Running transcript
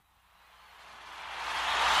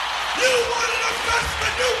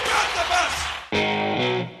and you got the best.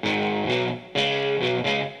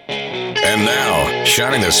 And now,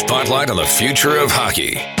 shining the spotlight on the future of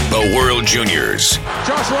hockey, the World Juniors.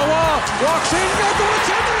 Joshua Wall walks in, got the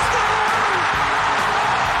one-timer,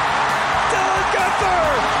 Dylan Gunther,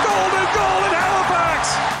 golden goal in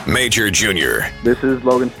Halifax. Major Junior. This is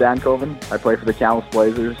Logan Stankoven. I play for the Kamloops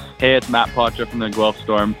Blazers. Hey, it's Matt Poitras from the Guelph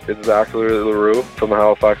Storm. This is Zachary Leroux from the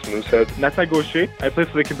Halifax Mooseheads. Nathan Gaucher. I play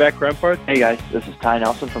for the Quebec Remparts. Hey guys, this is Ty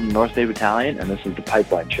Nelson from the North Bay Battalion, and this is the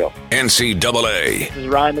Pipeline Show. NCAA. This is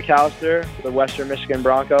Ryan McAllister for the Western Michigan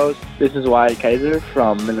Broncos. This is Wyatt Kaiser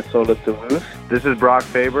from Minnesota Duluth. This is Brock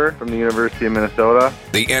Faber from the University of Minnesota.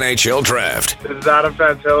 The NHL Draft. This is Adam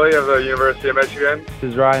Fantilli of the University of Michigan.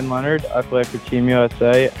 This is Ryan Leonard. I play for Team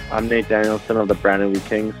USA. I'm Nate Danielson of the Brandon Wheat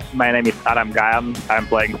Kings. My name is Adam Guyam. I'm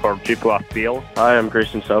playing for Chippewa Steel. Hi, I'm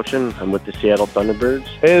Christian Sochin. I'm with the Seattle Thunderbirds.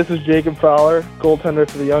 Hey, this is Jacob Fowler, goaltender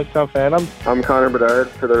for the Youngstown Phantoms. I'm Connor Bedard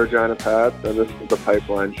for the Regina Pats, and this is the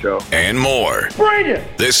Pipeline Show. And more. Bring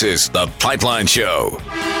it! This is the Pipeline Show.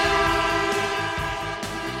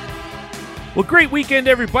 Well, great weekend,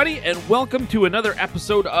 everybody, and welcome to another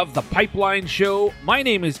episode of The Pipeline Show. My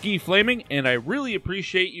name is Guy Flaming, and I really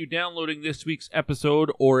appreciate you downloading this week's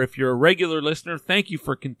episode, or if you're a regular listener, thank you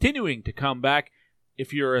for continuing to come back.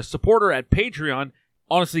 If you're a supporter at Patreon,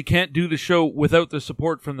 honestly can't do the show without the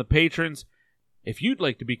support from the patrons. If you'd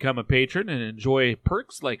like to become a patron and enjoy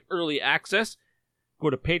perks like early access, go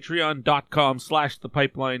to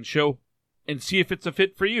patreon.com/thepipelineshow and see if it's a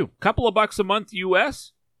fit for you. Couple of bucks a month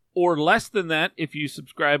US, or less than that if you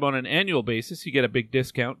subscribe on an annual basis. You get a big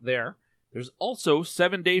discount there. There's also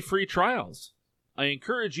 7-day free trials. I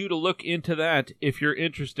encourage you to look into that if you're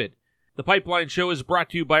interested. The Pipeline Show is brought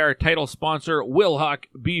to you by our title sponsor, Wilhauk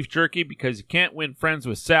Beef Jerky, because you can't win friends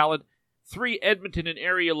with salad. 3 Edmonton and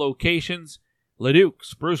area locations, Leduc,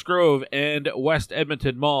 Spruce Grove, and West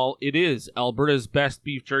Edmonton Mall. It is Alberta's best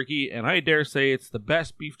beef jerky, and I dare say it's the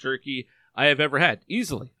best beef jerky I have ever had.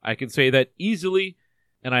 Easily. I can say that easily,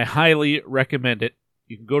 and I highly recommend it.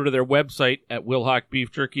 You can go to their website at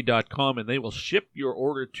wilhaukbeefjerky.com, and they will ship your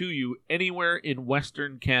order to you anywhere in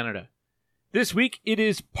Western Canada. This week, it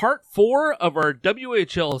is part 4 of our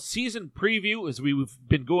WHL season preview as we've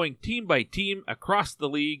been going team by team across the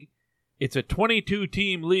league. It's a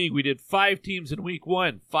 22-team league. We did 5 teams in week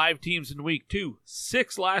 1, 5 teams in week 2,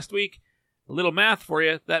 6 last week. A little math for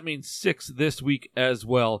you, that means 6 this week as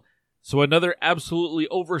well. So another absolutely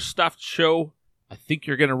overstuffed show. I think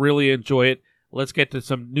you're going to really enjoy it. Let's get to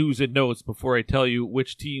some news and notes before I tell you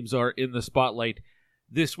which teams are in the spotlight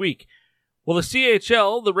this week. Well, the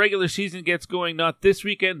CHL, the regular season gets going not this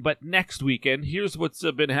weekend, but next weekend. Here's what's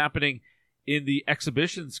been happening in the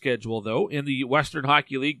exhibition schedule, though. In the Western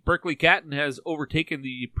Hockey League, Berkeley Catton has overtaken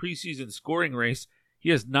the preseason scoring race. He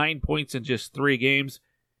has 9 points in just 3 games.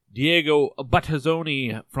 Diego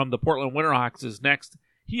Battazzoni from the Portland Winterhawks is next.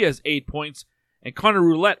 He has 8 points. And Connor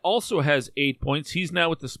Roulette also has 8 points. He's now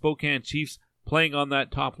with the Spokane Chiefs, playing on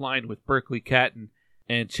that top line with Berkeley Catton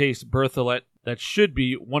and Chase Berthollet. That should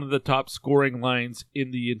be one of the top scoring lines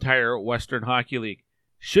in the entire Western Hockey League.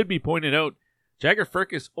 Should be pointed out, Jagger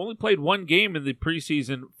Firkus only played 1 game in the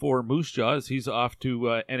preseason for Moose Jaws. He's off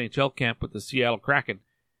to NHL camp with the Seattle Kraken.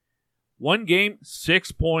 1 game,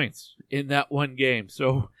 6 points in that 1 game.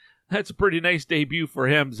 So that's a pretty nice debut for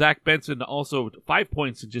him. Zach Benson also 5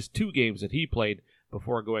 points in just 2 games that he played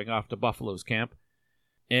before going off to Buffalo's camp.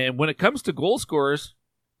 And when it comes to goal scorers,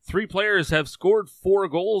 3 players have scored 4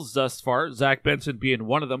 goals thus far, Zach Benson being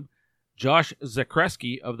one of them. Josh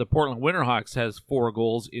Zakreski of the Portland Winterhawks has 4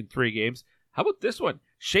 goals in 3 games. How about this one?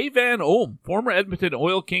 Shea Van Ohm, former Edmonton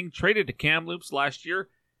Oil King, traded to Kamloops last year.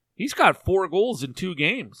 He's got 4 goals in 2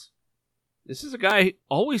 games. This is a guy who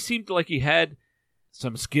always seemed like he had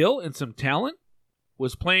some skill and some talent.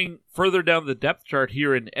 Was playing further down the depth chart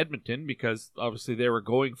here in Edmonton because obviously they were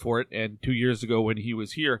going for it. And 2 years ago when he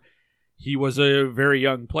was here, he was a very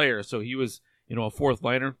young player, so he was, a 4th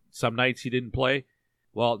liner. Some nights he didn't play.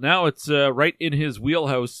 Well, now it's right in his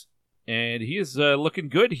wheelhouse, and he is looking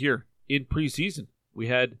good here in preseason. We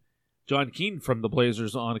had John Keane from the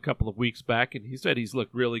Blazers on a couple of weeks back, and he said he's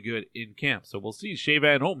looked really good in camp. So we'll see Shea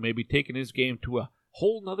Van Ohm maybe taking his game to a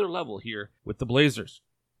whole nother level here with the Blazers.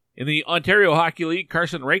 In the Ontario Hockey League,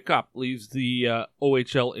 Carson Raykop leaves the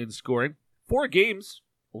OHL in scoring. 4 games,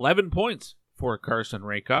 11 points for Carson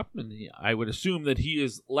Raykop, and I would assume that he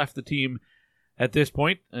has left the team at this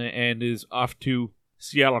point and is off to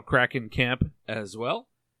Seattle Kraken camp as well.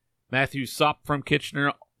 Matthew Sopp from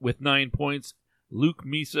Kitchener with 9 points. Luke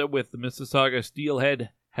Misa with the Mississauga Steelhead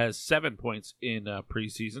has 7 points in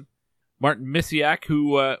preseason. Martin Misiak,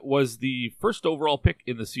 who was the first overall pick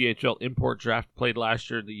in the CHL import draft, played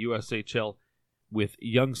last year in the USHL with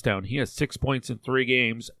Youngstown. He has 6 points in 3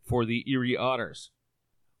 games for the Erie Otters.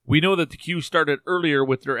 We know that the Q started earlier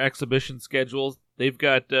with their exhibition schedules. They've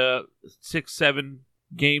got 6-7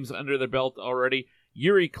 games under their belt already.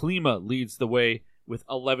 Yuri Klima leads the way with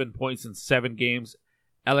 11 points in 7 games.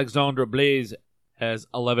 Alexandre Blaise has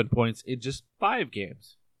 11 points in just 5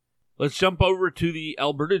 games. Let's jump over to the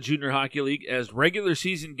Alberta Junior Hockey League as regular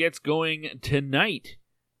season gets going tonight.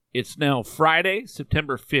 It's now Friday,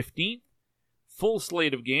 September 15th. Full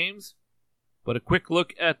slate of games. But a quick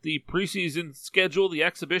look at the preseason schedule, the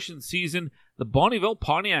exhibition season. The Bonnyville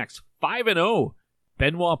Pontiacs 5-0.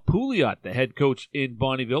 Benoit Pouliot, the head coach in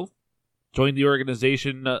Bonnyville, joined the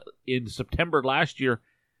organization in September last year.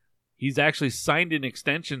 He's actually signed an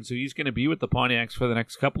extension, so he's going to be with the Pontiacs for the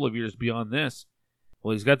next couple of years beyond this.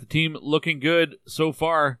 Well, he's got the team looking good so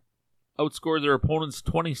far. Outscored their opponents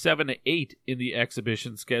 27-8 in the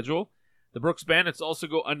exhibition schedule. The Brooks Bandits also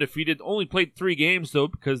go undefeated. Only played 3 games, though,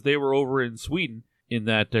 because they were over in Sweden in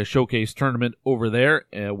that showcase tournament over there,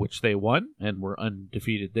 which they won and were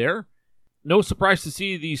undefeated there. No surprise to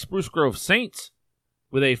see the Spruce Grove Saints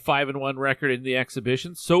with a 5-1 record in the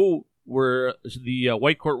exhibition. So were the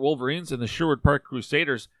Whitecourt Wolverines and the Sherwood Park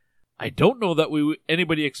Crusaders. I don't know that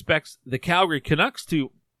anybody expects the Calgary Canucks to.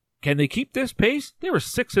 Can they keep this pace? They were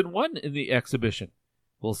 6-1 in the exhibition.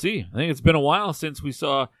 We'll see. I think it's been a while since we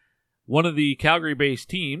saw one of the Calgary-based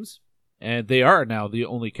teams, and they are now the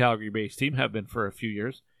only Calgary-based team, have been for a few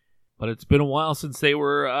years, but it's been a while since they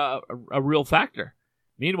were a real factor.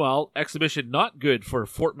 Meanwhile, exhibition not good for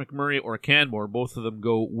Fort McMurray or Canmore. Both of them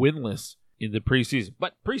go winless in the preseason.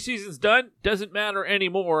 But preseason's done. Doesn't matter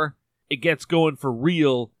anymore. It gets going for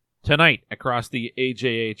real tonight across the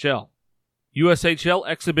AJHL. USHL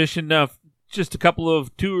exhibition, just a couple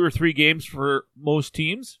of 2 or 3 games for most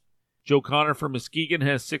teams. Joe Connor from Muskegon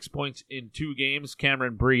has 6 points in 2 games.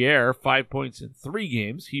 Cameron Briere, 5 points in 3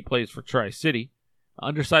 games. He plays for Tri-City.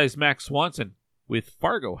 Undersized Max Swanson with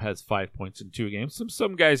Fargo has 5 points in 2 games.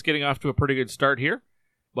 Some guys getting off to a pretty good start here,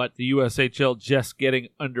 but the USHL just getting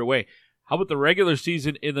underway. How about the regular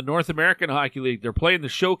season in the North American Hockey League? They're playing the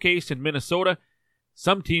Showcase in Minnesota.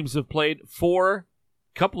 Some teams have played 4.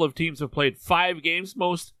 A couple of teams have played 5 games.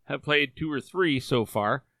 Most have played 2 or 3 so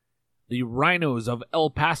far. The Rhinos of El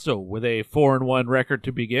Paso with a 4-1 record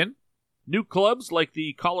to begin. New clubs like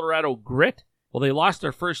the Colorado Grit. Well, they lost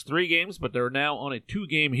their first 3 games, but they're now on a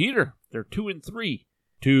 2-game heater. They're 2-3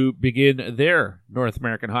 to begin their North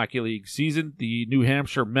American Hockey League season. The New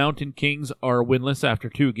Hampshire Mountain Kings are winless after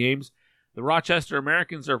 2 games. The Rochester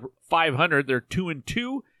Americans are .500. They're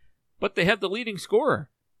 2-2, but they have the leading scorer,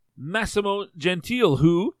 Massimo Gentile,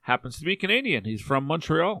 who happens to be Canadian. He's from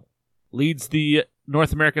Montreal. Leads the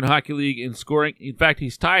North American Hockey League in scoring. In fact,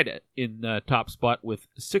 he's tied in top spot with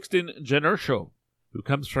Sixten Genersho, who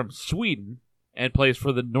comes from Sweden and plays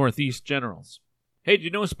for the Northeast Generals. Hey, do you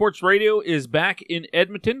know Sports Radio is back in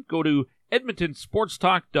Edmonton? Go to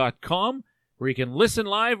edmontonsportstalk.com where you can listen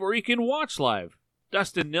live or you can watch live.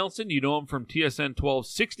 Dustin Nelson, you know him from TSN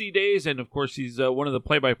 1260 days, and of course he's one of the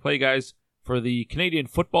play-by-play guys for the Canadian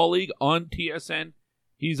Football League on TSN.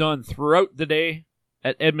 He's on throughout the day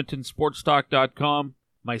at edmontonsportstalk.com.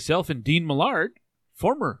 Myself and Dean Millard,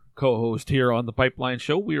 former co-host here on the Pipeline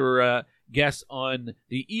Show. We were guests on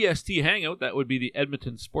the EST Hangout. That would be the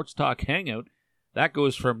Edmonton Sports Talk Hangout. That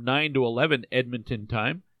goes from 9 to 11 Edmonton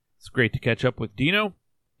time. It's great to catch up with Dino.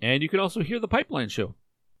 And you can also hear the Pipeline Show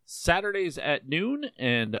Saturdays at noon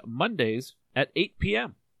and Mondays at 8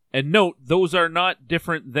 p.m. And note, those are not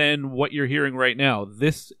different than what you're hearing right now.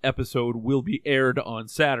 This episode will be aired on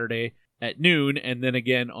Saturday at noon, and then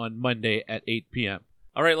again on Monday at 8 p.m.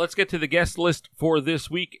 All right, let's get to the guest list for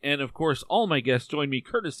this week. And, of course, all my guests join me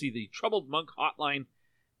courtesy the Troubled Monk Hotline,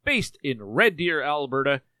 based in Red Deer,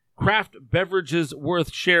 Alberta. Craft beverages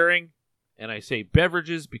worth sharing. And I say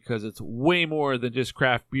beverages because it's way more than just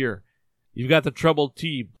craft beer. You've got the Troubled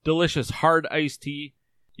Tea, delicious hard iced tea.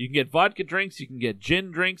 You can get vodka drinks, you can get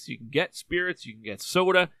gin drinks, you can get spirits, you can get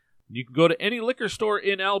soda. You can go to any liquor store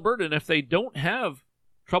in Alberta, and if they don't have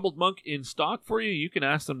Troubled Monk in stock for you, you can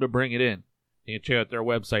ask them to bring it in. You can check out their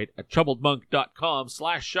website at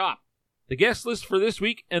troubledmonk.com/shop. The guest list for this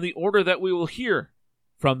week and the order that we will hear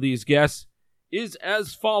from these guests is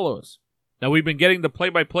as follows. Now, we've been getting the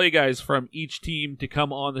play-by-play guys from each team to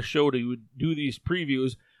come on the show to do these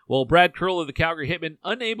previews. Well, Brad Curle of the Calgary Hitmen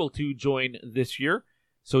unable to join this year,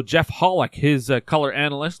 so Jeff Hollick, his color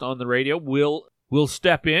analyst on the radio, will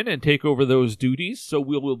step in and take over those duties. So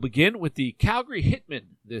we will begin with the Calgary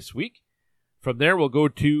Hitmen this week. From there, we'll go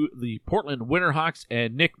to the Portland Winterhawks,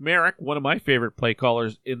 and Nick Marek, one of my favorite play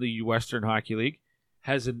callers in the Western Hockey League,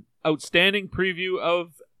 has an outstanding preview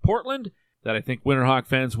of Portland that I think Winterhawk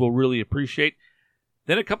fans will really appreciate.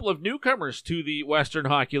 Then a couple of newcomers to the Western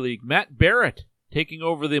Hockey League. Mat Barrett taking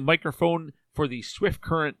over the microphone for the Swift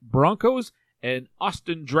Current Broncos, and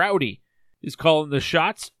Austin Draude is calling the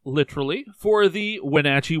shots, literally, for the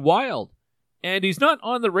Wenatchee Wild. And he's not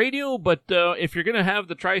on the radio, but if you're going to have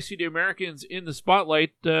the Tri-City Americans in the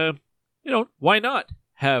spotlight, why not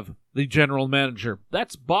have the general manager?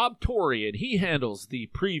 That's Bob Tory, and he handles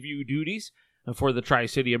the preview duties for the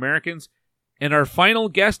Tri-City Americans. And our final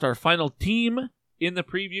guest, our final team in the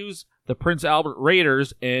previews, the Prince Albert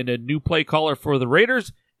Raiders, and a new play caller for the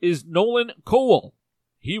Raiders is Nolan Kowal.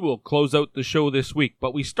 He will close out the show this week.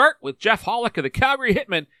 But we start with Jeff Hollick of the Calgary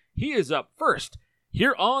Hitmen. He is up first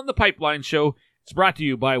here on the Pipeline Show. It's brought to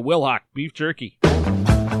you by Wilhock Beef Jerky.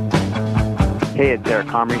 Hey, it's Eric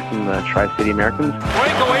Comrie from the Tri-City Americans.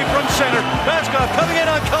 Break away from center. Baskov coming in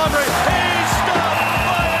on Comrie. He's stopped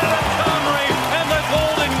by Eric Comrie, and the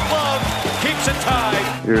Golden Glove keeps it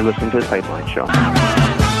tied. You're listening to the Pipeline Show.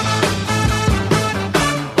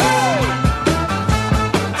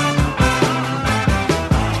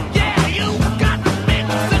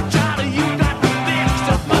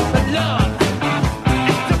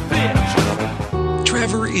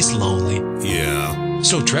 Trevor is lonely. Yeah.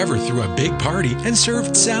 So Trevor threw a big party and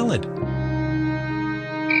served salad.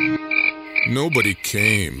 Nobody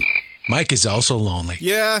came. Mike is also lonely.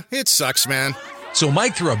 Yeah, it sucks, man. So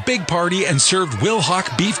Mike threw a big party and served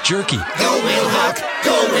Wilhock beef jerky. Go Wilhock!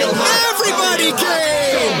 Go Wilhock! Everybody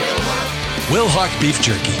came! Wilhock beef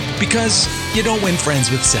jerky, because you don't win friends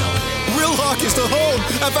with salad. Wilhock is the home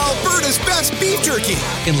of Alberta's best beef jerky.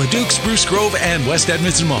 In Leduc, Spruce Grove, and West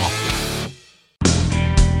Edmonton Mall.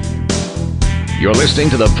 You're listening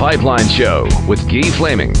to The Pipeline Show with Guy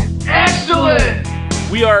Flaming. Excellent!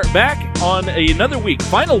 We are back on another week,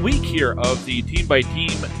 final week here of the team-by-team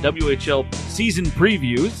WHL season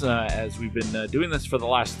previews, as we've been doing this for the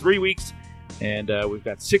last 3 weeks, and we've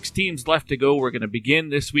got 6 teams left to go. We're going to begin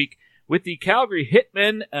this week with the Calgary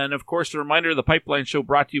Hitmen, and of course, a reminder, the Pipeline Show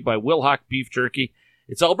brought to you by Wilhock Beef Jerky.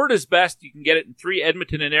 It's Alberta's best. You can get it in 3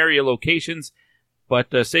 Edmonton and area locations, but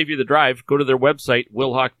save you the drive. Go to their website,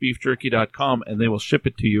 wilhockbeefjerky.com, and they will ship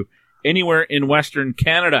it to you anywhere in Western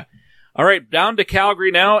Canada. All right, down to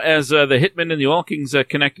Calgary now as the Hitmen and the Oil Kings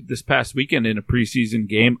connected this past weekend in a preseason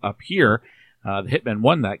game up here. The Hitmen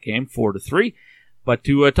won that game 4-3. But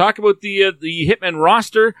to talk about the Hitmen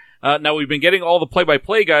roster, now we've been getting all the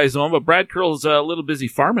play-by-play guys on, but Brad Curle's a little busy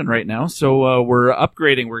farming right now, so we're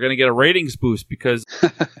upgrading. We're going to get a ratings boost because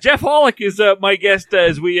Jeff Hollick is my guest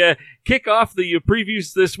as we kick off the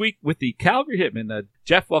previews this week with the Calgary Hitmen.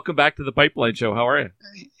 Jeff, welcome back to the Pipeline Show. How are you?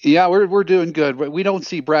 Yeah, we're doing good. We don't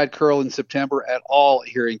see Brad Curle in September at all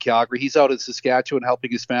here in Calgary. He's out in Saskatchewan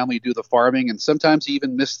helping his family do the farming, and sometimes he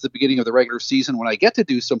even missed the beginning of the regular season when I get to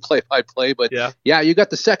do some play-by-play. But yeah, you got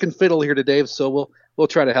the second fiddle here today, so we'll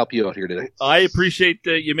try to help you out here today. I appreciate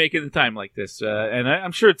you making the time like this, and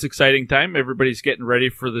I'm sure it's exciting time. Everybody's getting ready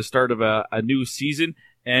for the start of a new season.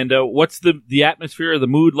 And what's the atmosphere or the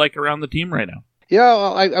mood like around the team right now? Yeah,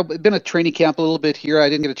 well, I've been at training camp a little bit here. I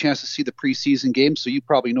didn't get a chance to see the preseason games, so you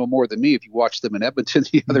probably know more than me if you watched them in Edmonton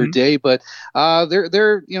the other day. But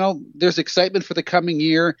there's excitement for the coming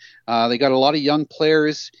year. They got a lot of young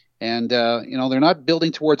players, and they're not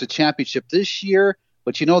building towards a championship this year.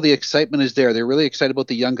 But, the excitement is there. They're really excited about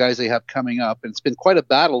the young guys they have coming up. And it's been quite a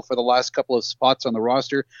battle for the last couple of spots on the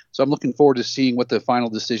roster. So I'm looking forward to seeing what the final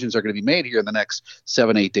decisions are going to be made here in the next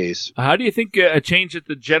 7-8 days. How do you think a change at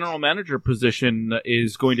the general manager position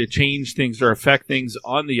is going to change things or affect things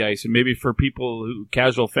on the ice? And maybe for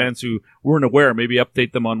casual fans who weren't aware, maybe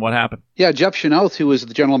update them on what happened. Yeah, Jeff Chenault, who was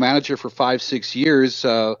the general manager for 5-6 years,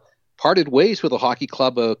 parted ways with the hockey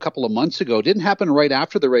club a couple of months ago. Didn't happen right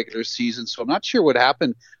after the regular season, so I'm not sure what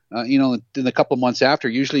happened, in a couple of months after.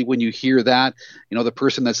 Usually when you hear that, the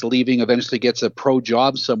person that's leaving eventually gets a pro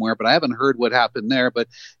job somewhere, but I haven't heard what happened there. But,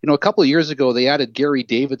 a couple of years ago, they added Gary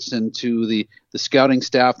Davidson to the scouting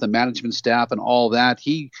staff, the management staff, and all that.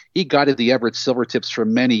 He guided the Everett Silvertips for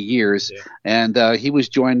many years, and he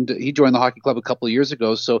joined the hockey club a couple of years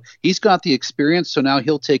ago. So he's got the experience. So now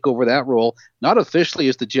he'll take over that role, not officially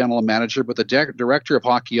as the general manager, but the director of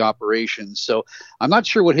hockey operations. So I'm not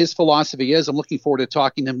sure what his philosophy is. I'm looking forward to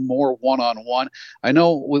talking to him more one-on-one. I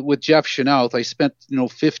know with Jeff Chenault, I spent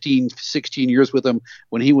 15, 16 years with him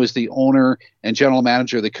when he was the owner and general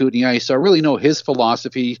manager of the Kootenay Ice. So I really know his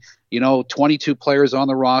philosophy. 22 players on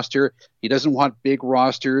the roster. He doesn't want big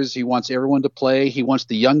rosters. He wants everyone to play. He wants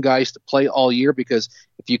the young guys to play all year, because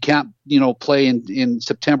if you can't, play in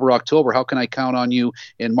September, October, how can I count on you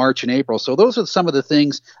in March and April? So those are some of the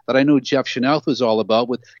things that I know Jeff Chenault was all about.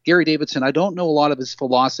 With Gary Davidson, I don't know a lot of his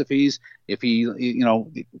philosophies. If he,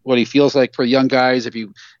 what he feels like for young guys, if he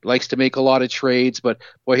likes to make a lot of trades, but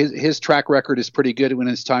boy, his track record is pretty good when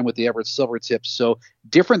it's time with the Everett Silvertips. So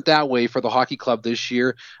different that way for the hockey club this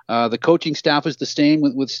year. The coaching staff is the same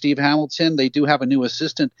with Steve Hamilton. They do have a new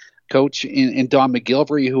assistant coach in Don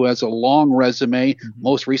McGilvery, who has a long resume,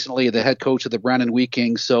 most recently the head coach of the Brandon Wheat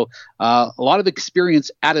Kings. So a lot of experience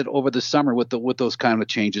added over the summer with those kind of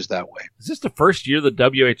changes that way. Is this the first year the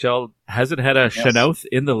WHL hasn't had a Chenault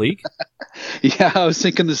in the league? Yeah, I was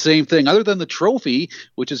thinking the same thing. Other than the trophy,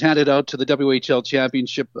 which is handed out to the WHL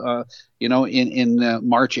championship, in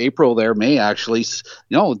March, April there, May actually.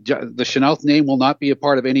 The Chenault name will not be a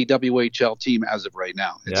part of any WHL team as of right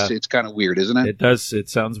now. It's kind of weird, isn't it? It does. It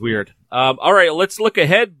sounds weird. All right, let's look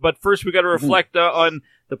ahead. But first, we got to reflect on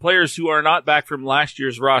the players who are not back from last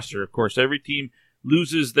year's roster. Of course, every team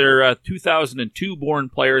loses their 2002 born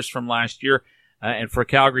players from last year, and for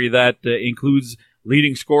Calgary, that includes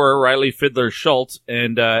leading scorer Riley Fiddler-Schultz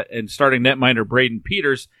and starting netminder Braden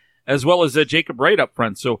Peters, as well as Jacob Wright up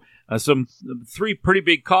front. So some three pretty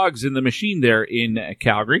big cogs in the machine there in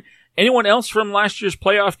Calgary. Anyone else from last year's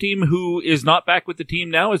playoff team who is not back with the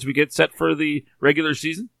team now as we get set for the regular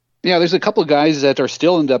season? Yeah, there's a couple of guys that are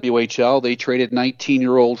still in WHL. They traded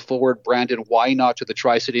 19-year-old forward Brandon Wynot to the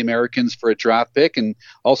Tri-City Americans for a draft pick, and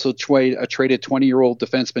also traded 20-year-old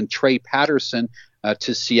defenseman Trey Patterson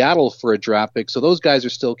to Seattle for a draft pick. So those guys are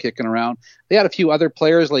still kicking around. They had a few other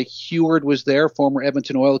players, like Heward was there, former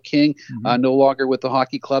Edmonton Oil King, no longer with the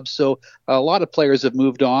hockey club. So a lot of players have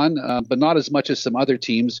moved on, but not as much as some other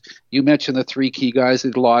teams. You mentioned the three key guys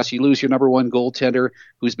that lost. You lose your number one goaltender,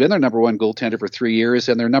 who's been their number one goaltender for 3 years,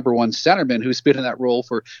 and their number one centerman, who's been in that role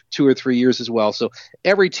for 2 or 3 years as well. So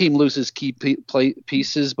every team loses key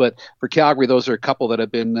pieces, but for Calgary, those are a couple that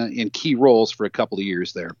have been in key roles for a couple of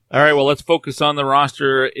years there. All right, well, let's focus on the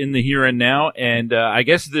roster in the here and now. And I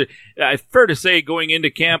guess it's fair to say going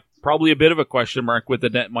into camp, probably a bit of a question mark with the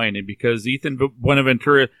netminding, because Ethan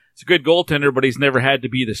Buenaventura is a good goaltender, but he's never had to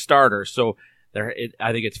be the starter. So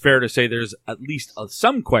I think it's fair to say there's at least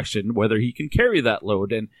some question whether he can carry that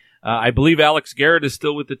load. And I believe Alex Garrett is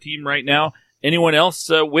still with the team right now. Anyone else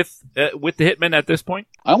with the Hitmen at this point?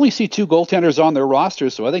 I only see 2 goaltenders on their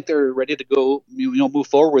roster, so I think they're ready to go. Move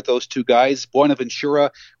forward with those 2 guys.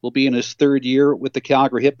 Buenaventura will be in his 3rd year with the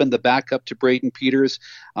Calgary Hitmen, the backup to Braden Peters.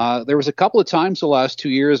 There was a couple of times the last 2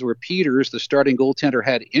 years where Peters, the starting goaltender,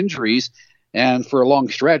 had injuries, and for a long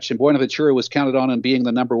stretch, and Buenaventura was counted on him being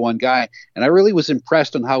the number one guy. And I really was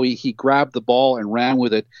impressed on how he grabbed the ball and ran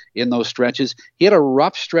with it in those stretches. He had a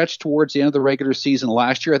rough stretch towards the end of the regular season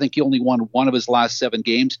last year. I think he only won 1 of his last 7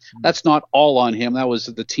 games. That's not all on him. That was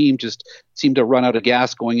the team just seemed to run out of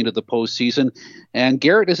gas going into the postseason. And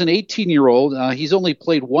Garrett is an 18-year-old. He's only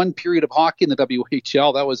played 1 period of hockey in the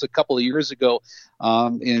WHL. That was a couple of years ago,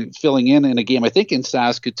 filling in a game, I think, in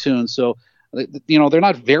Saskatoon. So, they're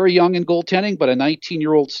not very young in goaltending, but a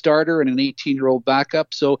 19-year-old starter and an 18-year-old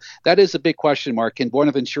backup. So that is a big question mark. Can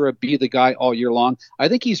Buenaventura be the guy all year long? I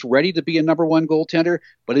think he's ready to be a number one goaltender,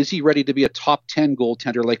 but is he ready to be a top 10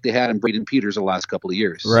 goaltender like they had in Braden Peters the last couple of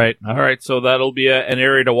years? Right. All right. So that'll be an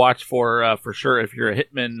area to watch for sure if you're a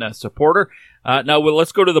Hitman supporter. Now,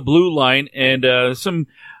 let's go to the blue line and some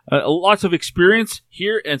lots of experience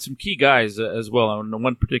here and some key guys as well. And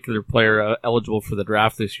one particular player eligible for the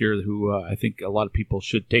draft this year who I think a lot of people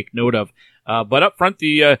should take note of. But up front,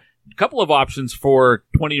 the couple of options for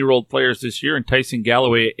 20-year-old players this year, and Tyson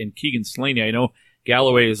Galloway and Keegan Slaney. I know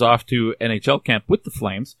Galloway is off to NHL camp with the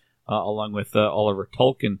Flames, along with Oliver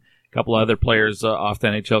Tulk and a couple of other players off to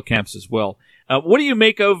NHL camps as well. What do you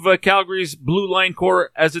make of Calgary's blue line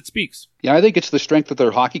core as it speaks? Yeah, I think it's the strength of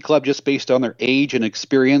their hockey club just based on their age and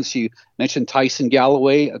experience. You mentioned Tyson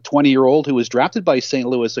Galloway, a 20-year-old who was drafted by St.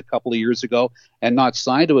 Louis a couple of years ago and not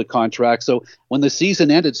signed to a contract. So when the season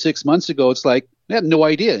ended 6 months ago, it's like, they had no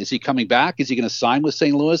idea. Is he coming back? Is he going to sign with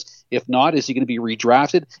St. Louis? If not, is he going to be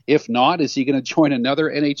redrafted? If not, is he going to join another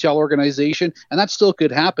NHL organization? And that still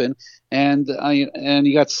could happen. And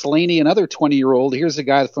you got Slaney, another 20-year-old. Here's a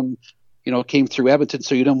guy from came through Edmonton,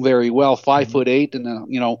 so you know him very well, 5'8",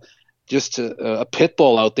 and just a pit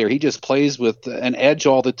bull out there. He just plays with an edge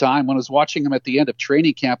all the time. When I was watching him at the end of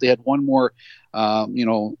training camp, they had one more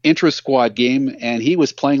intra-squad game, and he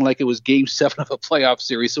was playing like it was Game 7 of a playoff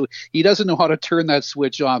series. So he doesn't know how to turn that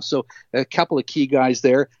switch off. So a couple of key guys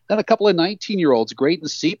there. Then a couple of 19-year-olds, Graydon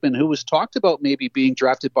Seepman, who was talked about maybe being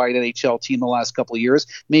drafted by an NHL team the last couple of years,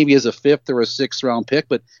 maybe as a 5th or a 6th round pick,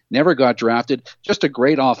 but never got drafted. Just a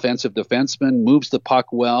great offensive defenseman, moves the puck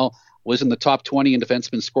well, was in the top 20 in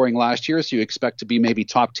defenseman scoring last year, so you expect to be maybe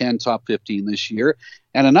top 10, top 15 this year.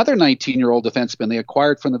 And another 19-year-old defenseman they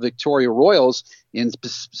acquired from the Victoria Royals in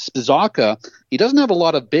Spizaka. He doesn't have a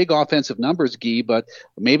lot of big offensive numbers, Guy, but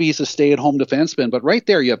maybe he's a stay-at-home defenseman. But right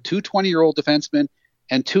there, you have 2 20-year-old defensemen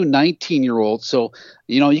and 2 19-year-olds. So,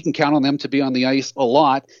 you can count on them to be on the ice a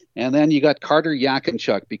lot. And then you got Carter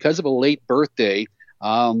Yakinchuk. Because of a late birthday,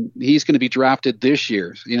 he's going to be drafted this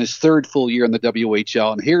year in his 3rd full year in the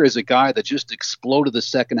WHL. And here is a guy that just exploded the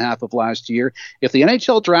second half of last year. If the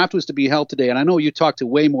NHL draft was to be held today, and I know you talk to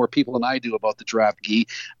way more people than I do about the draft, Guy,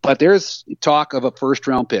 but there's talk of a 1st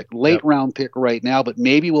round pick, late round pick right now, but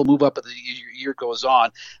maybe we'll move up as the year goes on.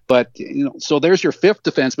 But, so there's your 5th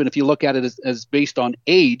defenseman if you look at it as based on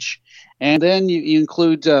age. And then you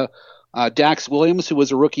include Dax Williams, who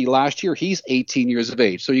was a rookie last year. He's 18 years of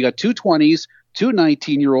age. So you got 2 20s, 2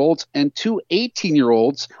 19-year-olds, and 2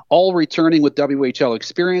 18-year-olds, all returning with WHL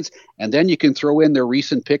experience. And then you can throw in their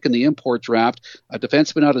recent pick in the import draft, a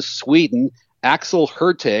defenseman out of Sweden, Axel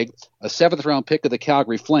Herteg, a 7th-round pick of the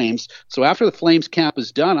Calgary Flames. So after the Flames camp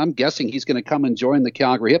is done, I'm guessing he's going to come and join the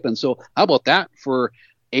Calgary Hitmen. So how about that for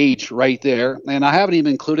age right there? And I haven't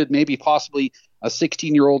even included maybe possibly a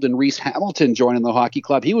 16-year-old in Reese Hamilton joining the hockey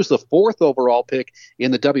club. He was the 4th overall pick in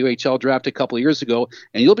the WHL draft a couple of years ago,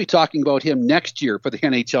 and you'll be talking about him next year for the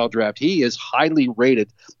NHL draft. He is highly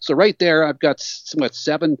rated. So right there, I've got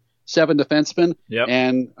seven defensemen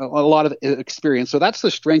and a lot of experience. So that's the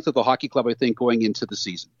strength of the hockey club, I think, going into the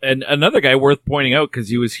season. And another guy worth pointing out, because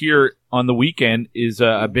he was here on the weekend, is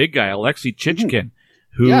a big guy, Alexei Chichkin,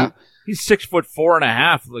 who he's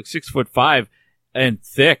 6'4.5", like 6'5", and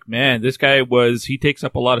thick, man. This guy he takes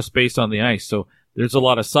up a lot of space on the ice. So there's a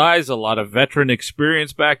lot of size, a lot of veteran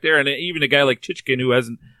experience back there. And even a guy like Chichkin, who I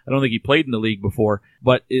don't think he played in the league before,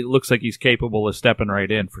 but it looks like he's capable of stepping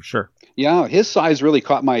right in for sure. Yeah, his size really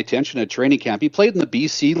caught my attention at training camp. He played in the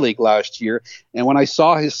BC League last year, and when I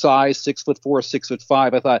saw his size, 6'4",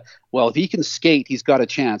 6'5", I thought, well, if he can skate, he's got a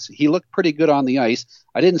chance. He looked pretty good on the ice.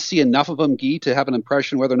 I didn't see enough of him, Guy, to have an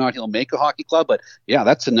impression whether or not he'll make a hockey club, but yeah,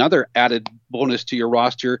 that's another added bonus to your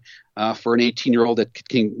roster for an 18-year-old that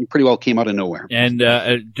pretty well came out of nowhere. And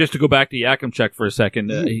just to go back to Yakimchuk for a second,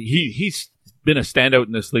 he's been a standout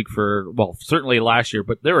in this league for, well, certainly last year,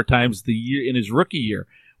 but there were times in his rookie year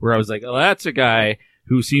where I was like, oh, that's a guy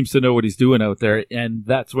who seems to know what he's doing out there, and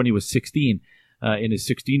that's when he was 16 in his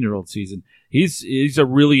 16-year-old season. He's a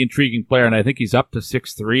really intriguing player, and I think he's up to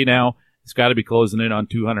 6'3" now. He's got to be closing in on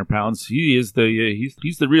 200 pounds. He is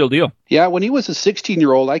he's the real deal. Yeah, when he was a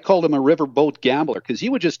 16-year-old, I called him a riverboat gambler because he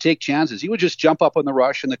would just take chances. He would just jump up on the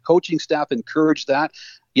rush, and the coaching staff encouraged that.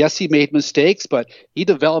 Yes, he made mistakes, but he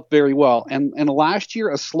developed very well. And last year,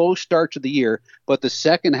 a slow start to the year, but the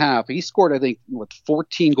second half, he scored, I think,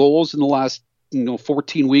 14 goals in the last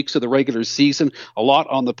 14 weeks of the regular season, a lot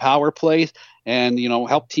on the power play, and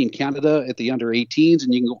helped Team Canada at the under 18s,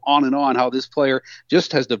 and you can go on and on how this player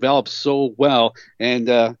just has developed so well, and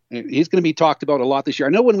he's going to be talked about a lot this year.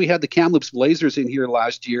 I know when we had the Kamloops Blazers in here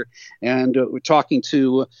last year, and we're talking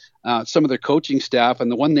to some of their coaching staff,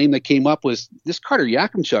 and the one name that came up was this Carter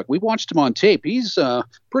Yakimchuk. We watched him on tape. He's a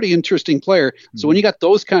pretty interesting player. So when you got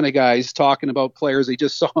those kind of guys talking about players they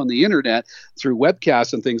just saw on the internet through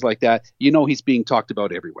webcasts and things like that, he's being talked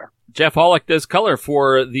about everywhere. Jeff Hollick does color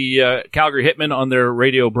for the Calgary Hitmen on their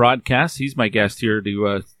radio broadcast. He's my guest here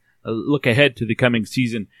to look ahead to the coming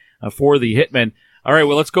season for the Hitmen. All right,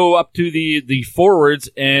 well, let's go up to the forwards,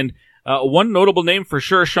 and one notable name for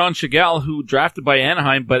sure, Sean Chagall, who drafted by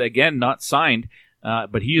Anaheim, but again, not signed.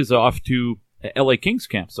 But he is off to LA Kings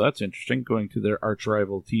camp, so that's interesting, going to their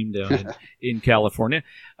arch-rival team down in California.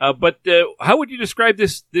 But how would you describe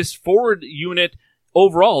this forward unit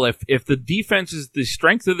overall? If the defense is the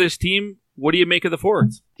strength of this team, what do you make of the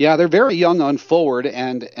forwards? Yeah, they're very young on forward,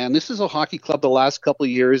 and this is a hockey club the last couple of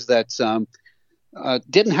years that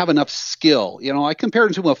didn't have enough skill. I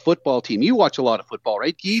compared it to a football team. You watch a lot of football,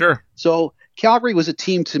 right, Guy? Sure. So Calgary was a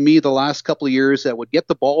team to me the last couple of years that would get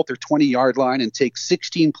the ball at their 20-yard line and take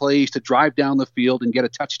 16 plays to drive down the field and get a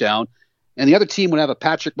touchdown. and the other team would have a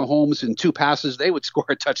Patrick Mahomes in 2 passes, they would score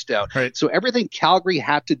a touchdown. Right. So everything Calgary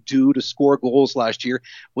had to do to score goals last year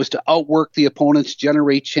was to outwork the opponents,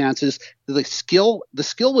 generate chances. The skill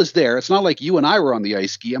was there. It's not like you and I were on the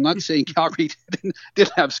ice ski. I'm not saying Calgary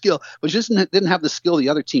didn't have skill, but just didn't have the skill the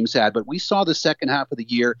other teams had. But we saw the second half of the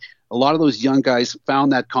year, a lot of those young guys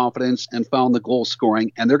found that confidence and found the goal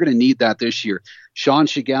scoring, and they're going to need that this year. Sean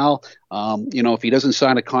Chagall, if he doesn't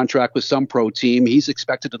sign a contract with some pro team, he's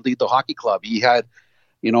expected to lead the hockey club. He had,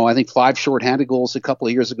 I think 5 shorthanded goals a couple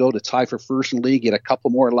of years ago to tie for first in the league. He had a couple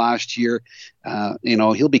more last year.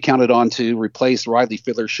 He'll be counted on to replace Riley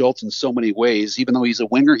Fiddler-Schultz in so many ways. Even though he's a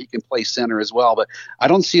winger, he can play center as well. But I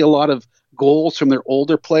don't see a lot of goals from their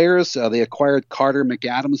older players. They acquired Carter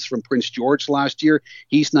McAdams from Prince George last year.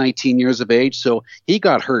 He's 19 years of age, so he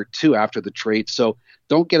got hurt too after the trade. So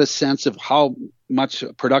don't get a sense of how much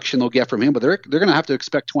production they'll get from him, but they're going to have to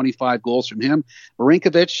expect 25 goals from him.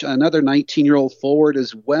 Marinkovic, another 19-year-old forward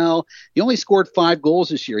as well. He only scored 5 goals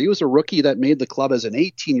this year. He was a rookie that made the club as an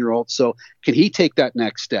 18-year-old, so can he take that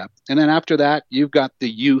next step? And then after that, you've got the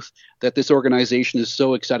youth that this organization is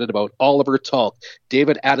so excited about. Oliver Tulk,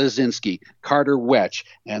 David Adazinski, Carter Wetch,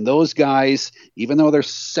 and those guys, even though they're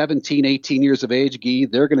 17, 18 years of age, Guy,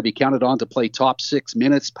 they're going to be counted on to play top 6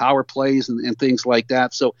 minutes, power plays, and things like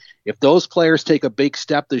that. So if those players take a big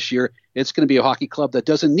step this year, it's going to be a hockey club that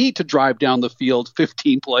doesn't need to drive down the field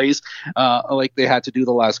 15 plays like they had to do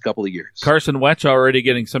the last couple of years. Carson Wetch already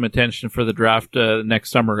getting some attention for the draft next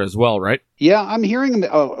summer as well, right? Yeah, I'm hearing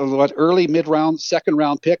early, mid-round,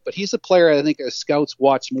 second-round pick, but he's a player I think as scouts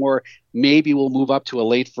watch more. Maybe we'll move up to a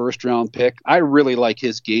late first-round pick. I really like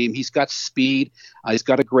his game. He's got speed. He's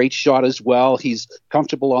got a great shot as well. He's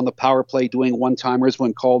comfortable on the power play doing one-timers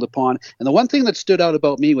when called upon. And the one thing that stood out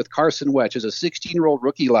about me with Carson Wetch as a 16-year-old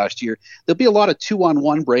rookie last year, there'll be a lot of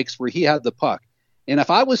 2-on-1 breaks where he had the puck. And if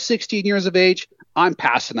I was 16 years of age, I'm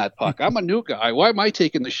passing that puck. I'm a new guy. Why am I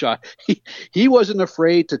taking the shot? He wasn't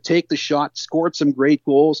afraid to take the shot, scored some great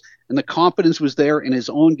goals, and the confidence was there in his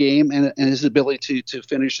own game and his ability to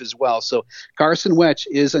finish as well. So Carson Wetch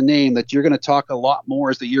is a name that you're going to talk a lot more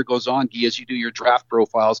as the year goes on, Guy, as you do your draft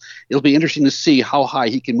profiles. It'll be interesting to see how high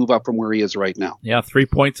he can move up from where he is right now. Yeah, 3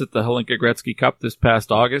 points at the Holinka Gretzky Cup this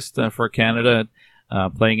past August for Canada.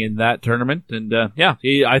 Playing in that tournament. And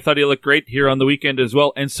I thought he looked great here on the weekend as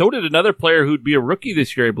well. And so did another player who'd be a rookie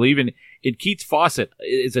this year, I believe, in Keats Fawcett.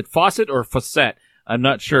 Is it Fawcett or Fawcett? I'm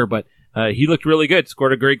not sure, but he looked really good.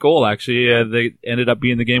 Scored a great goal, actually. They ended up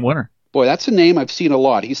being the game winner. Boy, that's a name I've seen a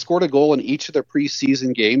lot. He scored a goal in each of their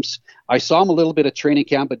preseason games. I saw him a little bit at training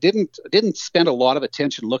camp, but didn't spend a lot of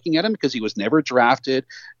attention looking at him because he was never drafted.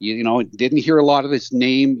 Didn't hear a lot of his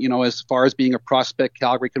name, as far as being a prospect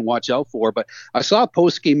Calgary can watch out for. But I saw a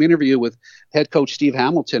post-game interview with head coach Steve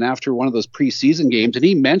Hamilton after one of those preseason games, and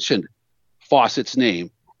he mentioned Fawcett's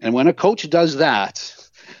name. And when a coach does that,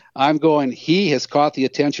 I'm going, he has caught the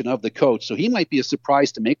attention of the coach. So he might be a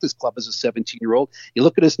surprise to make this club as a 17-year-old. You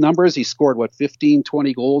look at his numbers, he scored, 15,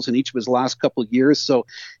 20 goals in each of his last couple of years. So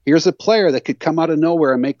here's a player that could come out of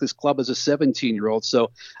nowhere and make this club as a 17-year-old.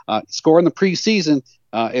 So score in the preseason,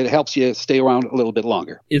 it helps you stay around a little bit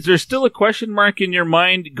longer. Is there still a question mark in your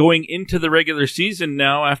mind going into the regular season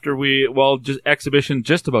now after exhibition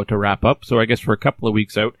just about to wrap up? So I guess we're a couple of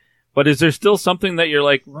weeks out. But is there still something that you're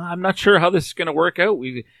like, well, I'm not sure how this is going to work out?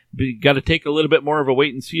 We got to take a little bit more of a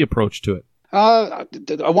wait-and-see approach to it. I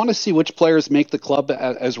want to see which players make the club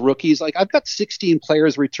as rookies. Like, I've got 16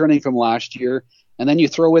 players returning from last year, and then you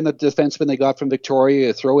throw in the defenseman they got from Victoria,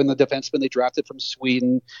 you throw in the defenseman they drafted from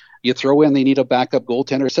Sweden, you throw in they need a backup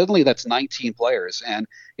goaltender. Suddenly that's 19 players. And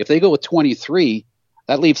if they go with 23,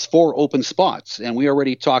 that leaves 4 open spots. And we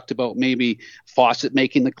already talked about maybe Fawcett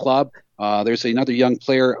making the club. There's another young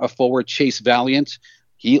player, a forward, Chase Valiant.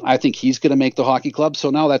 I think he's going to make the hockey club.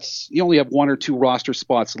 So now you only have 1 or 2 roster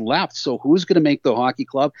spots left. So who's going to make the hockey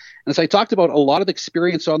club? And as I talked about, a lot of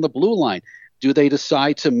experience on the blue line. Do they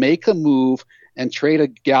decide to make a move and trade a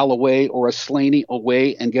Galloway or a Slaney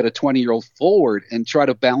away and get a 20-year-old forward and try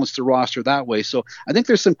to balance the roster that way? So I think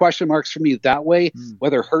there's some question marks for me that way,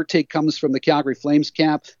 whether Hurtig comes from the Calgary Flames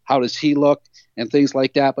camp, how does he look, and things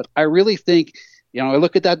like that. But I really think, I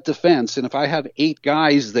look at that defense, and if I have 8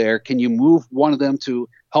 guys there, can you move one of them to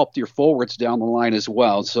help your forwards down the line as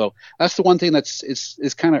well? So that's the one thing that's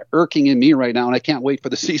is kind of irking in me right now, and I can't wait for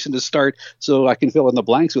the season to start so I can fill in the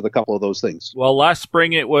blanks with a couple of those things. Well, last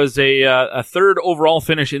spring it was a third overall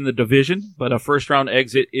finish in the division, but a first-round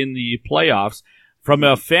exit in the playoffs. From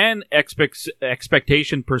a fan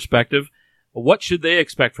expectation perspective, what should they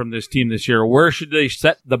expect from this team this year? Where should they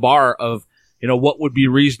set the bar of, what would be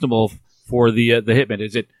reasonable for the Hitmen?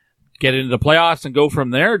 Is it get into the playoffs and go from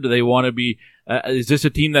there? Do they want to be is this a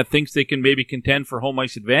team that thinks they can maybe contend for home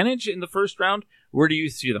ice advantage in the first round? Where do you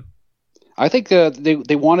see them? I think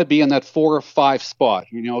they want to be in that 4 or 5 spot,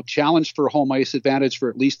 challenge for home ice advantage for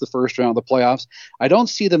at least the first round of the playoffs. I don't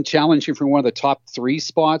see them challenging for one of the top 3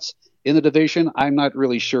 spots in the division. I'm not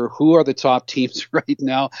really sure who are the top teams right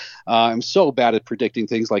now. I'm so bad at predicting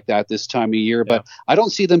things like that this time of year, but I don't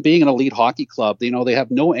see them being an elite hockey club. They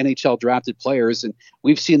have no NHL drafted players, and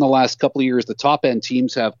we've seen the last couple of years the top end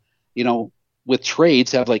teams have, with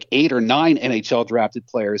trades have like 8 or 9 NHL drafted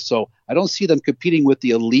players. So I don't see them competing with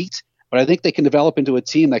the elite, but I think they can develop into a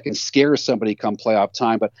team that can scare somebody come playoff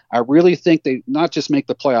time. But I really think they not just make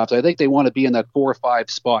the playoffs. I think they want to be in that 4 or 5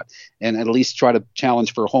 spot and at least try to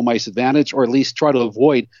challenge for home ice advantage, or at least try to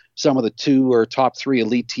avoid some of the 2 or top 3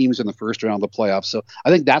 elite teams in the first round of the playoffs. So I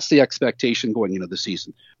think that's the expectation going into the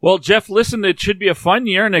season. Well, Jeff, listen, it should be a fun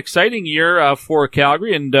year, an exciting year for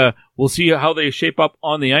Calgary, and we'll see how they shape up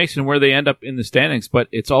on the ice and where they end up in the standings. But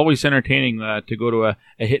it's always entertaining to go to a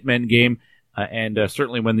Hitmen game. And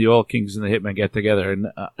certainly when the Oil Kings and the Hitmen get together, and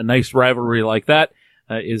a nice rivalry like that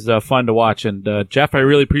is fun to watch. And Jeff, I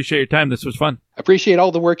really appreciate your time. This was fun. I appreciate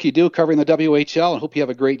all the work you do covering the WHL, and hope you have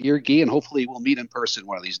a great year, Guy, and hopefully we'll meet in person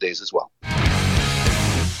one of these days as well.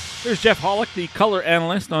 There's Jeff Hollick, the color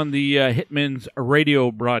analyst on the Hitmen's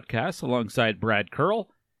radio broadcast, alongside Brad Curle.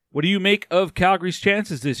 What do you make of Calgary's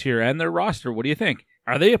chances this year and their roster? What do you think?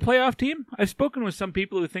 Are they a playoff team? I've spoken with some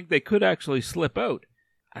people who think they could actually slip out.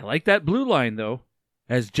 I like that blue line, though.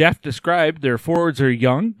 As Jeff described, their forwards are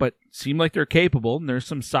young, but seem like they're capable, and there's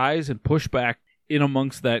some size and pushback in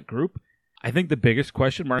amongst that group. I think the biggest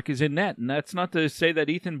question mark is in net, and that's not to say that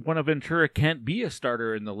Ethan Buenaventura can't be a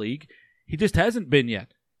starter in the league. He just hasn't been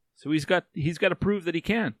yet. So he's got to prove that he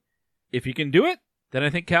can. If he can do it, then I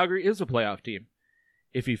think Calgary is a playoff team.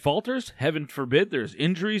 If he falters, heaven forbid, there's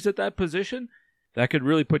injuries at that position, that could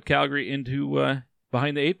really put Calgary into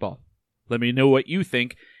behind the 8 ball. Let me know what you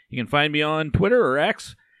think. You can find me on Twitter or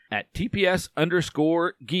X at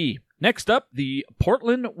TPS_Guy. Next up, the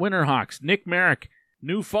Portland Winterhawks. Nick Marek,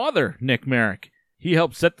 new father Nick Marek. He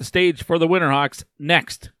helped set the stage for the Winterhawks.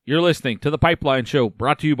 Next, you're listening to The Pipeline Show,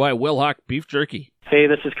 brought to you by Wilhauk Beef Jerky. Hey,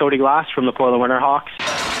 this is Cody Glass from the Portland Winterhawks.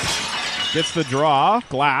 Gets the draw.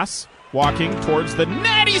 Glass walking towards the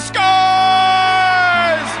net. He scores!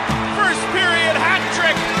 First period hat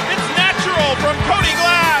trick. It's natural from Cody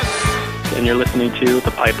Glass. And you're listening to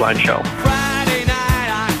The Pipeline Show. Friday night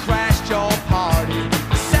I crashed your party.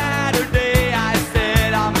 Saturday I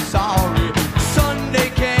said I'm sorry. Sunday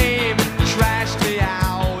came and trashed me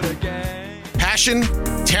out again. Passion,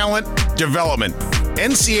 talent, development.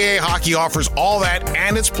 NCAA hockey offers all that,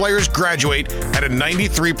 and its players graduate at a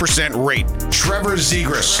 93% rate. Trevor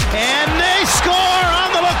Zegras. And they score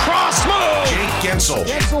on the lacrosse move. Jake Gensel.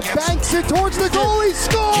 Gensel banks it towards the goal. He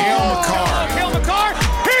scores. Cale Makar. Cale Makar.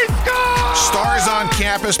 He scores. Stars on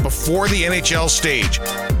campus before the NHL stage.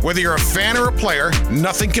 Whether you're a fan or a player,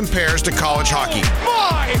 nothing compares to college hockey.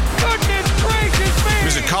 My goodness gracious me.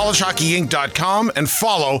 Visit collegehockeyinc.com and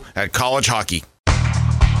follow at College Hockey.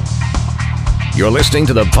 You're listening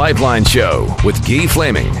to The Pipeline Show with Guy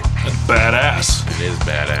Flaming. That's badass. It is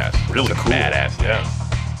badass. Really cool. Badass, yeah.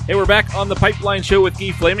 Hey, we're back on The Pipeline Show with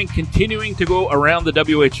Guy Flaming, continuing to go around the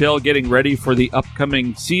WHL, getting ready for the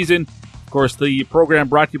upcoming season. Of course, the program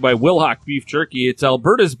brought to you by Wilhauk Beef Jerky. It's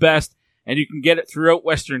Alberta's best, and you can get it throughout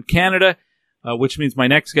Western Canada, which means my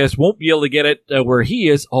next guest won't be able to get it where he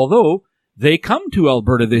is, although they come to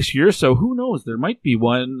Alberta this year, so who knows? There might be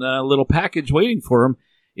one little package waiting for him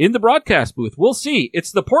in the broadcast booth. We'll see.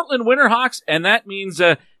 It's the Portland Winterhawks, and that means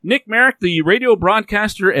Nick Marek, the radio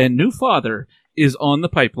broadcaster and new father, is on the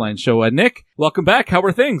Pipeline Show. Nick, welcome back. How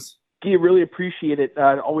are things? Guy, really appreciate it.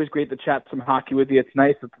 Always great to chat some hockey with you. It's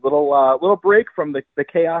nice. It's a little break from the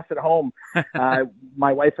chaos at home.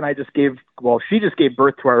 My wife and I she just gave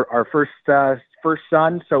birth to our first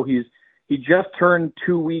son. So he just turned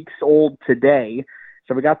 2 weeks old today.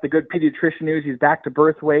 So we got the good pediatrician news. He's back to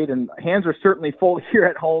birth weight, and hands are certainly full here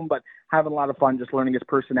at home, but having a lot of fun just learning his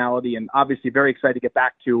personality, and obviously very excited to get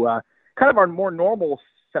back to kind of our more normal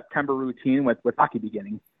September routine with hockey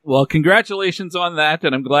beginning. Well, congratulations on that,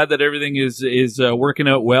 and I'm glad that everything is working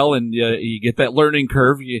out well, and you get that learning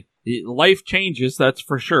curve. Life changes, that's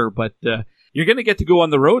for sure, but you're going to get to go on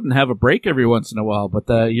the road and have a break every once in a while,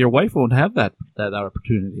 but your wife won't have that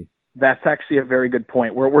opportunity. That's actually a very good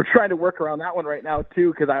point. We're trying to work around that one right now,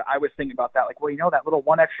 too, because I was thinking about that. Like, well, that little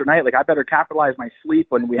one extra night, like I better capitalize my sleep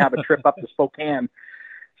when we have a trip up to Spokane.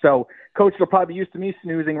 So coach will probably be used to me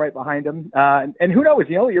snoozing right behind him. And who knows?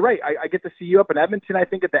 You're right. I get to see you up in Edmonton, I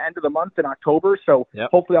think, at the end of the month in October. So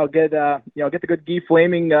hopefully I'll get get the good Guy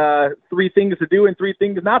Flaming 3 things to do and 3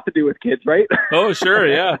 things not to do with kids, right? Oh, sure,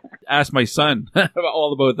 yeah. Ask my son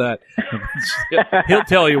all about that. He'll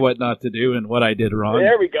tell you what not to do and what I did wrong.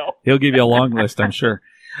 There we go. He'll give you a long list, I'm sure.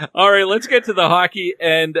 All right, let's get to the hockey,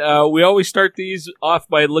 and we always start these off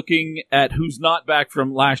by looking at who's not back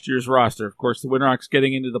from last year's roster. Of course, the Winterhawks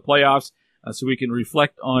getting into the playoffs, so we can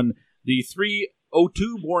reflect on the 3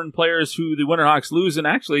 02-born players who the Winterhawks lose, and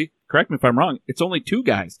actually, correct me if I'm wrong, it's only 2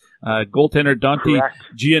 guys. Goaltender Dante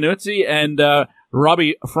Giannuzzi and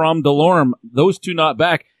Robbie from Delorme, those 2 not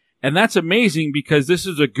back. And that's amazing because this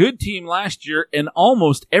is a good team last year, and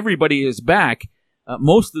almost everybody is back.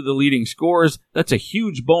 Most of the leading scorers, that's a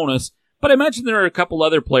huge bonus. But I imagine there are a couple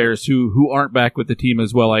other players who aren't back with the team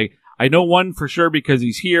as well. I know one for sure because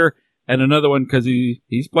he's here, and another one because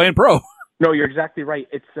he's playing pro. No, you're exactly right.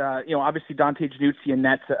 It's obviously Dante Giannuzzi and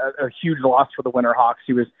Net's a huge loss for the Winterhawks.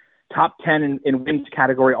 He was top 10 in wins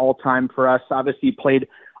category all time for us. Obviously, he played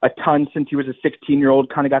a ton since he was a 16-year-old.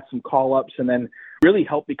 Kind of got some call-ups, and then really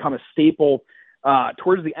helped become a staple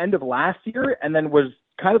towards the end of last year, and then was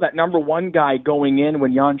kind of that number 1 guy going in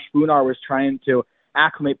when Jan Spoonar was trying to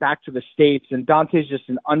acclimate back to the States. And Dante's just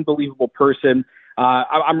an unbelievable person.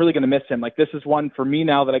 I'm really going to miss him. Like, this is one for me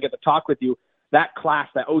now that I get to talk with you. That class,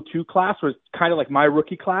 that 02 class, was kind of like my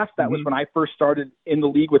rookie class. That was when I first started in the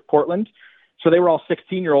league with Portland. So they were all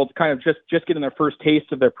 16-year-olds, kind of just getting their first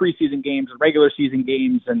taste of their preseason games and regular season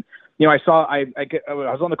games. And I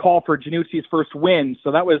was on the call for Giannuzzi's first win.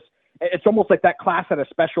 So it's almost like that class had a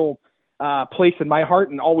special place in my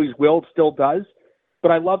heart and always will, still does.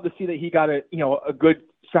 But I love to see that he got a good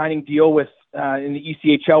signing deal with in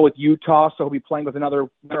the ECHL with Utah. So he'll be playing with another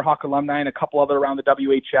Winterhawk alumni and a couple other around the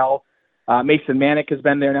WHL. Mason Marek has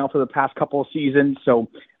been there now for the past couple of seasons. So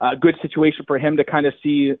a good situation for him to kind of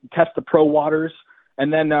test the pro waters.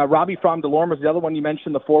 And then Robbie from Delorme was the other one you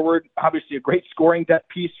mentioned, the forward. Obviously a great scoring depth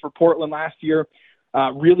piece for Portland last year.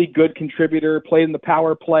 Really good contributor, played in the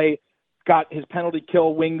power play. Got his penalty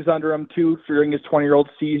kill wings under him, too, during his 20-year-old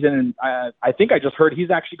season. And I think I just heard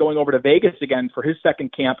he's actually going over to Vegas again for his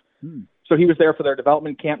second camp. So he was there for their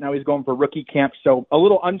development camp. Now he's going for rookie camp. So a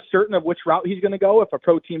little uncertain of which route he's going to go, if a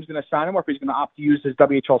pro team's going to sign him or if he's going to opt to use his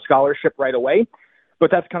WHL scholarship right away.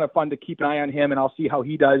 But that's kind of fun to keep an eye on him, and I'll see how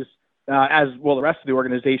he does, as well the rest of the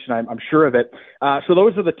organization, I'm sure of it. So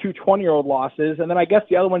those are the 2 20-year-old losses. And then I guess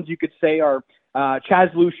the other ones you could say are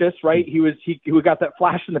Chaz Lucius, right? He got that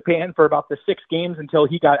flash in the pan for about the 6 games until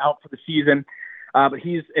he got out for the season. But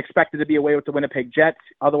he's expected to be away with the Winnipeg Jets.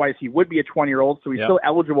 Otherwise, he would be a 20-year-old, so he's still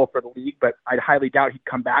eligible for the league, but I'd highly doubt he'd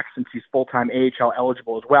come back since he's full-time AHL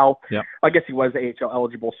eligible as well. I guess he was AHL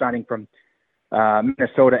eligible signing from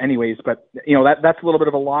Minnesota anyways, but that's a little bit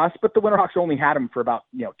of a loss. But the Winterhawks only had him for about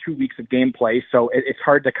 2 weeks of gameplay, so it's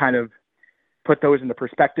hard to kind of put those into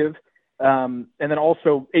perspective. And then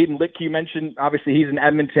also Aiden Litke, you mentioned, obviously he's in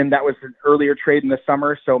Edmonton. That was an earlier trade in the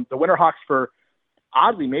summer. So the Winterhawks, for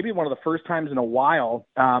oddly, maybe one of the first times in a while,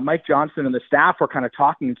 Mike Johnson and the staff were kind of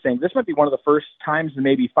talking and saying this might be one of the first times in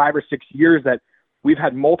maybe 5 or 6 years that we've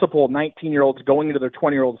had multiple 19-year-olds going into their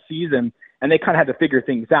 20-year-old season, and they kind of had to figure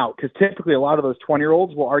things out because typically a lot of those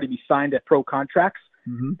 20-year-olds will already be signed at pro contracts,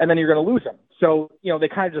 and then you're going to lose them. So, they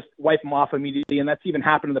kind of just wipe them off immediately, and that's even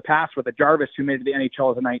happened in the past with a Jarvis who made it to the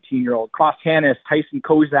NHL as a 19-year-old. Cross Hannes, Tyson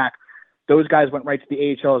Kozak, those guys went right to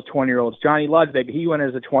the AHL as 20-year-olds. Johnny Ludwig, he went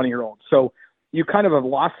as a 20-year-old. So you kind of have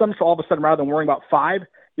lost them. So all of a sudden, rather than worrying about 5,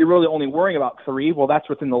 you're really only worrying about 3. Well, that's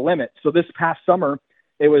within the limit. So this past summer,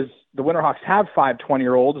 it was the Winterhawks have 5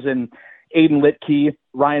 20-year-olds in Aiden Litke,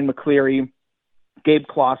 Ryan McCleary, Gabe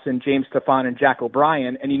Clausen, James Stefan, and Jack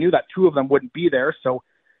O'Brien. And you knew that 2 of them wouldn't be there. So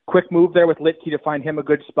quick move there with Litke to find him a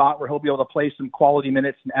good spot where he'll be able to play some quality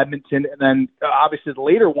minutes in Edmonton. And then obviously the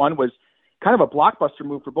later one was kind of a blockbuster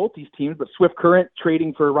move for both these teams, but Swift Current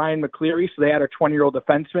trading for Ryan McCleary. So they had a 20-year-old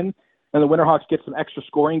defenseman. And the Winterhawks get some extra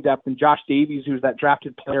scoring depth, and Josh Davies, who's that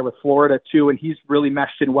drafted player with Florida, too, and he's really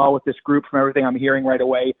meshed in well with this group from everything I'm hearing right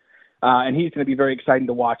away, and he's going to be very exciting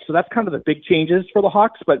to watch. So that's kind of the big changes for the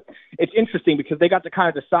Hawks, but it's interesting because they got to kind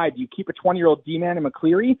of decide, do you keep a 20-year-old D-man in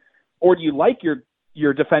McCleary, or do you like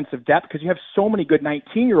your defensive depth because you have so many good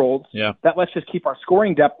 19-year-olds that let's just keep our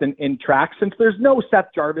scoring depth in track. Since there's no Seth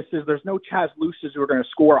Jarvises, there's no Chaz Luces who are going to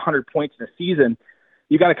score 100 points in a season,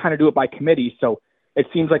 you got to kind of do it by committee. So it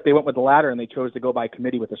seems like they went with the latter, and they chose to go by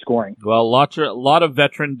committee with the scoring. Well, a lot of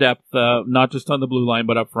veteran depth, not just on the blue line,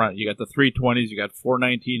 but up front. You got the 3 20s, you got 4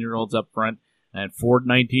 19-year-olds up front, and 4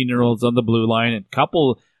 19-year-olds on the blue line, and a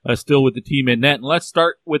couple still with the team in net. And let's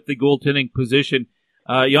start with the goaltending position.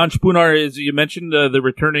 Jan Spunar is, you mentioned, the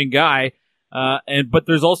returning guy, but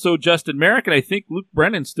there's also Justin Marek, and I think Luke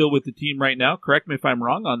Brennan's still with the team right now. Correct me if I'm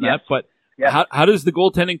wrong on that, but how does the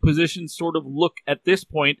goaltending position sort of look at this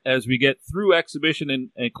point as we get through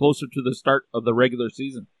exhibition and closer to the start of the regular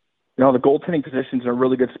season? The goaltending position's in a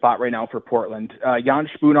really good spot right now for Portland. Jan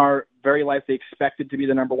Spunar, very likely expected to be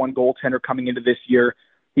the number one goaltender coming into this year.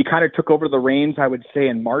 He kind of took over the reins, I would say,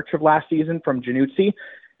 in March of last season from Januzzi,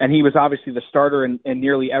 and he was obviously the starter in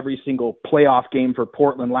nearly every single playoff game for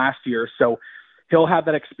Portland last year. So he'll have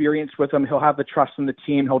that experience with him. He'll have the trust in the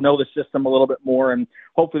team. He'll know the system a little bit more, and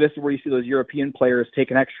hopefully this is where you see those European players take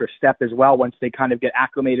an extra step as well once they kind of get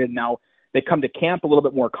acclimated. Now they come to camp a little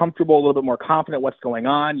bit more comfortable, a little bit more confident what's going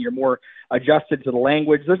on. You're more adjusted to the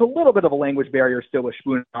language. There's a little bit of a language barrier still with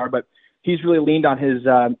Spunar, but he's really leaned on his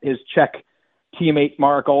Czech teammate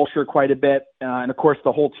Marek quite a bit. And of course,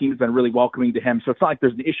 the whole team's been really welcoming to him. So it's not like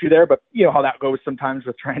there's an issue there, but you know how that goes sometimes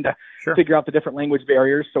with trying to figure out the different language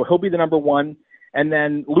barriers. So he'll be the number one. And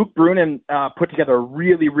then Luke Brunnen put together a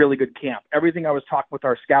really, really good camp. Everything I was talking with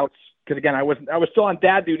our scouts, because again, I was still on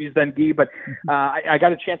dad duties then, Guy, but I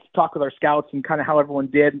got a chance to talk with our scouts and kind of how everyone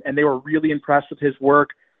did, and they were really impressed with his work.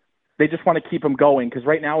 They just want to keep him going because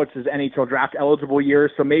right now it's his NHL draft eligible year.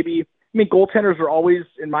 So maybe, goaltenders are always,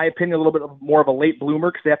 in my opinion, a little bit more of a late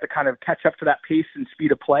bloomer because they have to kind of catch up to that pace and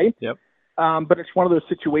speed of play. Yep. But it's one of those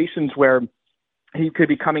situations where he could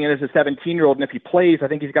be coming in as a 17-year-old, and if he plays, I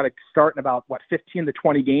think he's got to start in about, 15 to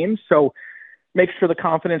 20 games. So make sure the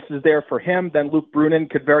confidence is there for him. Then Luke Brunnen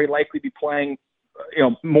could very likely be playing,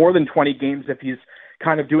 more than 20 games if he's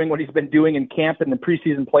kind of doing what he's been doing in camp and the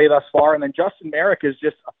preseason play thus far. And then Justin Marek is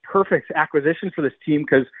just a perfect acquisition for this team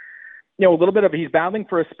because, a little bit of he's battling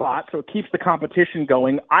for a spot, so it keeps the competition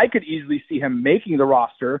going. I could easily see him making the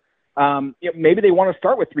roster. Maybe they want to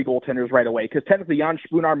start with three goaltenders right away because technically Jan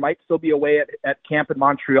Spunar might still be away at camp in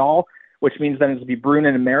Montreal, which means then it'll be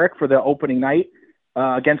Brunnen and Marek for the opening night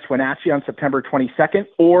against Wenatchee on September 22nd.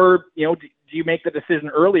 Or, do you make the decision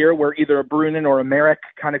earlier where either a Brunnen or a Marek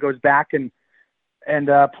kind of goes back and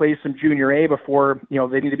plays some junior A before,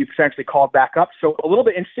 they need to be potentially called back up. So a little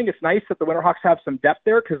bit interesting. It's nice that the Winterhawks have some depth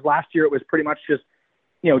there because last year it was pretty much just,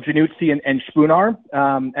 Januzzi and Spunar.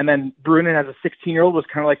 And then Brunnen as a 16-year-old was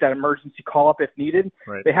kind of like that emergency call-up if needed.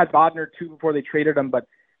 Right. They had Bodner too before they traded him, but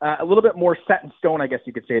a little bit more set in stone, I guess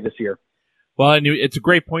you could say, this year. Well, and it's a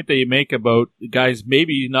great point that you make about guys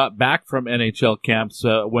maybe not back from NHL camps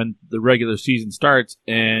when the regular season starts.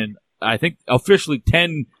 And I think officially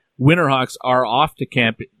 10 Winterhawks are off to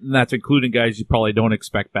camp, and that's including guys you probably don't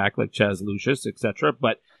expect back, like Chaz Lucius, etc.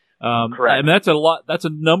 But and that's a lot. That's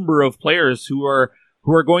a number of players who are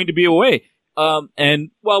going to be away.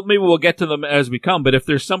 And maybe we'll get to them as we come. But if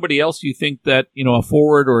there's somebody else you think that a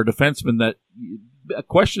forward or a defenseman that a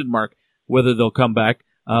question mark whether they'll come back,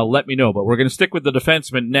 let me know. But we're going to stick with the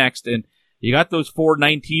defenseman next, and you got those 4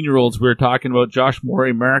 19-year-olds we were talking about: Josh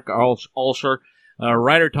Morey, Marek Alscher,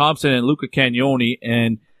 Ryder Thompson, and Luca Cagnoni,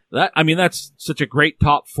 and that's such a great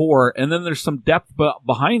top 4. And then there's some depth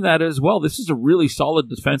behind that as well. This is a really solid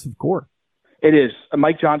defensive core. It is.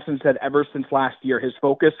 Mike Johnson said ever since last year, his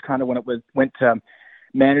focus kind of when it went to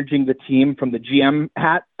managing the team from the GM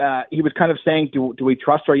hat, he was kind of saying, do we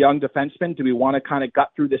trust our young defensemen? Do we want to kind of gut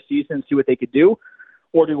through this season and see what they could do?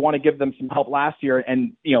 Or do we want to give them some help last year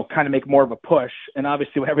and, kind of make more of a push? And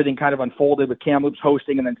obviously when everything kind of unfolded with Kamloops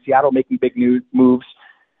hosting and then Seattle making big moves,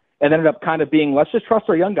 it ended up kind of being, let's just trust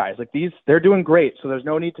our young guys. Like they're doing great. So there's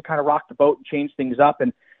no need to kind of rock the boat and change things up.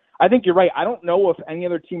 And I think you're right. I don't know if any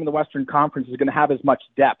other team in the Western Conference is going to have as much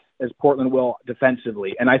depth as Portland will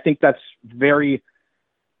defensively. And I think that's very,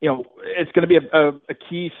 it's going to be a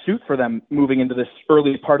key suit for them moving into this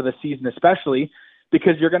early part of the season, especially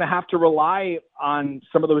because you're going to have to rely on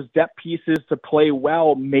some of those depth pieces to play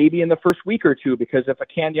well, maybe in the first week or two, because if a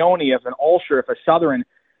Cagnoni, if an Alscher, if a Southern,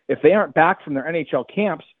 if they aren't back from their NHL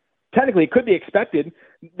camps, technically it could be expected,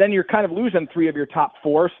 then you're kind of losing 3 of your top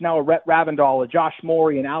 4. So now a Rhett Ravindal, a Josh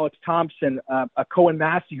Morey, and Alex Thompson, a Cohen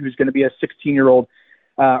Massey, who's going to be a 16-year-old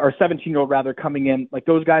or 17-year-old rather coming in. Like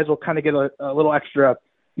those guys will kind of get a little extra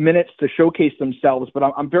minutes to showcase themselves. But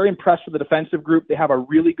I'm very impressed with the defensive group. They have a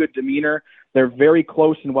really good demeanor. They're very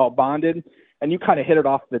close and well bonded. And you kind of hit it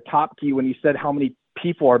off the top, Key, when you said how many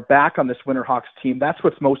people are back on this Winterhawks team. That's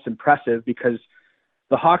what's most impressive because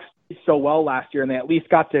the Hawks did so well last year, and they at least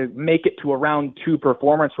got to make it to a round 2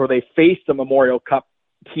 performance where they faced the Memorial Cup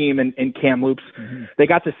team in Kamloops. Mm-hmm. They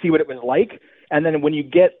got to see what it was like. And then when you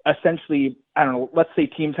get essentially, I don't know, let's say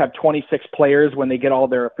teams have 26 players when they get all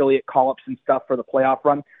their affiliate call-ups and stuff for the playoff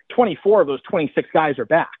run, 24 of those 26 guys are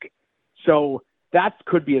back. So that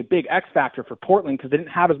could be a big X factor for Portland because they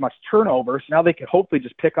didn't have as much turnover. So now they could hopefully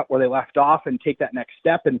just pick up where they left off and take that next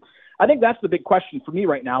step. And I think that's the big question for me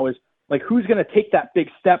right now is, like, who's going to take that big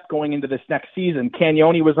step going into this next season?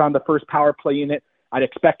 Cagnoni was on the first power play unit. I'd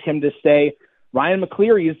expect him to stay. Ryan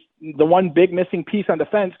McCleary is the one big missing piece on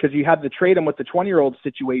defense because you had to trade him with the 20-year-old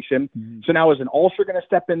situation. Mm-hmm. So now is an Ulster going to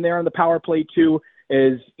step in there on the power play too?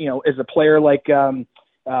 Is a player like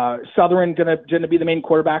Southern going to be the main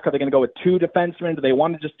quarterback? Are they going to go with 2 defensemen? Do they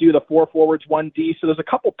want to just do the 4 forwards, 1D? So there's a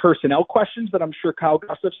couple personnel questions that I'm sure Kyle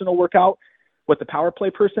Gustafson will work out with the power play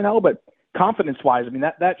personnel. But confidence-wise, I mean,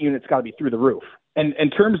 that unit's got to be through the roof. And in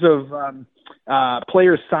terms of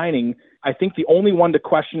players signing, I think the only one to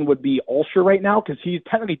question would be Ulster right now because he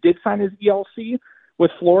technically did sign his ELC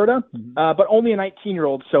with Florida, but only a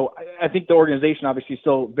 19-year-old. So I think the organization obviously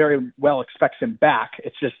still very well expects him back.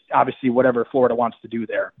 It's just obviously whatever Florida wants to do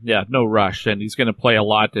there. Yeah, no rush. And he's going to play a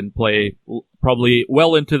lot and play probably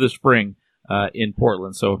well into the spring in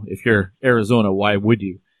Portland. So if you're Arizona, why would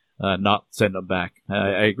you not send him back?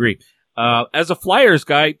 I agree. As a Flyers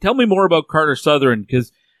guy, tell me more about Carter Southern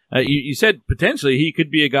because you said potentially he could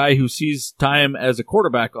be a guy who sees time as a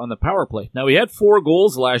quarterback on the power play. Now, he had 4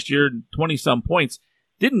 goals last year and 20-some points.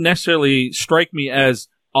 Didn't necessarily strike me as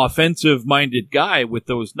offensive-minded guy with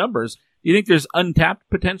those numbers. Do you think there's untapped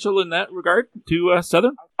potential in that regard to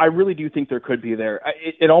Southern? I really do think there could be there.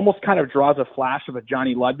 It almost kind of draws a flash of a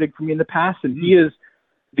Johnny Ludwig from me in the past, and he is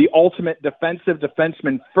the ultimate defensive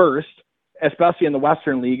defenseman first, especially in the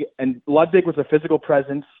Western League. And Ludwig was a physical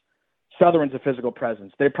presence. Southern's a physical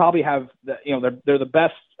presence. They probably have, they're the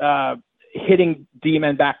best hitting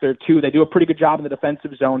D-men back there too. They do a pretty good job in the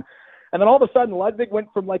defensive zone. And then all of a sudden, Ludwig went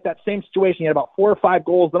from like that same situation. He had about 4 or 5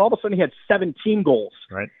 goals. Then all of a sudden, he had 17 goals.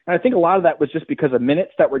 Right. And I think a lot of that was just because of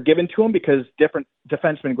minutes that were given to him because different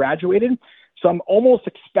defensemen graduated. So I'm almost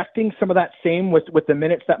expecting some of that same with the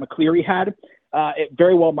minutes that McCleary had. It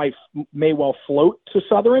very well may well float to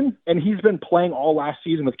Southern. And he's been playing all last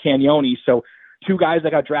season with Cagnoni. So 2 guys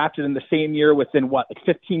that got drafted in the same year within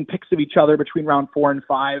 15 picks of each other between round 4 and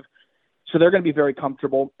 5. So they're going to be very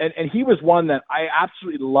comfortable. And he was one that I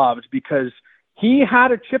absolutely loved because he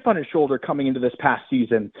had a chip on his shoulder coming into this past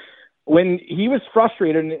season when he was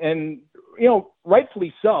frustrated and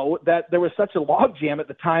rightfully so, that there was such a logjam at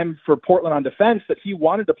the time for Portland on defense that he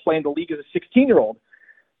wanted to play in the league as a 16-year-old.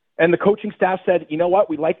 And the coaching staff said, you know what,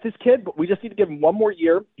 we like this kid, but we just need to give him one more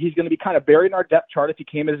year. He's going to be kind of buried in our depth chart if he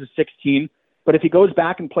came as a 16. But if he goes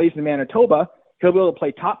back and plays in Manitoba, he'll be able to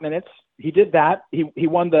play top minutes. He did that. He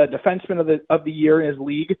won the defenseman of the year in his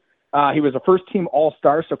league. He was a first-team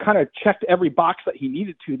All-Star, so kind of checked every box that he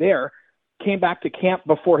needed to there. Came back to camp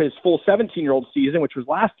before his full 17-year-old season, which was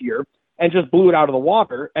last year, and just blew it out of the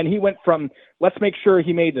water. And he went from let's make sure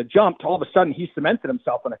he made the jump to all of a sudden he cemented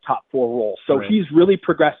himself in a top 4 role. So He's really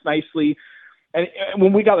progressed nicely. And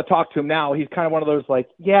when we got to talk to him now, he's kind of one of those like,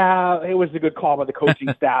 yeah, it was a good call by the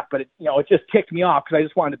coaching staff, but it just ticked me off because I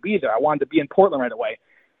just wanted to be there. I wanted to be in Portland right away.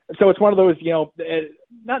 So it's one of those,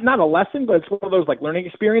 not a lesson, but it's one of those like learning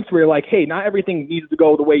experience where you're like, hey, not everything needs to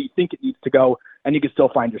go the way you think it needs to go, and you can still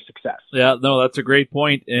find your success. Yeah, no, that's a great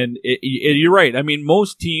point. And you're right. I mean,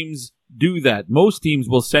 most teams do that. Most teams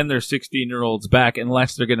will send their 16-year-olds back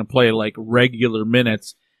unless they're going to play like regular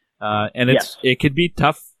minutes. And it could be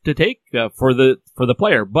tough to take for the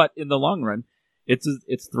player, but in the long run, it's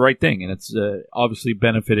the right thing, and it's obviously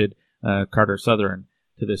benefited Carter Southern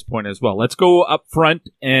to this point as well. Let's go up front,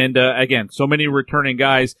 and again, so many returning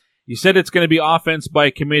guys. You said it's going to be offense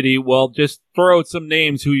by committee. Well, just throw out some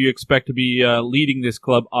names who you expect to be leading this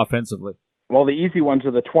club offensively. Well, the easy ones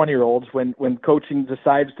are the 20-year-olds. When coaching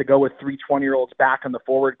decides to go with 3 20-year-olds back on the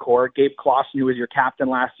forward core, Gabe Clausen, who was your captain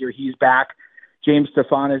last year, he's back. James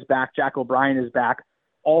Stefan is back. Jack O'Brien is back.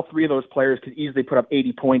 All 3 of those players could easily put up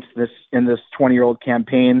 80 points in this 20-year-old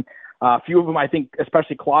campaign. A few of them, I think,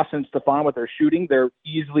 especially Clausen and Stefan with their shooting, they're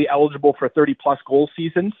easily eligible for 30-plus goal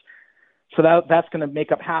seasons. So that's going to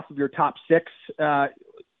make up half of your top 6. Kyle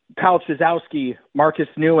Chizowski, Marcus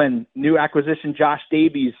Nguyen, new acquisition Josh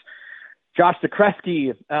Davies, Josh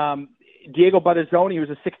Dekreski, Diego Battazzoni, who was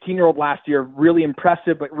a 16-year-old last year, really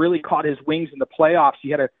impressive, but really caught his wings in the playoffs. He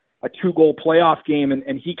had a 2-goal playoff game,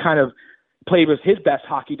 and he kind of played with his best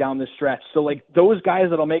hockey down the stretch. So, like, those guys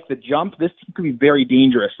that'll make the jump, this team could be very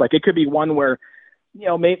dangerous. Like, it could be one where,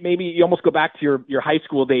 maybe you almost go back to your high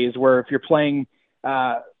school days where if you're playing,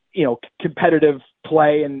 competitive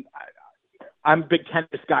play, and I'm a big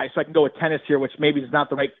tennis guy, so I can go with tennis here, which maybe is not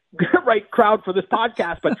the right crowd for this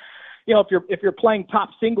podcast, but, if you're playing top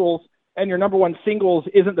singles and your number 1 singles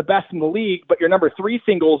isn't the best in the league, but your number 3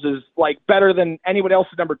 singles is like better than anyone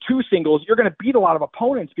else's number 2 singles, you're going to beat a lot of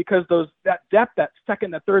opponents because that depth, that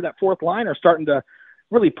second, that third, that fourth line are starting to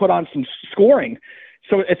really put on some scoring.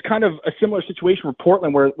 So it's kind of a similar situation for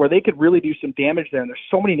Portland where they could really do some damage there. And there's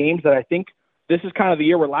so many names that I think this is kind of the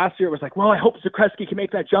year where last year it was like, well, I hope Zakreski can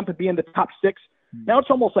make that jump and be in the top 6. Now it's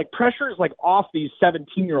almost like pressure is like off these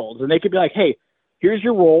 17-year-olds, and they could be like, hey, here's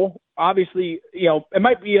your role. Obviously, it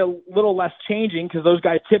might be a little less changing because those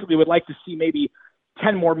guys typically would like to see maybe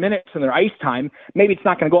 10 more minutes in their ice time. Maybe it's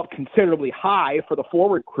not going to go up considerably high for the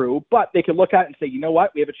forward crew, but they could look at it and say, you know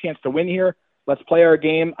what? We have a chance to win here. Let's play our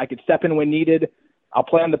game. I could step in when needed. I'll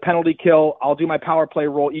play on the penalty kill. I'll do my power play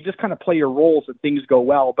role. You just kind of play your roles and things go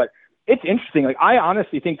well. But it's interesting. Like, I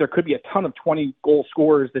honestly think there could be a ton of 20-goal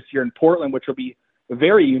scorers this year in Portland, which will be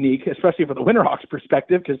very unique, especially for the Winterhawks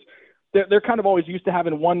perspective, because they're kind of always used to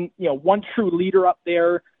having one true leader up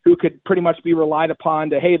there who could pretty much be relied upon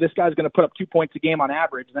to, hey, this guy's going to put up 2 points a game on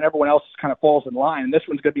average, and then everyone else kind of falls in line. And this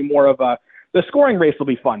one's going to be more of the scoring race will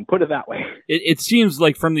be fun, put it that way. It seems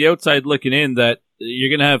like from the outside looking in that you're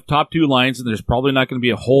going to have top 2 lines, and there's probably not going to be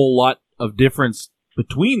a whole lot of difference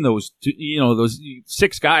between those two, those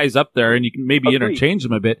 6 guys up there, and you can maybe interchange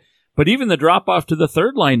them a bit. But even the drop-off to the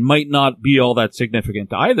third line might not be all that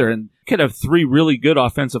significant either, and you could have 3 really good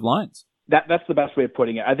offensive lines. That's the best way of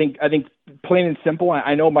putting it. I think plain and simple,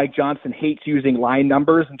 I know Mike Johnson hates using line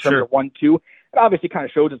numbers in terms of 1-2. It obviously kind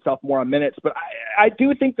of shows itself more on minutes, but I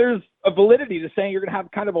do think there's a validity to saying you're going to have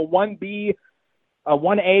kind of a 1B, a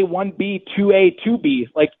 1A, 1B, 2A, 2B.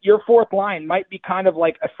 Like, your fourth line might be kind of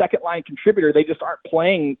like a second-line contributor. They just aren't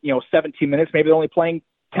playing 17 minutes. Maybe they're only playing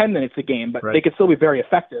 10 minutes a game, but they could still be very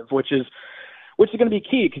effective, which is going to be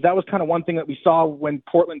key, because that was kind of one thing that we saw when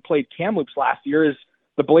Portland played Kamloops last year is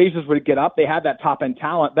the Blazers would get up. They had that top-end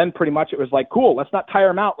talent. Then pretty much it was like, cool, let's not tire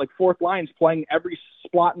them out. Like, fourth line's playing every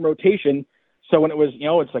spot in rotation. So when it was,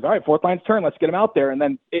 it's like, all right, fourth line's turn, let's get them out there. And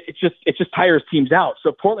then it just tires teams out.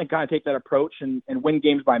 So Portland kind of take that approach and win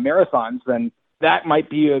games by marathons, then that might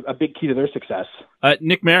be a big key to their success.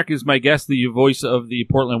 Nick Marek is my guest, the voice of the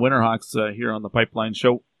Portland Winterhawks here on the Pipeline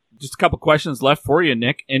Show. Just a couple questions left for you,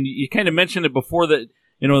 Nick. And you kind of mentioned it before that,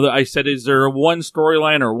 I said, is there one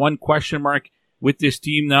storyline or one question mark with this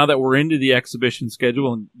team now that we're into the exhibition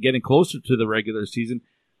schedule and getting closer to the regular season?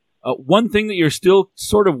 One thing that you're still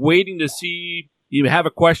sort of waiting to see, you have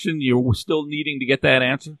a question, you're still needing to get that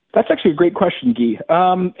answer? That's actually a great question, Guy.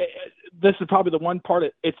 This is probably the one part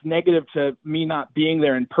it's negative to me not being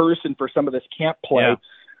there in person for some of this camp play.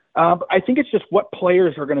 Yeah. But I think it's just what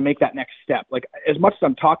players are going to make that next step. Like, as much as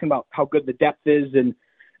I'm talking about how good the depth is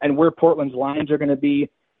and where Portland's lines are going to be,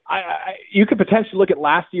 you could potentially look at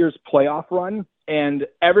last year's playoff run, and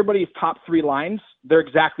everybody's top 3 lines, they're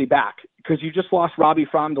exactly back because you just lost Robbie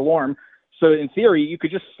From Delorme. So in theory, you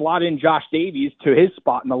could just slot in Josh Davies to his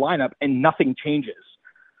spot in the lineup and nothing changes.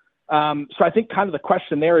 So I think kind of the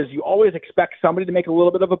question there is you always expect somebody to make a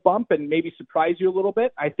little bit of a bump and maybe surprise you a little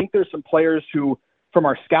bit. I think there's some players who, from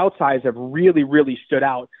our scouts' eyes, have really, really stood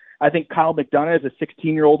out. I think Kyle McDonough as a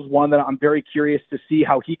 16-year-old is one that I'm very curious to see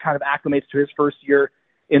how he kind of acclimates to his first year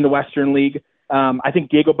in the Western League. I think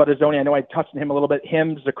Diego Battazzoni, I know I touched on him a little bit.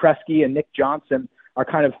 Him, Zakreski, and Nick Johnson are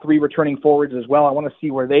kind of 3 returning forwards as well. I want to see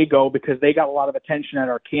where they go because they got a lot of attention at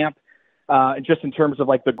our camp, just in terms of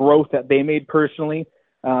like the growth that they made personally.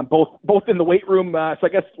 Both in the weight room, so I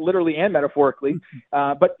guess literally and metaphorically.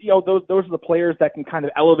 But those are the players that can kind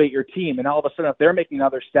of elevate your team. And all of a sudden, if they're making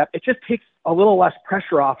another step, it just takes a little less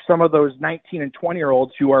pressure off some of those 19 and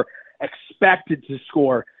 20-year-olds who are expected to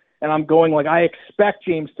score. And I'm going like, I expect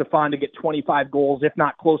James Stephon to get 25 goals, if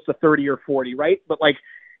not close to 30 or 40, right? But like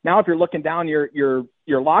now, if you're looking down your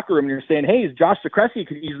locker room and you're saying, hey, Josh Zakreski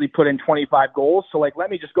could easily put in 25 goals. So like,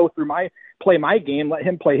 let me just go through play my game, let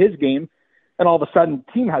him play his game. And all of a sudden,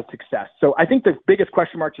 the team has success. So I think the biggest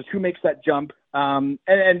question mark is who makes that jump. And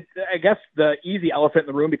I guess the easy elephant in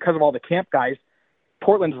the room, because of all the camp guys,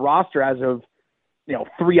 Portland's roster as of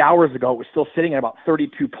 3 hours ago was still sitting at about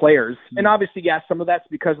 32 players. And obviously, yes, some of that's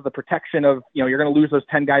because of the protection of you're going to lose those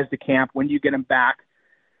 10 guys to camp. When do you get them back?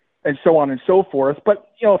 And so on and so forth. But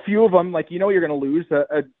a few of them, you're going to lose.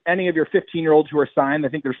 Any of your 15-year-olds who are signed, I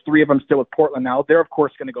think there's 3 of them still with Portland now. They're of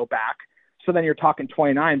course going to go back. So then you're talking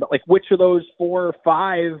 29, but which of those 4 or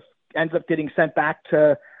 5 ends up getting sent back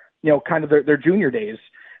to, kind of their junior days,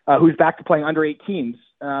 who's back to playing under 18s.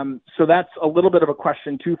 So that's a little bit of a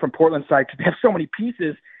question too from Portland's side because they have so many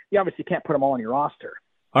pieces. You obviously can't put them all on your roster.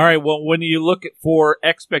 All right. Well, when you look for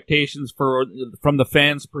expectations from the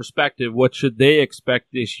fans' perspective, what should they expect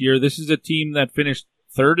this year? This is a team that finished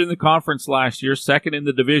 3rd in the conference last year, 2nd in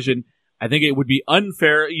the division. I think it would be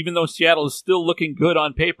unfair, even though Seattle is still looking good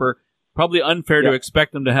on paper, probably unfair to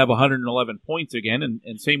expect them to have 111 points again,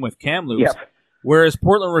 and same with Kamloops. Yep. Whereas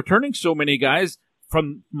Portland returning so many guys,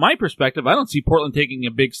 from my perspective, I don't see Portland taking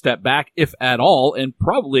a big step back, if at all, and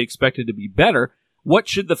probably expected to be better. What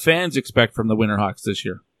should the fans expect from the Winterhawks this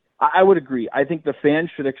year? I would agree. I think the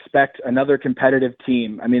fans should expect another competitive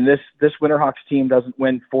team. I mean, this Winterhawks team doesn't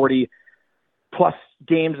win 40-plus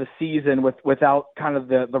games a season without kind of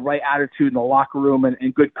the right attitude in the locker room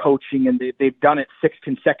and good coaching, and they've done it 6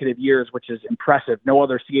 consecutive years, which is impressive. No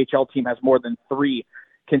other CHL team has more than 3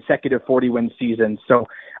 consecutive 40-win seasons. So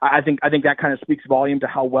I think that kind of speaks volume to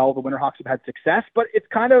how well the Winterhawks have had success. But it's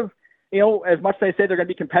kind of, as much as I say they're going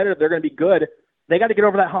to be competitive, they're going to be good, they got to get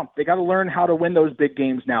over that hump. They got to learn how to win those big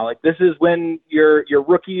games now. Like, this is when your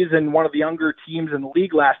rookies and one of the younger teams in the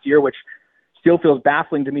league last year, which still feels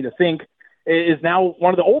baffling to me to think, is now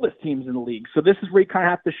one of the oldest teams in the league. So this is where you kind of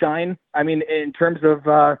have to shine. I mean, in terms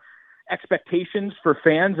of expectations for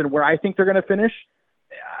fans and where I think they're going to finish,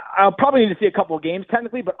 I'll probably need to see a couple of games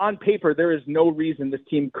technically, but on paper, there is no reason this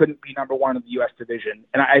team couldn't be number one in the U.S. division.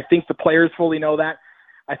 And I think the players fully know that.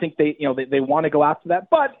 I think they want to go after that,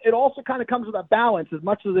 but it also kind of comes with a balance. As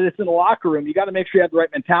much as it's in the locker room, you got to make sure you have the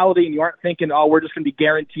right mentality and you aren't thinking, oh, we're just going to be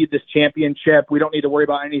guaranteed this championship. We don't need to worry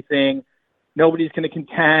about anything. Nobody's going to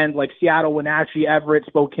contend. Like Seattle, Wenatchee, Everett,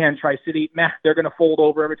 Spokane, Tri-City, they're going to fold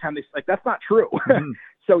over every time that's not true. Mm-hmm.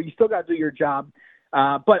 So you still got to do your job.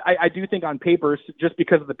 But I do think on paper, just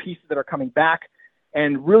because of the pieces that are coming back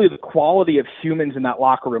and really the quality of humans in that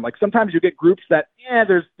locker room, like sometimes you get groups that,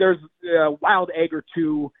 there's a wild egg or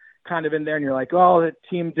two kind of in there and you're like, oh, that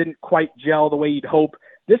team didn't quite gel the way you'd hope.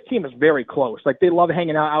 This team is very close. Like, they love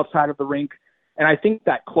hanging out outside of the rink. And I think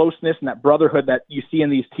that closeness and that brotherhood that you see in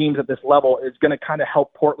these teams at this level is going to kind of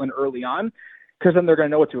help Portland early on, because then they're going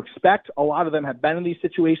to know what to expect. A lot of them have been in these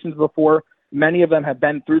situations before. Many of them have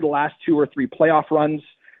been through the last 2 or 3 playoff runs.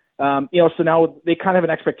 So now they kind of have an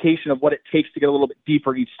expectation of what it takes to get a little bit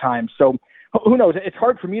deeper each time. So who knows? It's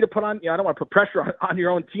hard for me to put on, I don't want to put pressure on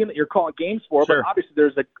your own team that you're calling games for, sure. But obviously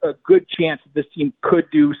there's a good chance that this team could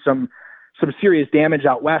do some serious damage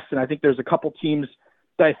out west. And I think there's a couple teams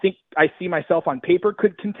that I think I see myself on paper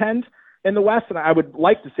could contend in the West, and I would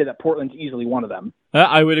like to say that Portland's easily one of them.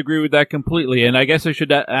 I would agree with that completely, and I guess I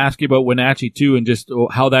should ask you about Wenatchee, too, and just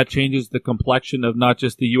how that changes the complexion of not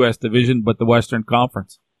just the U.S. division, but the Western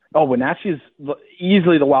Conference. Oh, Wenatchee is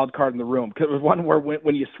easily the wild card in the room, because it was one where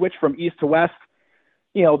when you switch from east to west,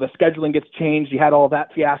 the scheduling gets changed. You had all that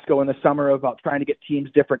fiasco in the summer about trying to get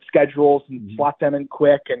teams different schedules and slot them in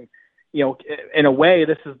quick, and in a way,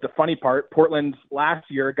 this is the funny part. Portland last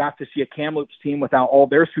year got to see a Kamloops team without all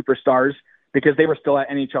their superstars because they were still at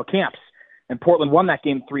NHL camps. And Portland won that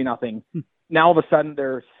game 3-0. Now, all of a sudden,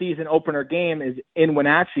 their season opener game is in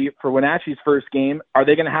Wenatchee for Wenatchee's first game. Are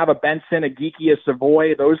they going to have a Benson, a Geeky, a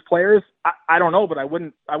Savoy, those players? I don't know, but I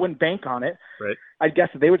wouldn't bank on it. Right. I'd guess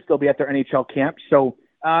that they would still be at their NHL camp. So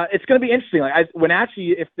it's going to be interesting. Like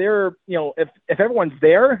Wenatchee, if they're, if everyone's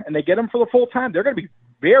there and they get them for the full time, they're going to be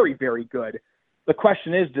very, very good. The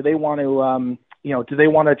question is, do they want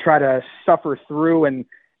to, try to suffer through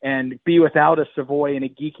and be without a Savoy and a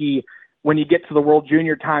Geeky when you get to the World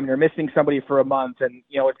Junior time and you're missing somebody for a month, and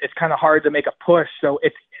it's kind of hard to make a push. So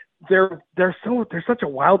they're such a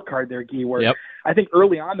wild card there, Guy, where yep. I think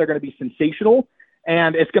early on they're going to be sensational,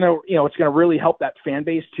 and it's going to really help that fan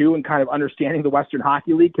base too, and kind of understanding the Western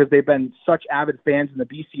Hockey League, because they've been such avid fans in the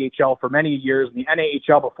BCHL for many years and the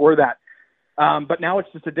NAHL before that. But now it's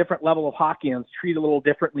just a different level of hockey, and it's treated a little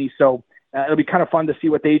differently. So it'll be kind of fun to see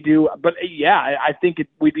what they do. But I think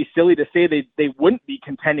we'd be silly to say they wouldn't be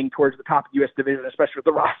contending towards the top of the U.S. division, especially with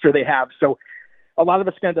the roster they have. So a lot of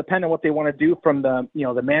it's going to depend on what they want to do from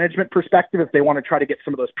the management perspective. If they want to try to get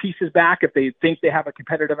some of those pieces back, if they think they have a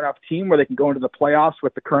competitive enough team where they can go into the playoffs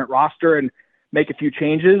with the current roster and make a few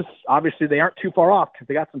changes. Obviously, they aren't too far off because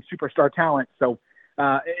they got some superstar talent. So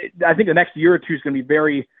I think the next year or two is going to be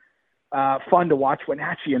very fun to watch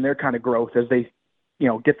Wenatchee and their kind of growth as they,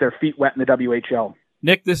 get their feet wet in the WHL.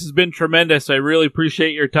 Nick, this has been tremendous. I really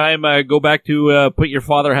appreciate your time. Go back to put your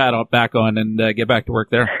father hat back on and get back to work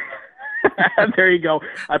there. There you go.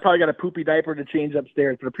 I probably got a poopy diaper to change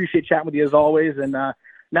upstairs, but appreciate chatting with you as always. And now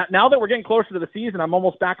that we're getting closer to the season, I'm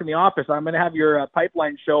almost back in the office. I'm going to have your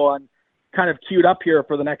pipeline show on kind of queued up here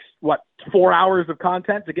for the next 4 hours of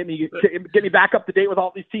content to get me back up to date with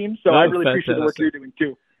all these teams. So I really appreciate the work you're doing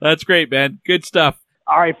too. That's great, man. Good stuff.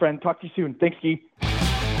 All right, friend. Talk to you soon. Thanks, Guy.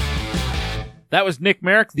 That was Nick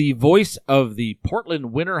Marek, the voice of the Portland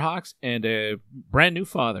Winterhawks, and a brand new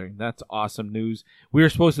father. That's awesome news. We were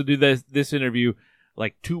supposed to do this interview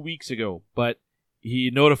like 2 weeks ago, but he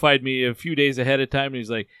notified me a few days ahead of time, and he's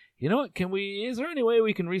like, you know what, is there any way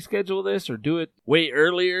we can reschedule this or do it way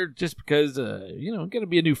earlier just because, I'm going to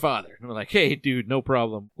be a new father? And we're like, hey, dude, no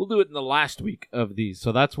problem. We'll do it in the last week of these.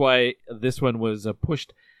 So that's why this one was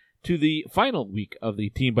pushed to the final week of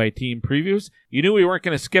the team-by-team previews. You knew we weren't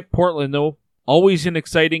going to skip Portland, though. Always an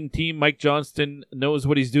exciting team. Mike Johnston knows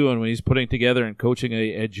what he's doing when he's putting together and coaching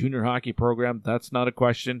a junior hockey program. That's not a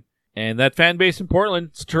question. And that fan base in Portland,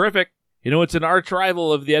 it's terrific. It's an arch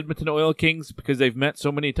rival of the Edmonton Oil Kings because they've met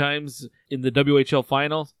so many times in the WHL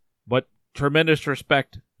finals, but tremendous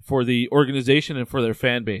respect for the organization and for their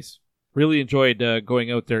fan base. Really enjoyed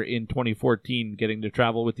going out there in 2014, getting to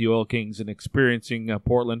travel with the Oil Kings and experiencing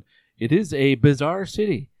Portland. It is a bizarre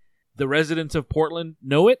city. The residents of Portland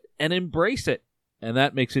know it and embrace it, and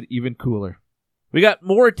that makes it even cooler. We got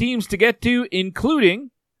more teams to get to,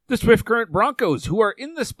 including the Swift Current Broncos, who are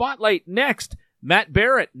in the spotlight next. Mat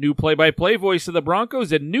Barrett, new play-by-play voice of the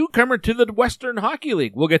Broncos and newcomer to the Western Hockey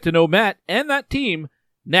League. We'll get to know Matt and that team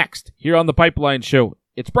next here on The Pipeline Show.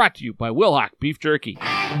 It's brought to you by Wilhauk Beef Jerky.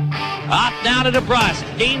 Up now to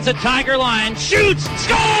DeBrusque, gains the Tiger line, shoots,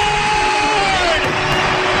 scored!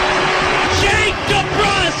 Jake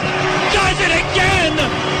DeBrusque does it again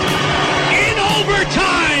in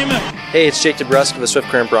overtime! Hey, it's Jake DeBrusque of the Swift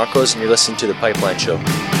Current Broncos, and you're listening to The Pipeline Show.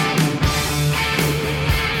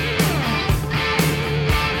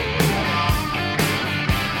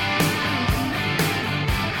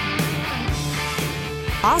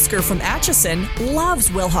 Oscar from Atchison loves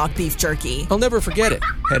Wilhauk beef jerky. I'll never forget it.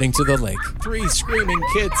 Heading to the lake. 3 screaming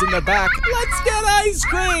kids in the back. Let's get ice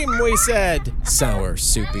cream, we said. Sour,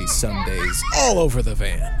 soupy sundaes all over the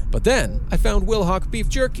van. But then I found Wilhauk beef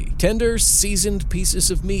jerky. Tender, seasoned pieces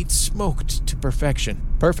of meat smoked to perfection.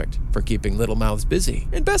 Perfect for keeping little mouths busy.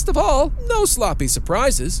 And best of all, no sloppy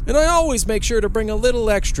surprises. And I always make sure to bring a little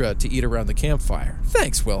extra to eat around the campfire.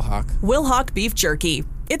 Thanks, Wilhauk. Wilhauk beef jerky.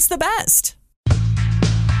 It's the best.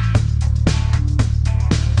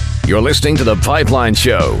 You're listening to The Pipeline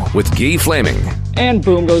Show with Guy Flaming. And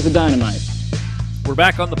boom goes the dynamite. We're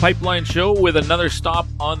back on The Pipeline Show with another stop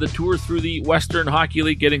on the tour through the Western Hockey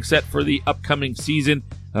League, getting set for the upcoming season.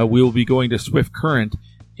 We will be going to Swift Current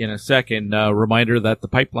in a second. Reminder that The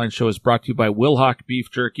Pipeline Show is brought to you by Wilhauk Beef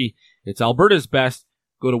Jerky. It's Alberta's best.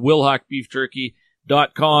 Go to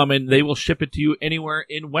wilhaukbeefjerky.com and they will ship it to you anywhere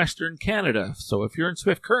in Western Canada. So if you're in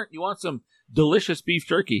Swift Current, you want some delicious beef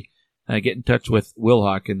jerky, get in touch with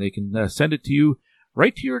Wilhauk, and they can send it to you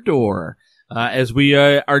right to your door. As we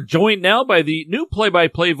are joined now by the new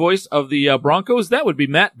play-by-play voice of the Broncos, that would be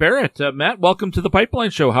Mat Barrett. Matt, welcome to the Pipeline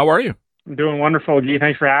Show. How are you? I'm doing wonderful, Guy.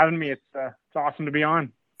 Thanks for having me. It's awesome to be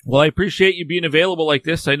on. Well, I appreciate you being available like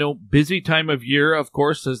this. I know busy time of year, of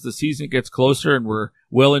course, as the season gets closer, and we're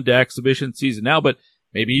well into exhibition season now, but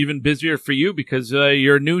maybe even busier for you because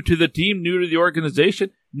you're new to the team, new to the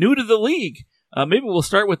organization, new to the league. Maybe we'll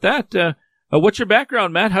start with that. What's your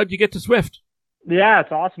background, Matt? How'd you get to Swift? Yeah, it's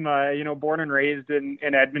awesome. Born and raised in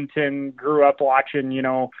Edmonton, grew up watching,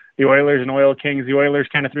 the Oilers and Oil Kings. The Oilers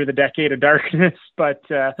kind of through the decade of darkness, but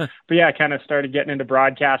yeah, kind of started getting into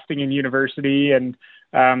broadcasting in university and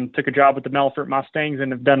took a job with the Melfort Mustangs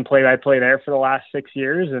and have done play-by-play there for the last 6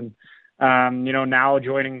 years. And, now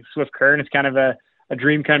joining Swift Current, it's kind of a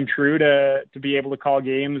dream come true to be able to call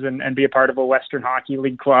games and be a part of a Western Hockey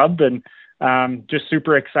League club. And, just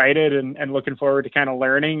super excited and looking forward to kind of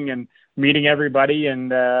learning and meeting everybody and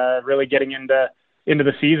really getting into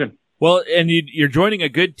the season. Well, and you're joining a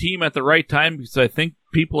good team at the right time because I think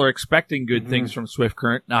people are expecting good things from Swift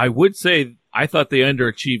Current. Now, I would say I thought they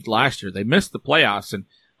underachieved last year. They missed the playoffs, and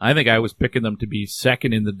I think I was picking them to be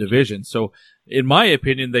second in the division. So, in my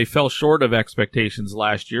opinion, they fell short of expectations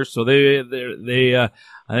last year. So they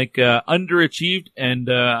I think underachieved, and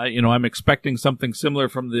I'm expecting something similar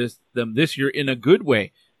from them this year in a good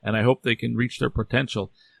way, and I hope they can reach their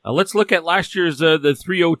potential. Let's look at last year's the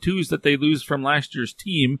 302s that they lose from last year's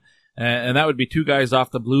team, and that would be 2 guys off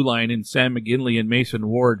the blue line in Sam McGinley and Mason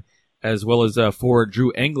Ward, as well as forward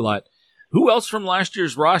Drew Englot. Who else from last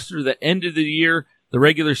year's roster that ended the year, the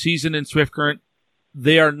regular season in Swift Current?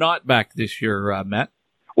 They are not back this year, Matt.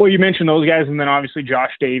 Well, you mentioned those guys, and then obviously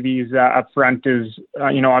Josh Davies up front is,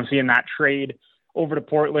 obviously in that trade over to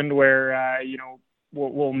Portland where,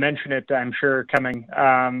 we'll mention it, I'm sure, coming.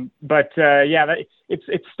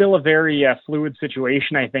 It's still a very fluid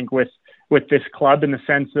situation, I think, with this club in the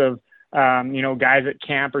sense of, guys at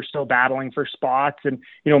camp are still battling for spots, and,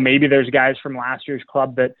 maybe there's guys from last year's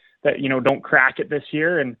club that don't crack it this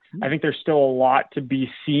year. And I think there's still a lot to be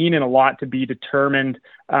seen and a lot to be determined.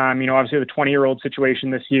 Obviously the 20-year-old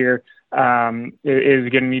situation this year, is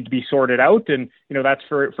going to need to be sorted out. And, that's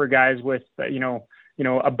for guys with,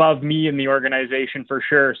 above me in the organization for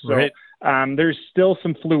sure. So right. There's still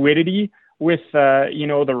some fluidity with,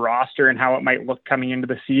 the roster and how it might look coming into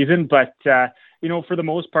the season. But, for the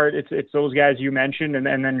most part, it's those guys you mentioned, and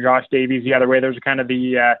then Josh Davies the other way. Those are kind of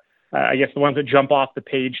the ones that jump off the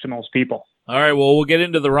page to most people. All right, well, we'll get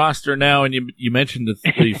into the roster now, and you mentioned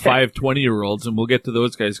the 5 20-year-olds, and we'll get to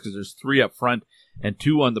those guys because there's 3 up front and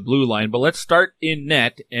 2 on the blue line. But let's start in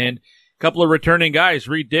net, and a couple of returning guys.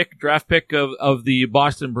 Reed Dick, draft pick of the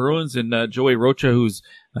Boston Bruins, and Joey Rocha, who's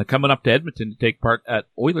coming up to Edmonton to take part at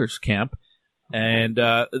Oilers camp. And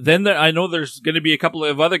then I know there's going to be a couple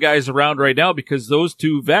of other guys around right now because those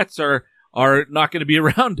 2 vets are not going to be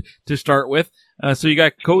around to start with. So you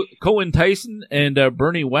got Cohen Tyson and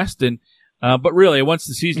Bernie Weston. But really, once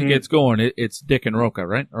the season gets going, it's Dick and Rocha,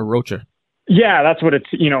 right? Or Rocha. Yeah, that's what it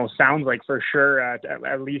sounds like for sure,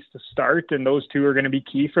 at least to start. And those 2 are going to be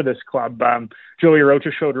key for this club. Joey Rocha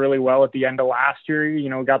showed really well at the end of last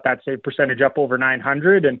year, got that save percentage up over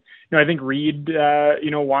 900. And, I think Reed,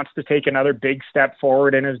 wants to take another big step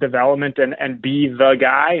forward in his development and be the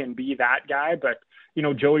guy and be that guy. But,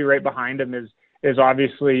 Joey right behind him is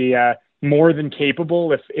obviously more than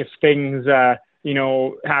capable if things,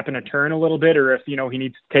 happen to turn a little bit, or if, he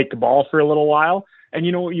needs to take the ball for a little while. And,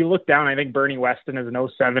 you look down, I think Bernie Weston as an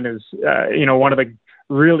 07 is, one of the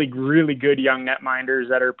really, really good young netminders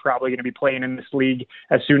that are probably going to be playing in this league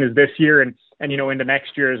as soon as this year and into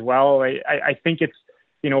next year as well. I think it's,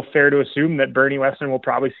 fair to assume that Bernie Weston will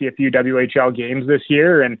probably see a few WHL games this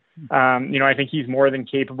year. And, I think he's more than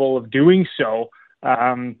capable of doing so.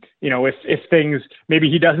 If things, maybe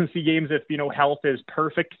he doesn't see games if, health is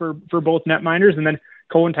perfect for both netminders. And then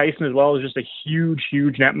Cohen Tyson as well is just a huge,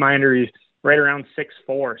 huge netminder. He's right around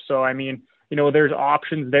 6'4". So, there's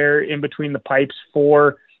options there in between the pipes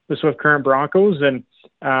for the Swift Current Broncos. And,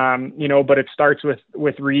 but it starts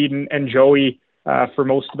with Reed and Joey for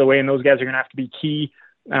most of the way. And those guys are going to have to be key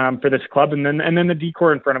for this club. And then the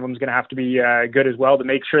decor in front of them is going to have to be good as well to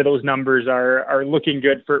make sure those numbers are looking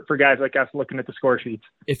good for guys like us looking at the score sheets.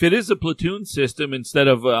 If it is a platoon system instead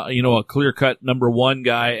of, a clear-cut number 1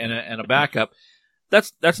 guy and a backup,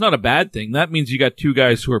 that's not a bad thing. That means you got 2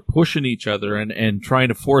 guys who are pushing each other and trying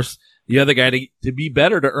to force the other guy to be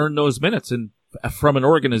better to earn those minutes. And from an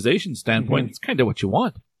organization standpoint, it's kind of what you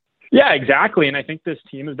want. Yeah, exactly. And I think this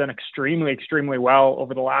team has done extremely, extremely well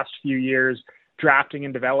over the last few years, drafting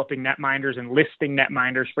and developing netminders and listing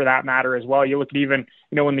netminders for that matter as well. You look at even,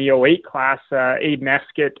 in the 08 class, Aiden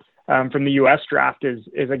Escott from the U.S. draft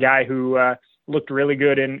is a guy who looked really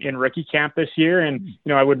good in rookie camp this year. And,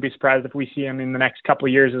 I wouldn't be surprised if we see him in the next couple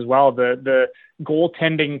of years as well. The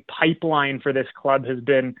goaltending pipeline for this club has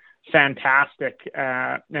been fantastic.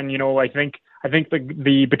 And, I think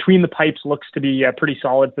the between the pipes looks to be pretty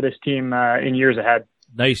solid for this team in years ahead.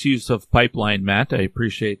 Nice use of pipeline, Matt. I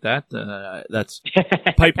appreciate that. That's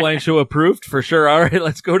Pipeline Show approved for sure. All right,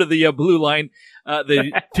 let's go to the blue line.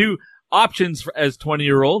 The 2 options as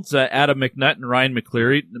 20-year-olds, Adam McNutt and Ryan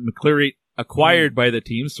McCleary. McCleary acquired by the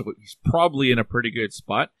team, so he's probably in a pretty good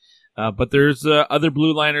spot. But there's other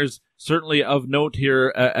blue liners certainly of note here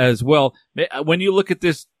as well. When you look at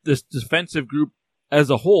this defensive group as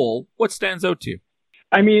a whole, what stands out to you?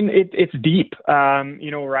 It's deep.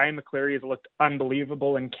 Ryan McCleary has looked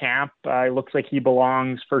unbelievable in camp. It looks like he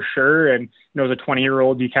belongs for sure. And, as a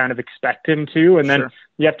 20-year-old, you kind of expect him to. And then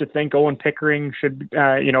you have to think Owen Pickering should,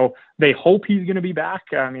 they hope he's going to be back,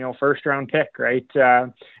 first-round pick, right?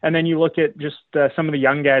 And then you look at just some of the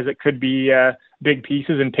young guys that could be big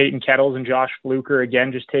pieces, and Peyton Kettles and Josh Fluker,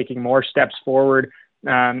 again, just taking more steps forward.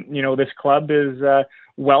 This club is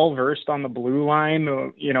well-versed on the blue line,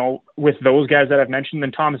 with those guys that I've mentioned.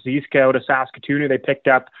 Then Thomas Zieska out of Saskatoon, who they picked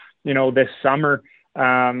up, this summer,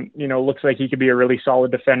 looks like he could be a really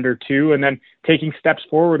solid defender too. And then taking steps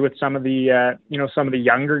forward with some of the, some of the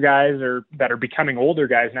younger guys that are becoming older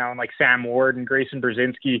guys now, and like Sam Ward and Grayson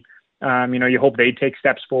Brzezinski, you hope they take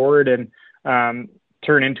steps forward and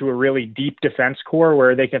turn into a really deep defense core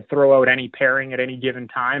where they can throw out any pairing at any given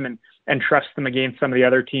time and trust them against some of the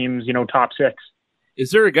other teams, top 6.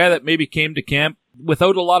 Is there a guy that maybe came to camp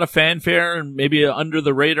without a lot of fanfare and maybe under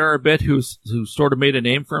the radar a bit who sort of made a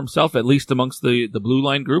name for himself, at least amongst the blue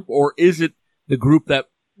line group? Or is it the group that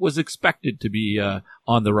was expected to be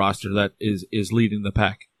on the roster that is leading the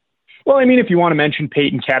pack? Well, if you want to mention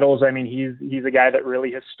Peyton Kettles, he's a guy that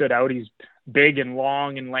really has stood out. He's big and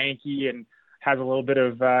long and lanky and has a little bit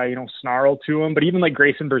of, snarl to him. But even like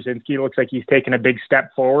Grayson Brzezinski looks like he's taken a big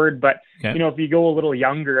step forward. But, if you go a little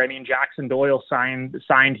younger, Jackson Doyle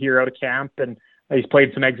signed here out of camp. And, he's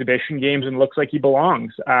played some exhibition games and looks like he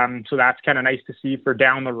belongs. So that's kind of nice to see for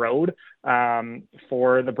down the road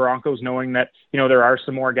for the Broncos, knowing that, there are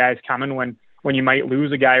some more guys coming when you might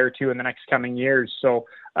lose a guy or two in the next coming years. So,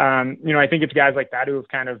 I think it's guys like that who have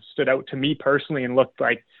kind of stood out to me personally and looked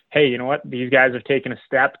like, hey, you know what, these guys have taken a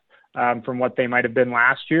step from what they might have been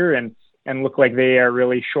last year and look like they are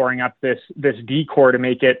really shoring up this D-core to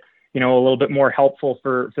make it, a little bit more helpful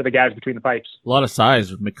for the guys between the pipes. A lot of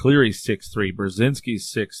size. McCleary's 6'3", Brzezinski's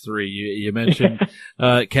 6'3". You mentioned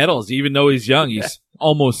Kettles, even though he's young, he's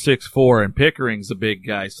almost 6'4", and Pickering's a big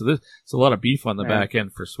guy. So there's a lot of beef on the back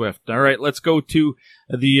end for Swift. All right, let's go to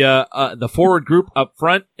the forward group up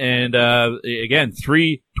front. And again,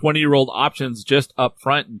 3 20-year-old options just up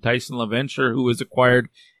front. And Tyson LaVenture, who was acquired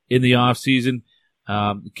in the offseason.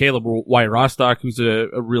 Caleb Rostock, who's a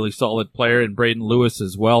really solid player, and Braden Lewis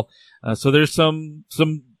as well. So there's some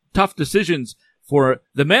tough decisions for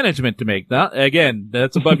the management to make. Now, again,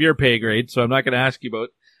 that's above your pay grade, so I'm not going to ask you about,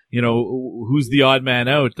 who's the odd man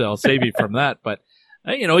out. I'll save you from that. But,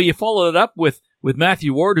 you follow it up with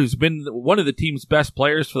Matthew Ward, who's been one of the team's best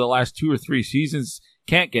players for the last 2 or 3 seasons,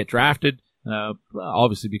 can't get drafted.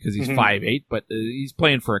 Obviously because he's 5'8", but he's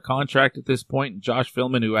playing for a contract at this point. And Josh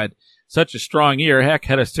Philman, who had such a strong year,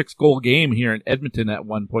 had a 6-goal game here in Edmonton at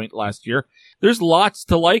one point last year. There's lots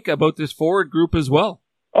to like about this forward group as well.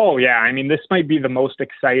 Oh yeah, I mean, this might be the most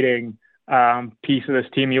exciting piece of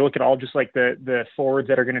this team. You look at all just like the forwards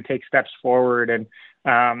that are going to take steps forward, and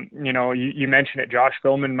you mentioned it. Josh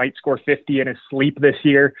Philman might score 50 in his sleep this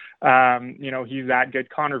year. He's that good.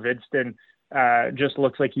 Connor Vidston just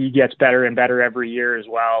looks like he gets better and better every year as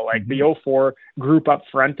well. Like the 04 group up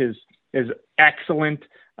front is excellent.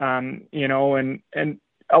 And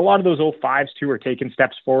a lot of those 05s too are taking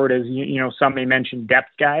steps forward, as some may mention depth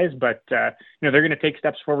guys, but they're going to take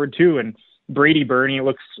steps forward too. And Brady Burney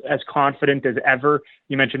looks as confident as ever.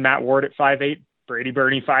 You mentioned Matt Ward at 5'8", Brady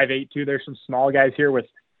Burney 5'8" too. There's some small guys here with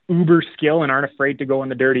uber skill and aren't afraid to go in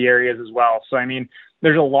the dirty areas as well. So I mean,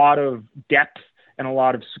 there's a lot of depth and a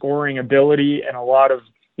lot of scoring ability and a lot of,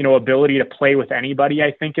 ability to play with anybody,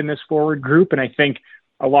 I think, in this forward group. And I think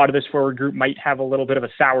a lot of this forward group might have a little bit of a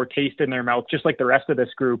sour taste in their mouth, just like the rest of this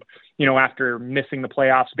group, after missing the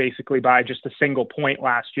playoffs basically by just a single point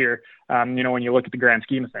last year, when you look at the grand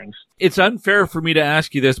scheme of things. It's unfair for me to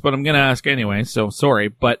ask you this, but I'm going to ask anyway, so sorry.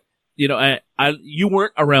 But, you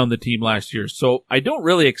weren't around the team last year, so I don't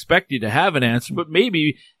really expect you to have an answer, but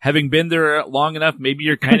maybe having been there long enough, maybe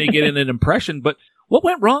you're kind of getting an impression. But what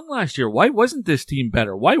went wrong last year? Why wasn't this team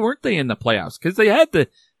better? Why weren't they in the playoffs? Because they had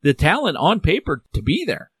the talent on paper to be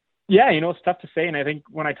there. Yeah, it's tough to say. And I think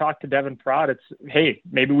when I talked to Devin Prott, it's, hey,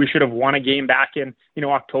 maybe we should have won a game back in,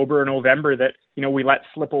 October or November that, we let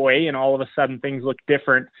slip away, and all of a sudden things look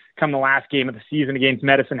different come the last game of the season against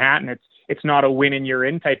Medicine Hat. And it's not a win and you're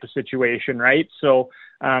in type of situation, right? So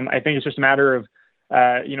I think it's just a matter of,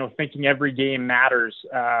 thinking every game matters.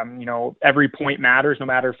 Every point matters, no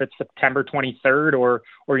matter if it's September 23rd or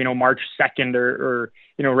March 2nd or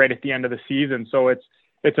right at the end of the season. So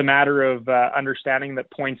it's a matter of understanding that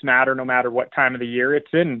points matter no matter what time of the year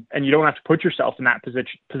it's in, and you don't have to put yourself in that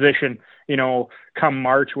position, come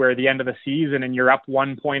March, where the end of the season and you're up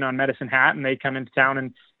 1 point on Medicine Hat and they come into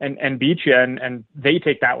town and beat you and they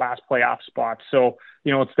take that last playoff spot. So,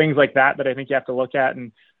 it's things like that I think you have to look at.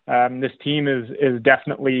 And this team is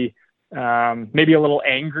definitely maybe a little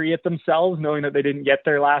angry at themselves, knowing that they didn't get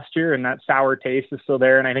there last year, and that sour taste is still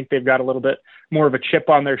there. And I think they've got a little bit more of a chip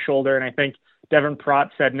on their shoulder. And I think Devin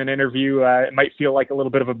Prott said in an interview, it might feel like a little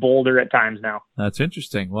bit of a boulder at times now. That's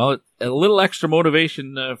interesting. Well, a little extra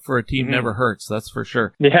motivation for a team never hurts. That's for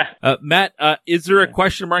sure. Yeah. Matt, is there a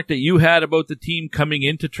question mark that you had about the team coming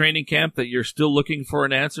into training camp that you're still looking for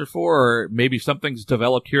an answer for, or maybe something's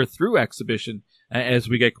developed here through exhibition as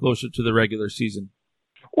we get closer to the regular season?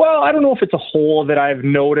 Well, I don't know if it's a hole that I've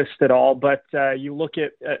noticed at all, but you look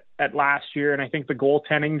at last year, and I think the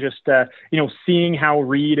goaltending, just seeing how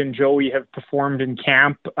Reed and Joey have performed in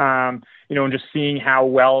camp, and just seeing how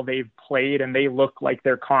well they've played, and they look like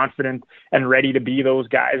they're confident and ready to be those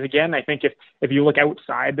guys again. I think if you look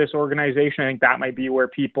outside this organization, I think that might be where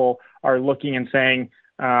people are looking and saying,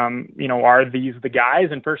 are these the guys?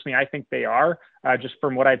 And personally, I think they are. Just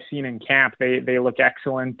from what I've seen in camp, they look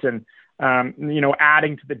excellent, and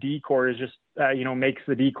adding to the D-core is just, makes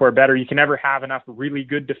the D-core better. You can never have enough really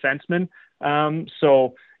good defensemen.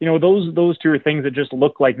 So, those two are things that just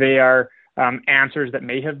look like they are answers that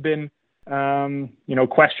may have been,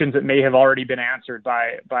 questions that may have already been answered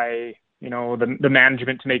by the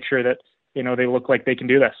management to make sure that, they look like they can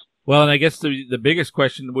do this. Well, and I guess the biggest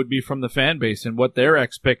question would be from the fan base and what their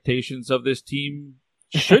expectations of this team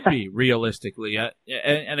should be realistically.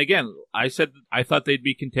 And again, I thought they'd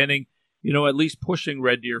be contending, at least pushing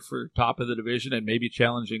Red Deer for top of the division and maybe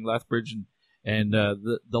challenging Lethbridge and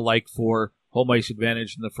the like for home ice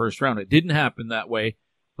advantage in the first round. It didn't happen that way,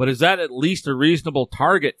 but is that at least a reasonable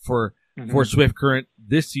target for Swift Current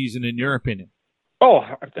this season, in your opinion? Oh,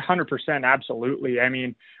 100%, absolutely. I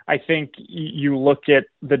mean, I think you look at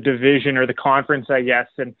the division or the conference, I guess,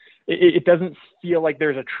 and it doesn't feel like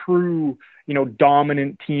there's a true,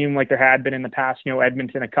 dominant team like there had been in the past,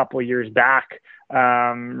 Edmonton a couple of years back,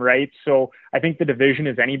 right? So I think the division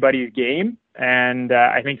is anybody's game, and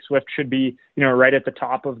I think Swift should be, right at the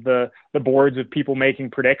top of the boards of people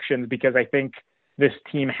making predictions, because I think this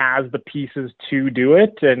team has the pieces to do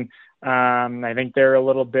it, and I think they're a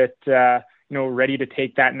little bit, ready to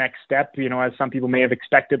take that next step, as some people may have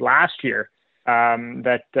expected last year,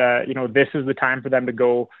 this is the time for them to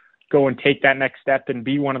go and take that next step and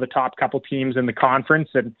be one of the top couple teams in the conference,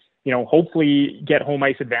 and, hopefully get home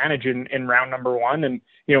ice advantage in round number 1 and,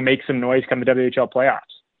 make some noise come the WHL playoffs.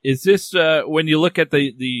 Is this, when you look at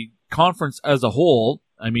the conference as a whole,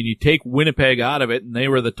 I mean, you take Winnipeg out of it and they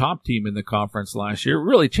were the top team in the conference last year, it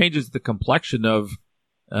really changes the complexion of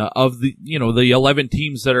the the 11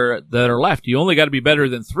 teams that are left. You only got to be better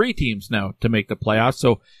than 3 teams now to make the playoffs.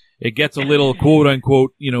 So it gets a little quote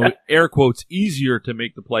unquote, air quotes, easier to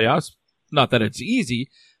make the playoffs. Not that it's easy,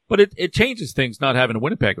 but it changes things not having a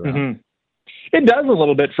Winnipeg around. Mm-hmm. It does a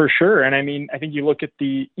little bit for sure. And I mean, I think you look at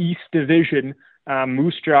the East Division,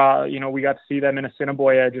 Moose Jaw, we got to see them in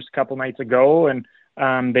Assiniboia just a couple nights ago, and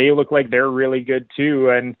they look like they're really good too.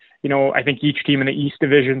 And, I think each team in the East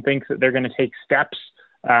Division thinks that they're going to take steps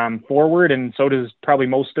forward, and so does probably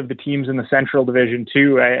most of the teams in the Central Division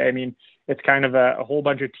too. I mean, it's kind of a whole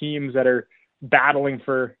bunch of teams that are battling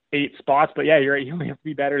for 8 spots, but yeah, you're right, you only have to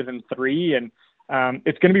be better than 3, and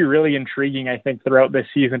it's going to be really intriguing, I think, throughout this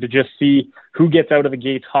season to just see who gets out of the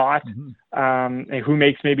gates hot, and who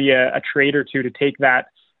makes maybe a trade or two to take that,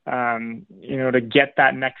 to get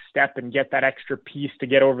that next step and get that extra piece to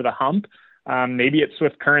get over the hump. Maybe it's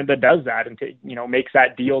Swift Current that does that and makes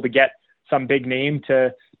that deal to get some big name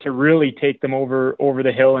to really take them over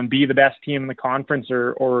the hill and be the best team in the conference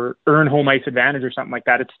or earn home ice advantage or something like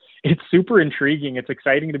that. It's super intriguing. It's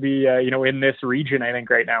exciting to be, in this region, I think,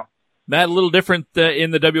 right now. Matt, a little different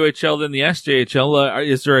in the WHL than the SJHL.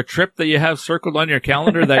 Is there a trip that you have circled on your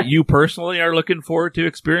calendar that you personally are looking forward to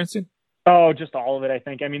experiencing? Oh, just all of it, I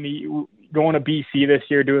think. I mean, going to BC this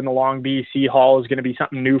year, doing the long BC haul is going to be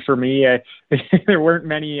something new for me. There weren't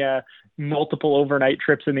many multiple overnight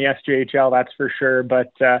trips in the SJHL, that's for sure.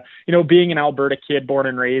 But, being an Alberta kid, born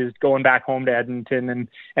and raised, going back home to Edmonton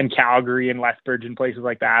and Calgary and Lethbridge and places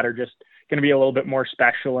like that are just going to be a little bit more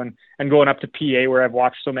special. And going up to PA where I've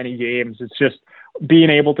watched so many games, it's just being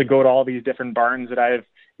able to go to all these different barns that I've,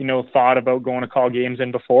 thought about going to call games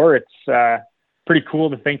in before. It's pretty cool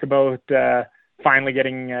to think about finally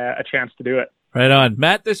getting a chance to do it. Right on.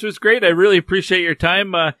 Matt, this was great. I really appreciate your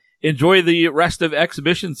time. Enjoy the rest of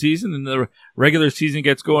exhibition season, and the regular season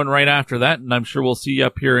gets going right after that, and I'm sure we'll see you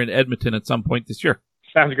up here in Edmonton at some point this year.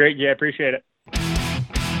 Sounds great. Yeah, appreciate it.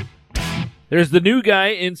 There's the new guy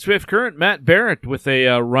in Swift Current, Mat Barrett, with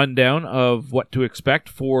a rundown of what to expect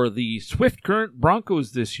for the Swift Current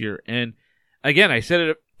Broncos this year. And again, I said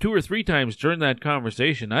it 2 or 3 times during that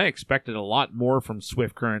conversation. I expected a lot more from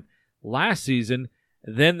Swift Current last season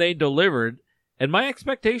than they delivered. And my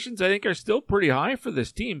expectations, I think, are still pretty high for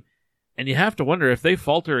this team. And you have to wonder if they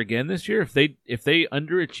falter again this year, if they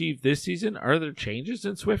underachieve this season, are there changes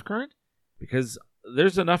in Swift Current? Because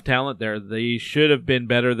there's enough talent there. They should have been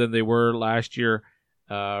better than they were last year.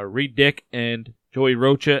 Reed Dick and Joey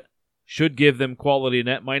Rocha should give them quality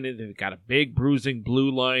netminded. They've got a big bruising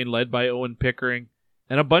blue line led by Owen Pickering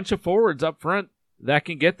and a bunch of forwards up front that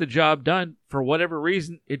can get the job done. For whatever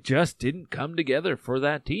reason, it just didn't come together for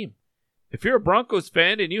that team. If you're a Broncos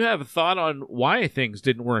fan and you have a thought on why things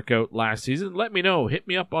didn't work out last season, let me know. Hit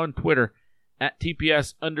me up on Twitter at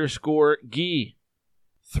TPS_Gee.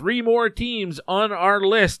 3 more teams on our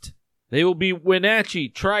list. They will be Wenatchee,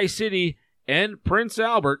 Tri-City, and Prince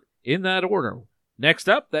Albert in that order. Next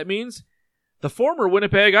up, that means the former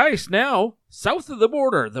Winnipeg Ice, now south of the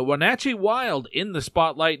border, the Wenatchee Wild in the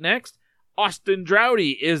spotlight next. Austin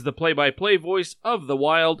Draude is the play-by-play voice of the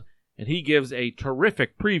Wild, and he gives a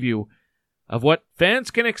terrific preview of what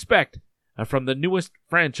fans can expect from the newest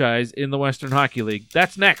franchise in the Western Hockey League.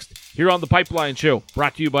 That's next, here on The Pipeline Show,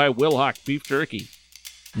 brought to you by Wilhock Beef Jerky.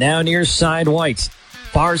 Now near side White,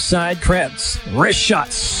 far side Krebs, wrist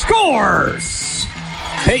shot, scores!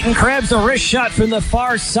 Peyton Krebs, a wrist shot from the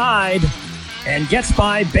far side, and gets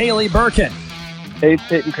by Bailey Birkin. Hey, it's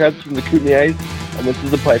Peyton Krebs from the Kootenay Ice. and this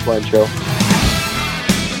is the Pipeline Show.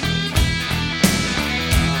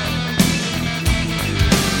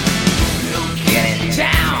 Get in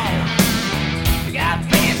town. We got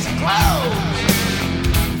fancy clothes.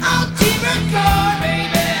 On team record,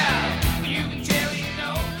 baby. You can tell your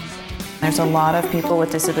nose. There's a lot of people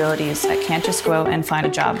with disabilities that can't just go out and find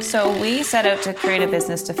a job. So we set out to create a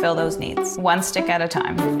business to fill those needs, one stick at a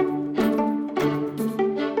time.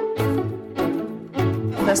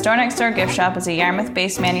 The Store Next Door Gift Shop is a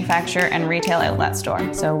Yarmouth-based manufacturer and retail outlet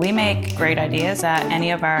store. So we make great ideas that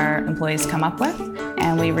any of our employees come up with,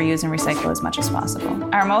 and we reuse and recycle as much as possible.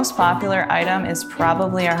 Our most popular item is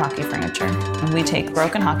probably our hockey furniture. We take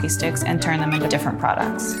broken hockey sticks and turn them into different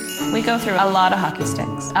products. We go through a lot of hockey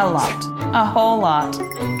sticks, a whole lot.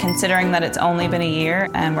 Considering that it's only been a year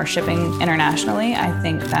and we're shipping internationally, I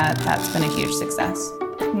think that that's been a huge success.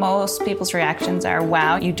 Most people's reactions are,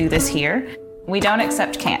 wow, you do this here? We don't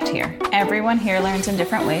accept can't here. Everyone here learns in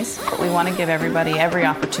different ways, but we want to give everybody every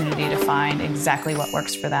opportunity to find exactly what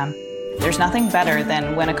works for them. There's nothing better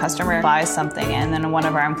than when a customer buys something and then one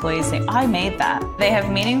of our employees say, I made that. They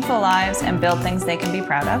have meaningful lives and build things they can be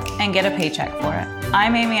proud of and get a paycheck for it.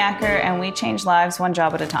 I'm Amy Acker, and we change lives one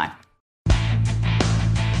job at a time.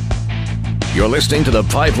 You're listening to The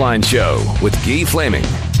Pipeline Show with Guy Flaming.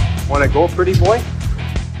 Want to go, pretty boy?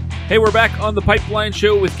 Hey, we're back on the Pipeline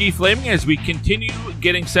Show with Guy Flaming as we continue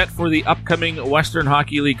getting set for the upcoming Western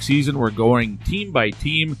Hockey League season. We're going team by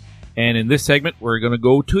team, and in this segment, we're going to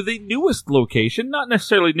go to the newest location, not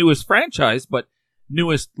necessarily newest franchise, but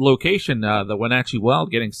newest location, the Wenatchee Wild,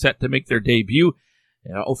 getting set to make their debut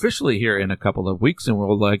officially here in a couple of weeks, and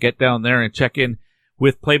we'll get down there and check in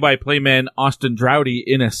with play-by-play man Austin Draude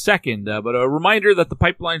in a second. But a reminder that the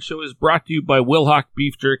Pipeline Show is brought to you by Wilhock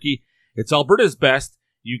Beef Jerky. It's Alberta's best.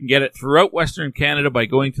 You can get it throughout Western Canada by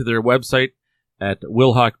going to their website at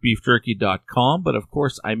wilhockbeefjerky.com. But, of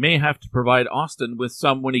course, I may have to provide Austin with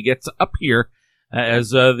some when he gets up here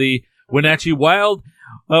as the Wenatchee Wild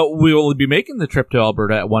will be making the trip to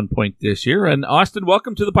Alberta at one point this year. And, Austin,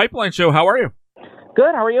 welcome to the Pipeline Show. How are you?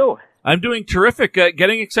 Good. How are you? I'm doing terrific.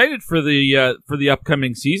 Getting excited for the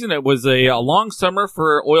upcoming season. It was a long summer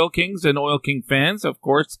for Oil Kings and Oil King fans, of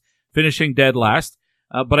course, finishing dead last.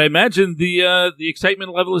 But I imagine the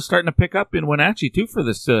excitement level is starting to pick up in Wenatchee, too, for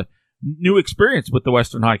this new experience with the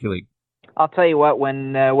Western Hockey League. I'll tell you what,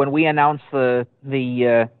 when we announced the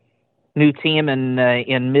new team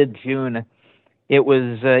in mid-June, it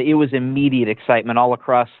was immediate excitement all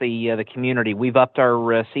across the community. We've upped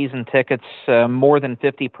our season tickets more than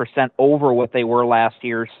 50% over what they were last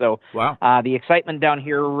year. So wow. The excitement down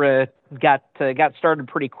here got started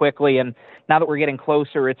pretty quickly, and now that we're getting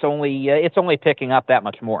closer, it's only picking up that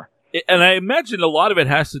much more. And I imagine a lot of it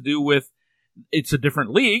has to do with it's a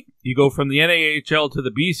different league. You go from the NAHL to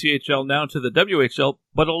the BCHL now to the WHL,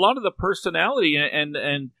 but a lot of the personality and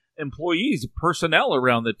employees, personnel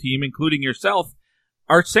around the team, including yourself,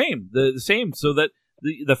 are the same, so that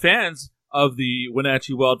the fans of the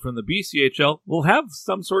Wenatchee Wild from the BCHL will have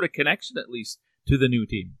some sort of connection at least to the new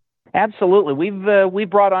team. Absolutely, we've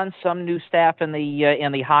brought on some new staff in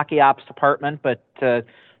the hockey ops department, but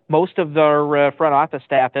most of our front office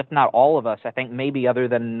staff, if not all of us, I think maybe other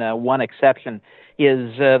than one exception,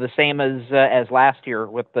 is the same as last year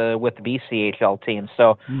with the BCHL team.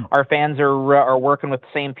 So our fans are working with the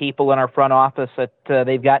same people in our front office that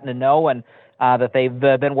they've gotten to know and that they've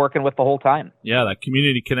been working with the whole time. Yeah, that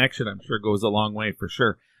community connection, I'm sure, goes a long way for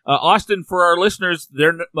sure. Austin, for our listeners,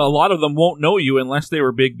 a lot of them won't know you unless they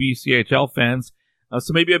were big BCHL fans.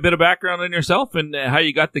 So maybe a bit of background on yourself and how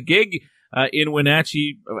you got the gig in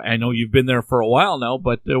Wenatchee. I know you've been there for a while now,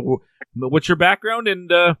 but what's your background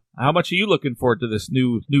and how much are you looking forward to this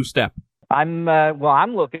new step? I'm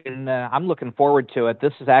looking forward to it.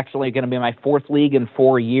 This is actually going to be my fourth league in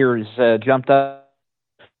 4 years. Jumped up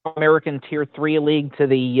American Tier 3 League to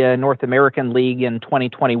the North American League in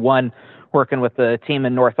 2021, working with the team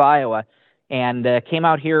in North Iowa, and came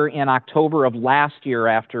out here in October of last year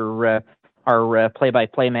after our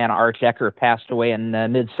play-by-play man Arch Ecker passed away in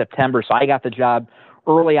mid-September. So I got the job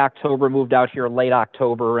early October, moved out here late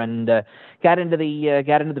October, and got into the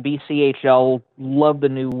BCHL. Loved the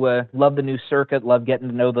new circuit. Loved getting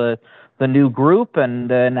to know the new group, and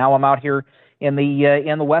now I'm out here in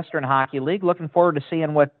the Western Hockey League. Looking forward to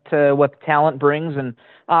seeing what the talent brings and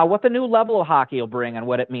what the new level of hockey will bring and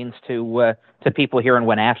what it means to people here in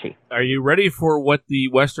Wenatchee. Are you ready for what the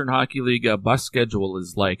Western Hockey League bus schedule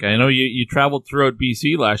is like? I know you traveled throughout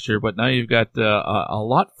BC last year, but now you've got a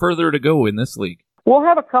lot further to go in this league. We'll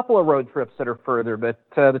have a couple of road trips that are further, but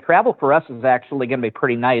the travel for us is actually going to be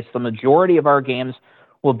pretty nice. The majority of our games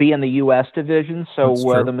will be in the U.S. division. So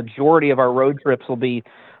the majority of our road trips will be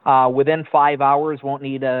within 5 hours. Won't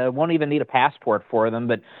even need a passport for them.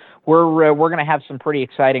 But we're going to have some pretty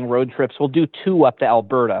exciting road trips. We'll do 2 up to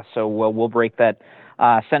Alberta. So we'll break that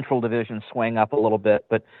Central Division swing up a little bit.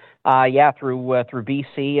 But through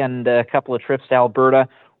BC and a couple of trips to Alberta.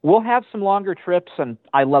 We'll have some longer trips, and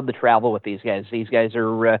I love to travel with these guys. These guys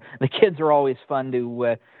are the kids are always fun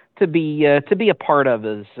to be a part of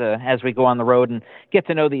as we go on the road and get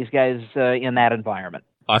to know these guys in that environment.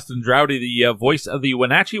 Austin Draude, the voice of the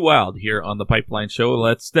Wenatchee Wild here on the Pipeline Show.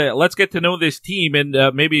 Let's get to know this team, and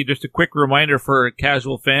maybe just a quick reminder for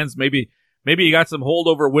casual fans. Maybe you got some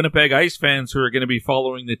holdover Winnipeg Ice fans who are going to be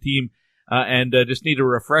following the team and just need a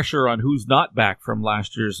refresher on who's not back from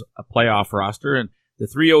last year's playoff roster. And the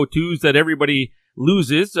 302s that everybody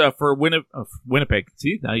loses for Winnipeg.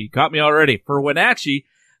 See, now you caught me already. For Wenatchee,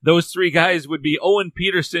 those 3 guys would be Owen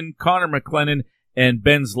Peterson, Connor McLennan, and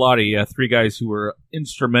Ben Zloty, 3 guys who were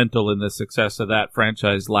instrumental in the success of that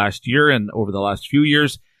franchise last year and over the last few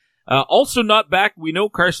years. Also not back, we know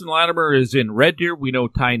Carson Latimer is in Red Deer. We know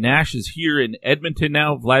Ty Nash is here in Edmonton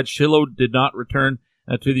now. Vlad Shillo did not return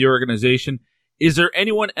to the organization. Is there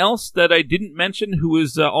anyone else that I didn't mention who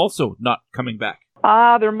is also not coming back?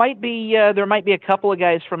 There might be a couple of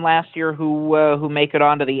guys from last year who make it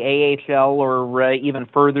onto the AHL or even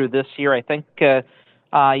further this year. I think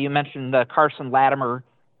you mentioned Carson Latimer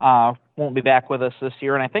won't be back with us this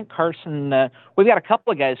year, and I think Carson. We've got a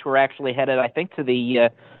couple of guys who are actually headed, I think, to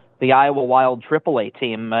the Iowa Wild AAA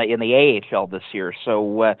team in the AHL this year.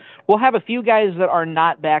 So we'll have a few guys that are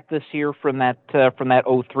not back this year from that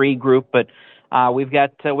 03 group, but. We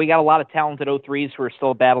got a lot of talented 03s who are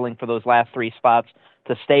still battling for those last 3 spots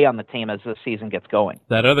to stay on the team as the season gets going.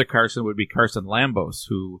 That other Carson would be Carson Lambos,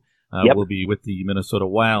 who will be with the Minnesota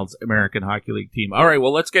Wild's American Hockey League team. All right,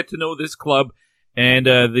 well, let's get to know this club. And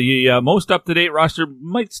the most up-to-date roster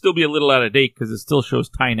might still be a little out of date because it still shows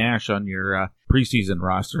Ty Nash on your preseason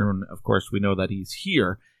roster. And, of course, we know that he's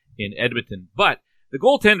here in Edmonton. But the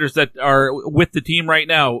goaltenders that are with the team right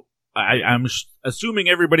now, I'm assuming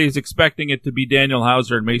everybody's expecting it to be Daniel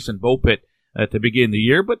Hauser and Mason Beaupit to begin the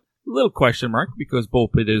year, but a little question mark because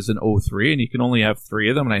Beaupit is an 03 and you can only have 3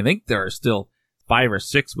 of them, and I think there are still 5 or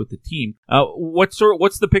 6 with the team. What's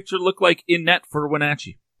the picture look like in net for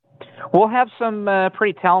Wenatchee? We'll have some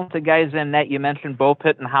pretty talented guys in net. You mentioned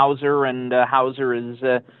Beaupit and Hauser Hauser is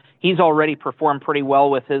he's already performed pretty well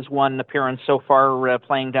with his one appearance so far,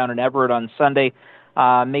 playing down in Everett on Sunday.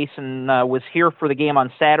 Mason was here for the game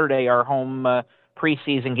on Saturday, our home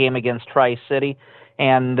preseason game against Tri-City.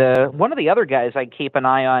 And one of the other guys I keep an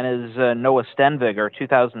eye on is Noah Stenvig, our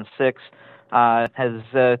 2006.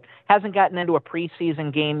 Hasn't gotten into a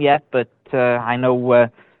preseason game yet, but I know we're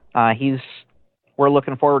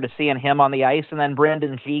looking forward to seeing him on the ice. And then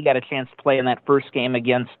Brendan G got a chance to play in that first game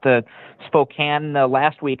against Spokane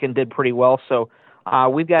last week and did pretty well. So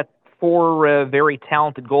we've got 4 very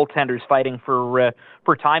talented goaltenders fighting for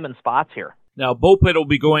time and spots here. Now, Beaupit will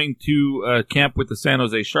be going to camp with the San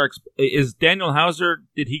Jose Sharks. Is Daniel Hauser,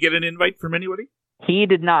 did he get an invite from anybody? He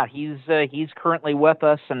did not. He's currently with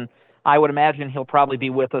us, and I would imagine he'll probably be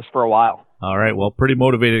with us for a while. All right, well, pretty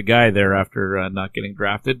motivated guy there after not getting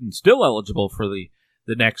drafted and still eligible for the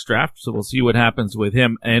next draft, so we'll see what happens with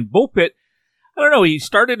him. And Beaupit, I don't know, he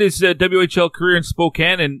started his WHL career in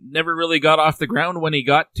Spokane and never really got off the ground when he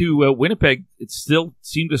got to Winnipeg. It still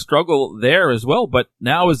seemed to struggle there as well, but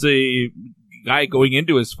now as a guy going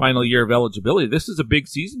into his final year of eligibility, this is a big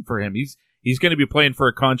season for him. He's going to be playing for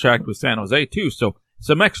a contract with San Jose too, so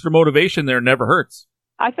some extra motivation there never hurts.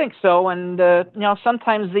 I think so, and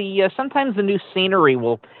sometimes the new scenery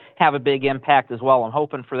will have a big impact as well. I'm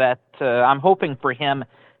hoping for that. I'm hoping for him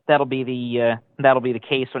that'll be the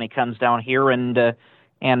case when he comes down here and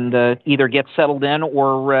either gets settled in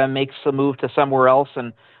or makes a move to somewhere else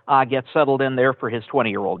and get settled in there for his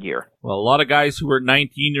 20-year-old year. Well, a lot of guys who were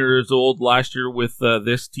 19 years old last year with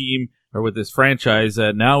this team or with this franchise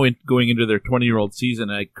now going into their 20-year-old season.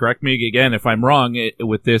 Correct me again if I'm wrong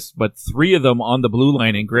with this, but 3 of them on the blue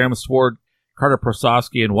line, and Graham Sword, Carter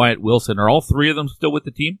Prosofsky, and Wyatt Wilson. Are all 3 of them still with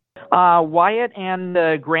the team? Wyatt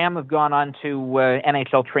and Graham have gone on to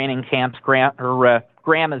NHL training camps.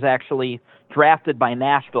 Graham is actually drafted by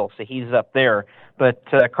Nashville, so he's up there. But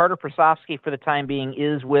Carter Prosofsky, for the time being,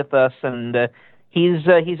 is with us, and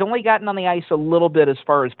he's only gotten on the ice a little bit as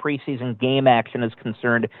far as preseason game action is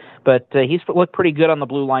concerned. But he's looked pretty good on the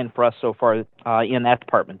blue line for us so far in that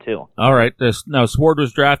department too. All right. Now, Sword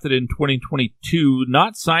was drafted in 2022,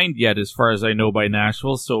 not signed yet, as far as I know, by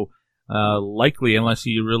Nashville. So likely, unless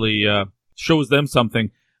he really shows them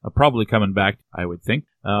something, probably coming back, I would think.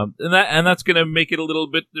 And that's going to make it a little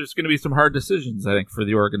bit. There's going to be some hard decisions, I think, for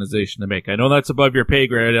the organization to make. I know that's above your pay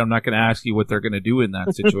grade. I'm not going to ask you what they're going to do in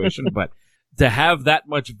that situation, but to have that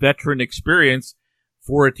much veteran experience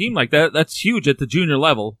for a team like that, that's huge at the junior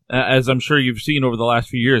level. As I'm sure you've seen over the last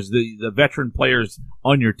few years, the veteran players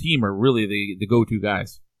on your team are really the go-to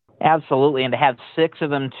guys. Absolutely, and to have 6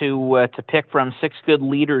 of them to pick from, 6 good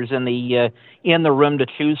leaders in the room to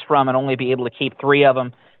choose from, and only be able to keep 3 of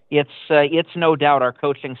them. It's no doubt our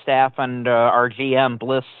coaching staff and our GM,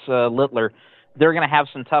 Bliss Littler, they're going to have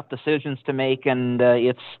some tough decisions to make, and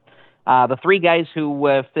it's the 3 guys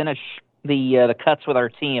who finish the cuts with our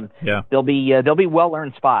team. Yeah, they'll be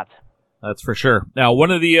well-earned spots. That's for sure. Now,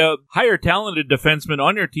 one of the higher talented defensemen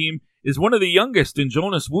on your team is one of the youngest in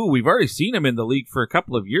Jonas Wu. We've already seen him in the league for a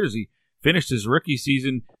couple of years. He finished his rookie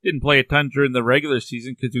season, didn't play a ton during the regular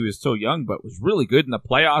season because he was so young, but was really good in the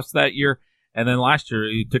playoffs that year. And then last year,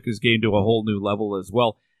 he took his game to a whole new level as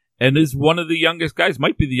well. And is one of the youngest guys,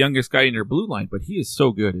 might be the youngest guy in your blue line, but he is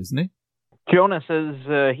so good, isn't he? Jonas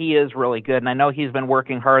he is really good, and I know he's been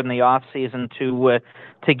working hard in the off season to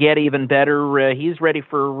get even better. He's ready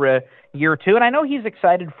for year 2, and I know he's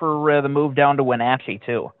excited for the move down to Wenatchee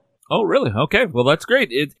too. Oh, really? Okay, well that's great.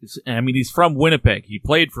 He's from Winnipeg. He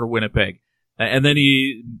played for Winnipeg, and then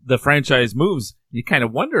the franchise moves. You kind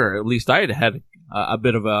of wonder. At least I had a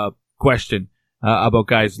bit of a question about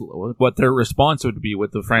guys, what their response would be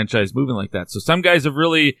with the franchise moving like that. So some guys have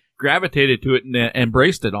really gravitated to it and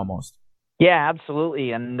embraced it almost. Yeah,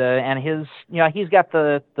 absolutely, and his, he's got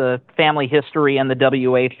the family history in the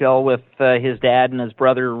WHL with his dad and his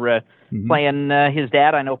brother playing. His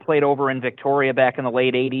dad, I know, played over in Victoria back in the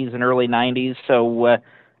late '80s and early '90s, so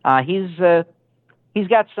he's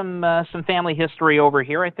got some family history over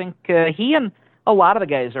here. I think he and a lot of the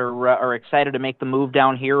guys are excited to make the move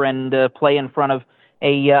down here and play in front of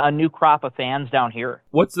a new crop of fans down here.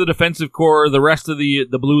 What's the defensive core, the rest of the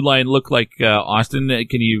blue line look like, Austin?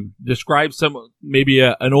 Can you describe maybe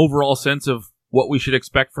an overall sense of what we should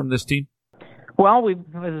expect from this team? Well, we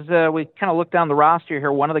kind of look down the roster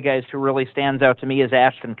here. One of the guys who really stands out to me is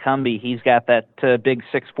Ashton Cumby. He's got that big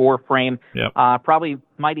 6'4" frame. Yep. Probably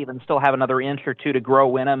might even still have another inch or 2 to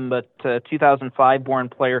grow in him, but 2005 born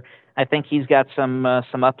player. I think he's got some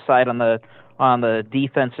upside on the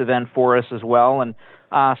defensive end for us as well, and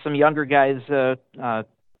some younger guys.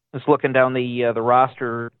 Just looking down the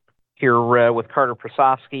roster here with Carter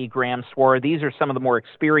Prasovsky, Graham Swore. These are some of the more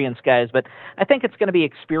experienced guys, but I think it's going to be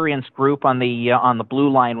experienced group on the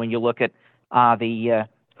blue line when you look at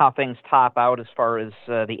how things top out as far as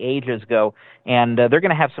the ages go, and they're going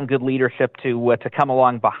to have some good leadership to come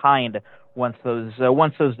along behind once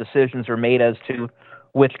those decisions are made as to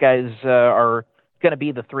which guys are going to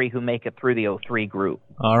be the 3 who make it through the 03 group.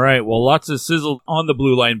 All right. Well, lots of sizzle on the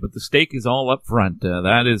blue line, but the stake is all up front.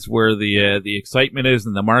 That is where the excitement is,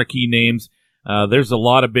 and the marquee names. There's a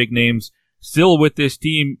lot of big names still with this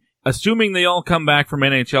team, assuming they all come back from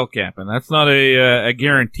NHL camp, and that's not a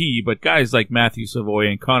guarantee. But guys like Matthew Savoy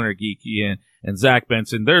and Connor Geekie and Zach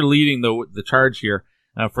Benson, they're leading the charge here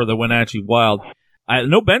for the Wenatchee Wild. I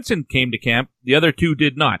know Benson came to camp. The other 2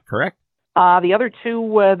 did not, correct? The other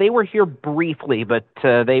 2, they were here briefly, but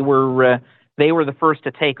they were the first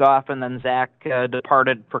to take off, and then Zach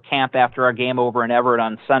departed for camp after our game over in Everett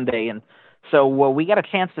on Sunday, and so we got a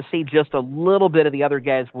chance to see just a little bit of the other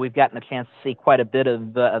guys. But we've gotten a chance to see quite a bit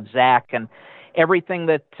of Zach, and everything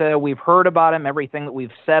that we've heard about him, everything that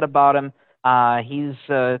we've said about him,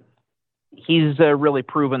 he's really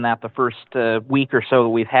proven that the first week or so that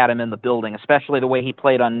we've had him in the building, especially the way he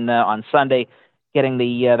played on Sunday, getting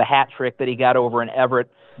the hat trick that he got over in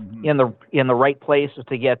Everett in the right places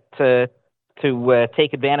to get to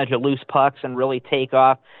take advantage of loose pucks and really take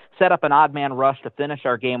off, set up an odd man rush to finish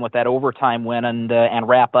our game with that overtime win and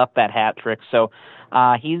wrap up that hat trick. So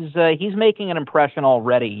he's making an impression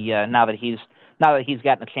already now that he's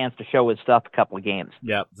gotten a chance to show his stuff a couple of games.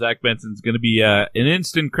 Yeah, Zach Benson's going to be an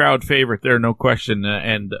instant crowd favorite there, no question.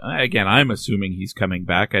 And again, I'm assuming he's coming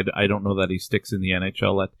back. I don't know that he sticks in the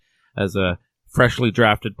NHL as a freshly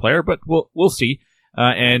drafted player, but we'll see.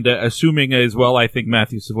 And assuming as well, I think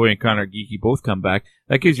Matthew Savoy and Connor Geekie both come back.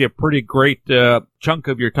 That gives you a pretty great chunk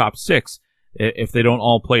of your top 6 if they don't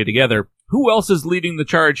all play together. Who else is leading the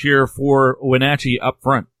charge here for Wenatchee up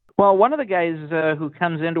front? Well, one of the guys who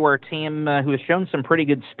comes into our team who has shown some pretty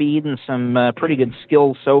good speed and some pretty good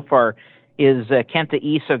skills so far is Kenta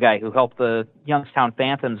Isogai, who helped the Youngstown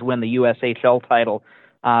Phantoms win the USHL title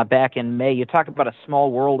back in May. You talk about a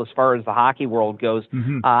small world as far as the hockey world goes.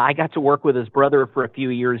 I got to work with his brother for a few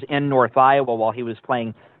years in North Iowa while he was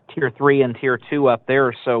playing Tier 3 and Tier 2 up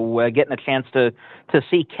there. So getting a chance to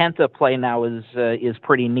see Kenta play now is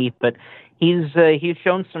pretty neat. But he's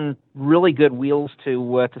shown some really good wheels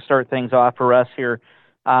to start things off for us here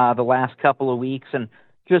the last couple of weeks. And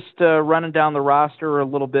just running down the roster a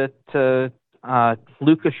little bit,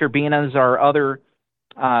 Luka Sherbina's our other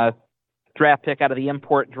draft pick out of the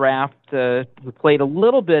import draft. We played a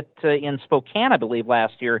little bit in Spokane, I believe,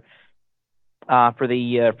 last year for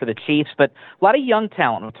the Chiefs, but a lot of young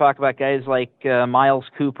talent. We'll talk about guys like Miles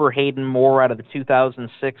Cooper, Hayden Moore out of the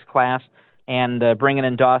 2006 class, and bringing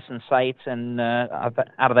in Dawson Seitz and out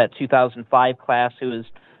of that 2005 class, who is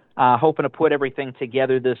hoping to put everything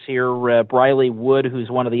together this year. Briley Wood, who's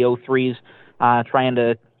one of the 03s, trying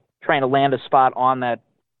to land a spot on that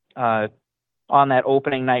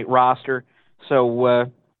opening night roster. So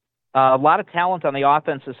a lot of talent on the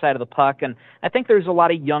offensive side of the puck, and I think there's a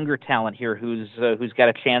lot of younger talent here who's got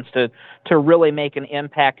a chance to really make an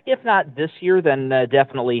impact. If not this year, then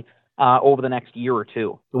definitely over the next year or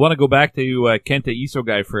two. I want to go back to Kenta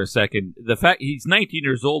Isogai for a second. The fact he's 19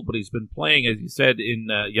 years old, but he's been playing, as you said, in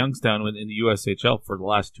Youngstown in the USHL for the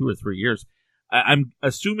last 2 or 3 years. I'm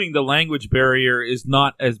assuming the language barrier is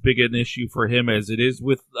not as big an issue for him as it is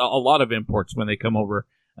with a lot of imports when they come over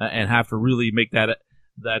and have to really make that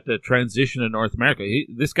transition in North America.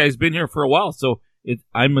 This guy's been here for a while, so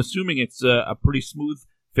I'm assuming it's a pretty smooth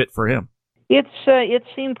fit for him. It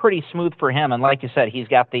seemed pretty smooth for him, and like you said, he's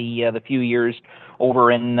got the few years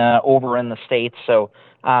over in the States. So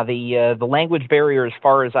the language barrier, as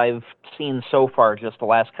far as I've seen so far, just the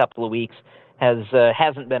last couple of weeks,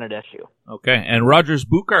 hasn't been an issue. Okay, and Rogers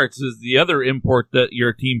Bukarts is the other import that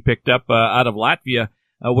your team picked up out of Latvia.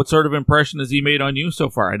 What sort of impression has he made on you so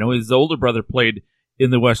far? I know his older brother played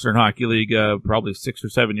in the Western Hockey League probably 6 or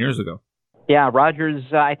 7 years ago. Yeah, Rogers.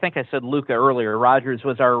 I think I said Luka earlier. Rogers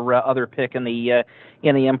was our other pick in the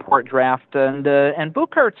import draft, and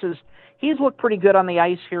Bukarts he's looked pretty good on the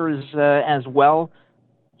ice here as well.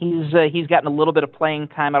 He's gotten a little bit of playing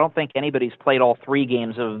time. I don't think anybody's played all 3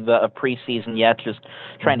 games of preseason yet. Just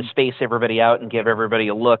trying to space everybody out and give everybody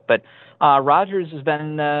a look. But Rogers has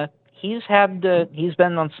been he's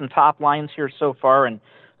been on some top lines here so far, and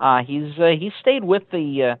he's stayed with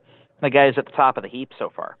the guys at the top of the heap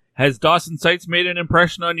so far. Has Dawson Seitz made an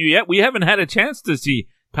impression on you yet? We haven't had a chance to see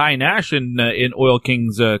Ty Nash in Oil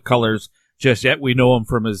Kings colors just yet. We know him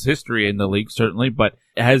from his history in the league, certainly, but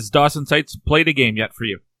has Dawson Seitz played a game yet for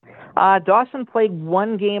you? Dawson played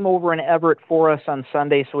 1 game over in Everett for us on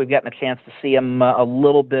Sunday, so we've gotten a chance to see him a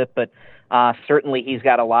little bit, but certainly he's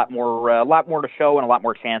got a lot more to show and a lot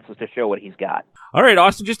more chances to show what he's got. All right,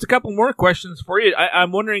 Austin, just a couple more questions for you.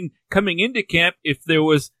 I'm wondering, coming into camp, if there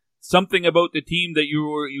was something about the team that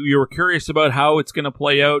you were curious about how it's going to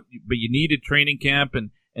play out, but you needed training camp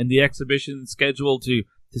and the exhibition schedule to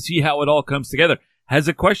see how it all comes together. Has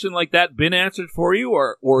a question like that been answered for you,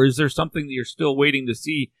 or is there something that you're still waiting to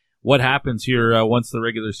see what happens here once the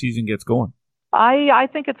regular season gets going? I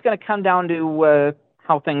think it's going to come down to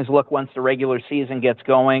how things look once the regular season gets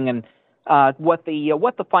going, and what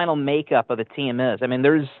the final makeup of the team is. I mean,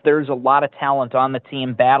 there's a lot of talent on the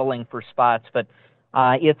team battling for spots, but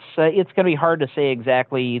it's going to be hard to say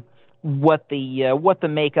exactly what the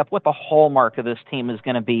makeup, what the hallmark of this team is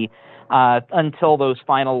going to be until those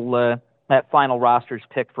that final roster's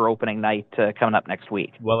picked for opening night coming up next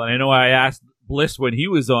week. Well, and I know I asked Bliss when he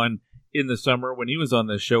was on in the summer, when he was on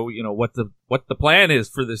the show, what the plan is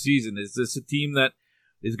for the season. Is this a team that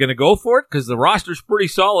is going to go for it because the roster's pretty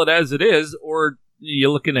solid as it is, or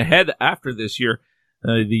you're looking ahead after this year?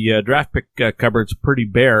 The draft pick cupboard's pretty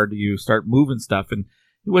bare. Do you start moving stuff? And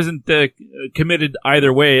he wasn't committed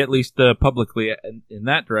either way, at least publicly in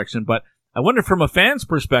that direction. But I wonder, from a fan's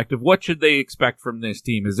perspective, what should they expect from this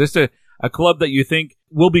team? Is this a club that you think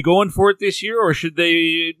will be going for it this year, or should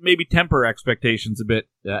they maybe temper expectations a bit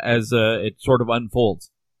as it sort of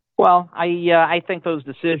unfolds? Well, I think those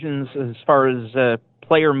decisions as far as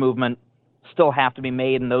player movement still have to be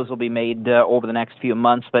made, and those will be made over the next few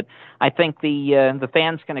months. But I think the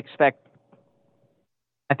fans can expect.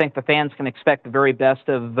 I think the fans can expect the very best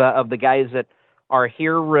of the guys that are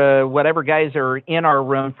here. Whatever guys are in our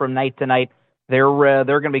room from night to night, they're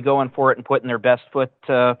going to be going for it and putting their best foot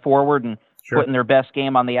forward and putting their best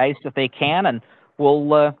game on the ice if they can. And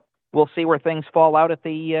we'll see where things fall out at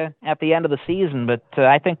the end of the season. But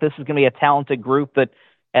I think this is going to be a talented group that,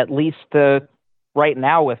 at least right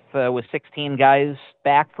now, with 16 guys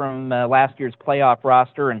back from last year's playoff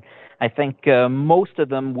roster, and I think most of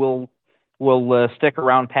them will stick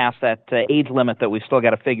around past that age limit that we've still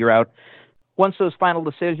got to figure out. Once those final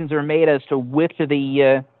decisions are made as to which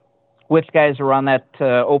guys are on that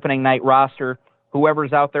opening night roster,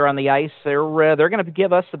 whoever's out there on the ice, they're going to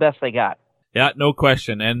give us the best they got. Yeah, no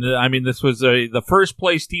question. And I mean, this was the first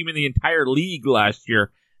place team in the entire league last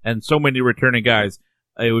year, and so many returning guys.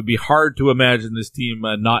 It would be hard to imagine this team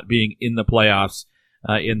not being in the playoffs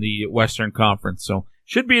in the Western Conference. So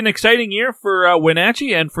should be an exciting year for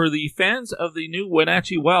Wenatchee and for the fans of the new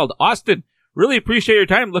Wenatchee Wild. Austin, really appreciate your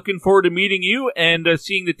time. Looking forward to meeting you and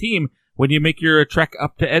seeing the team when you make your trek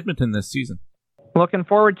up to Edmonton this season. Looking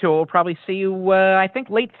forward to it. We'll probably see you, I think,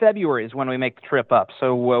 late February is when we make the trip up.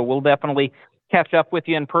 So we'll definitely catch up with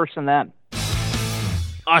you in person then.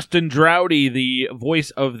 Austin Draude, the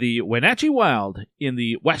voice of the Wenatchee Wild in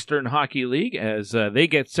the Western Hockey League, as they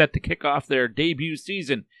get set to kick off their debut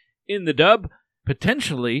season in the Dub.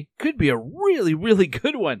 Potentially could be a really, really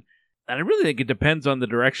good one. And I really think it depends on the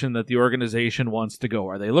direction that the organization wants to go.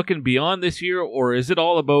 Are they looking beyond this year, or is it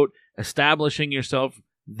all about establishing yourself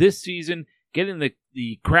this season, getting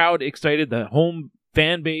the crowd excited, the home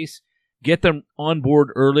fan base, get them on board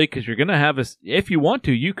early, because you're going to have if you want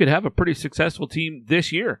to, you could have a pretty successful team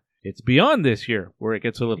this year. It's beyond this year where it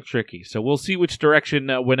gets a little tricky. So we'll see which direction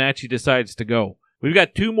Wenatchee decides to go. We've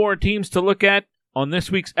got 2 more teams to look at on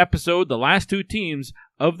this week's episode, the last 2 teams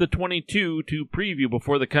of the 22 to preview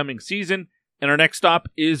before the coming season. And our next stop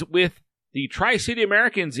is with the Tri-City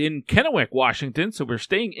Americans in Kennewick, Washington. So we're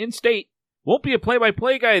staying in state. Won't be a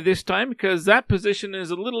play-by-play guy this time because that position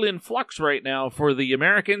is a little in flux right now for the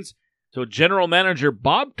Americans. So General Manager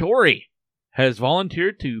Bob Tory has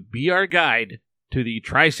volunteered to be our guide to the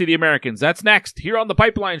Tri-City Americans. That's next here on The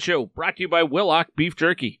Pipeline Show, brought to you by Willock Beef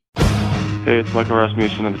Jerky. Hey, it's Michael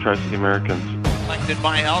Rasmussen of the Tri-City Americans. Collected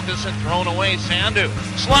by Elgison, thrown away, Sandu.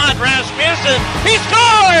 Slot, Rasmussen, he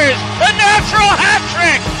scores! A natural hat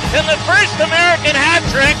trick! And the first American hat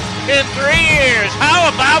trick in 3 years. How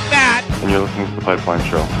about that? And you're listening to The Pipeline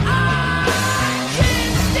Show.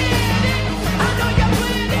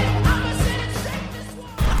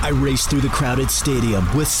 I race through the crowded stadium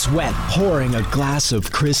with sweat, pouring a glass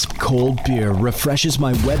of crisp, cold beer refreshes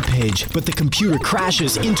my webpage, but the computer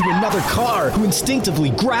crashes into another car who instinctively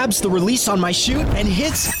grabs the release on my chute and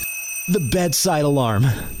hits the bedside alarm.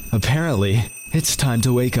 Apparently, it's time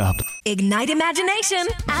to wake up. Ignite imagination.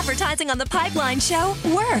 Advertising on The Pipeline Show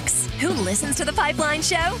works. Who listens to The Pipeline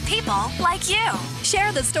Show? People like you.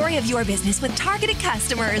 Share the story of your business with targeted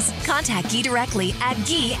customers. Contact Guy directly at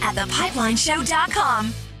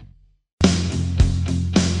guy@thepipelineshow.com.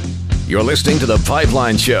 You're listening to The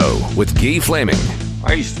Pipeline Show with Guy Flaming.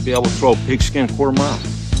 I used to be able to throw a pigskin quarter mile.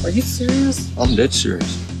 Are you serious? I'm dead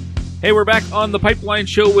serious. Hey, we're back on The Pipeline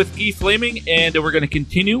Show with Guy Flaming, and we're going to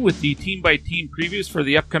continue with the team-by-team previews for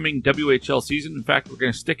the upcoming WHL season. In fact, we're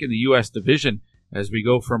going to stick in the U.S. division as we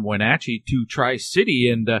go from Wenatchee to Tri-City,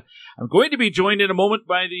 and I'm going to be joined in a moment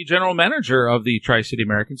by the general manager of the Tri-City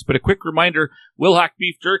Americans. But a quick reminder, Wilhock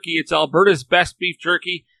Beef Jerky, it's Alberta's best beef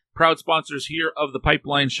jerky. Proud sponsors here of The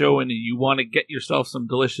Pipeline Show, and you want to get yourself some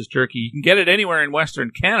delicious jerky. You can get it anywhere in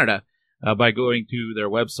Western Canada by going to their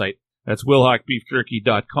website. That's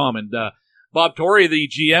willhockbeefjerky.com. And Bob Tory, the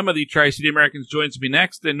GM of the Tri-City Americans, joins me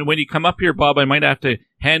next. And when you come up here, Bob, I might have to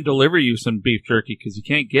hand deliver you some beef jerky because you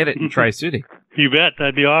can't get it in Tri-City. You bet.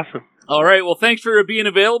 That'd be awesome. All right. Well, thanks for being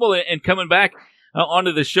available and coming back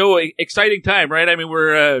onto the show. Exciting time, right? I mean,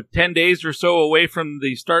 we're 10 days or so away from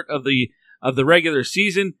the start of the regular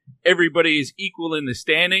season. Everybody is equal in the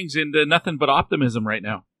standings, and nothing but optimism right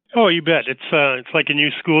now. Oh, you bet. It's like a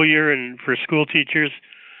new school year, and for school teachers,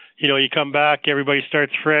 you know, you come back, everybody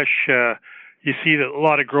starts fresh. You see a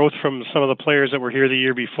lot of growth from some of the players that were here the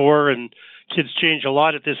year before, and kids change a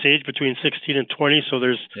lot at this age between 16 and 20. So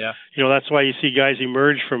there's, you know, that's why you see guys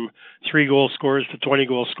emerge from 3-goal scorers to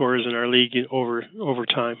 20-goal scorers in our league over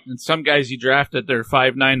time. And some guys you draft at their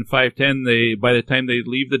 5'9", 5'10", by the time they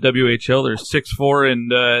leave the WHL, they're 6'4",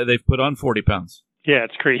 and they've put on 40 pounds. Yeah,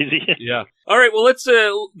 it's crazy. Yeah. All right, well, let's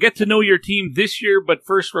get to know your team this year, but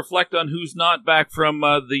first reflect on who's not back from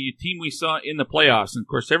the team we saw in the playoffs. And, of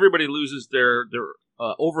course, everybody loses their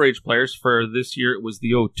overage players. For this year, it was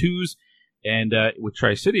the O2s, and with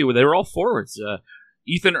Tri-City, they were all forwards.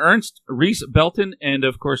 Ethan Ernst, Reese Belton, and,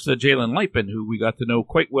 of course, Jalen Lipin, who we got to know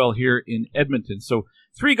quite well here in Edmonton. So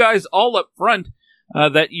 3 guys all up front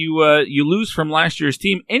that you lose from last year's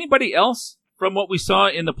team. Anybody else from what we saw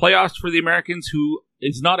in the playoffs for the Americans who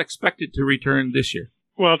is not expected to return this year?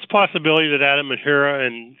 Well, it's a possibility that Adam Mahura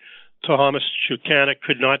and Thomas Chukanek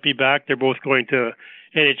could not be back. They're both going to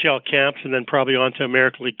NHL camps and then probably on to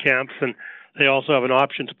American League camps, and they also have an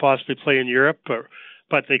option to possibly play in Europe,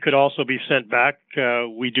 but they could also be sent back.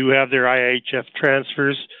 We do have their IHF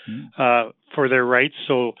transfers for their rights,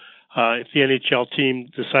 so if the NHL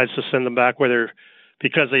team decides to send them back, whether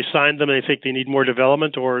because they signed them and they think they need more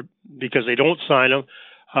development, or because they don't sign them,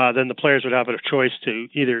 then the players would have a choice to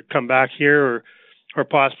either come back here or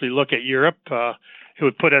possibly look at Europe. It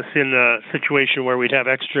would put us in a situation where we'd have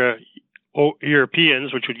extra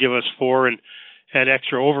Europeans, which would give us 4 and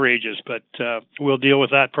extra overages. But we'll deal with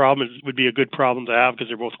that problem. It would be a good problem to have because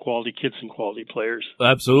they're both quality kids and quality players.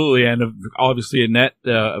 Absolutely. And obviously, Annette,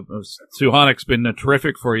 Suhanek's been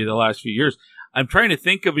terrific for you the last few years. I'm trying to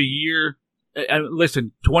think of a year.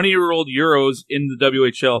 Listen, 20-year-old Euros in the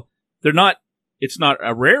WHL, it's not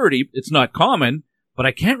a rarity. It's not common. But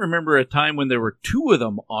I can't remember a time when there were 2 of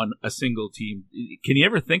them on a single team. Can you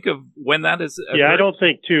ever think of when that is? Yeah, I don't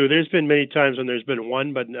think 2. There's been many times when there's been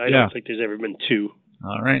 1, but I don't think there's ever been 2.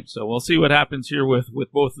 All right, so we'll see what happens here with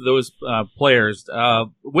both of those players.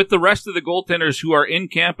 With the rest of the goaltenders who are in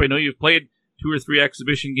camp, I know you've played 2 or 3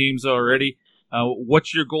 exhibition games already.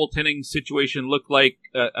 What's your goaltending situation look like,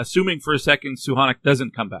 assuming for a second Suhanek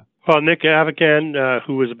doesn't come back? Well, Nick Avakan,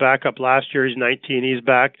 who was a backup last year, he's 19, he's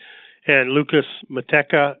back. And Lucas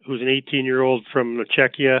Mateka, who's an 18-year-old from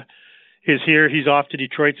Czechia, is here. He's off to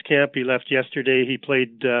Detroit's camp. He left yesterday. He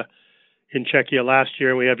played in Czechia last year.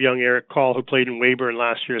 And we have young Erik Call, who played in Weyburn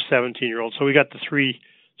last year, a 17-year-old. So we got the three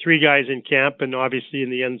guys in camp, and obviously in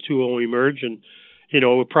the end, 2 will emerge. And,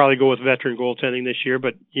 we'll probably go with veteran goaltending this year,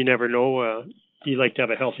 but you never know. You like to have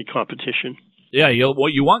a healthy competition. Yeah, you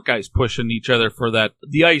want guys pushing each other for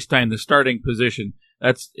the ice time, the starting position.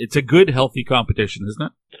 It's a good, healthy competition, isn't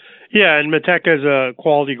it? Yeah, and Mateka is a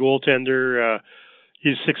quality goaltender.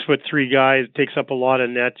 He's 6'3" guy, takes up a lot of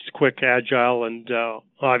nets, quick, agile, and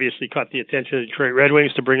obviously caught the attention of the Detroit Red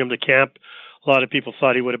Wings to bring him to camp. A lot of people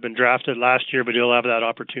thought he would have been drafted last year, but he'll have that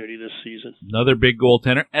opportunity this season. Another big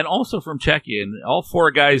goaltender, and also from Czechia. And all 4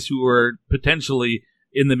 guys who are potentially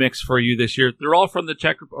in the mix for you this year, they're all from the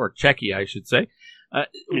Czechia, I should say. Yeah.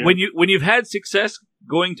 When you've had success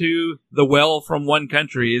going to the well from one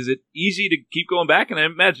country, is it easy to keep going back? And I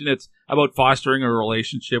imagine it's about fostering a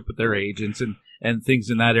relationship with their agents and things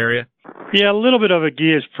in that area. Yeah, a little bit of a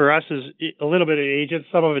gear for us is a little bit of agents.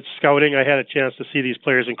 Some of it's scouting. I had a chance to see these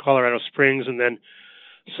players in Colorado Springs, and then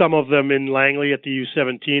some of them in Langley at the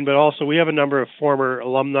U17. But also we have a number of former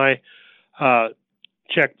alumni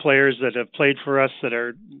Czech players that have played for us that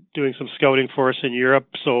are doing some scouting for us in Europe.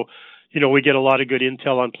 So we get a lot of good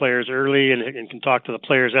intel on players early and can talk to the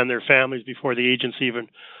players and their families before the agents even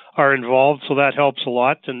are involved. So that helps a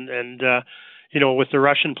lot. And with the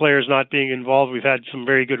Russian players not being involved, we've had some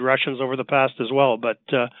very good Russians over the past as well. But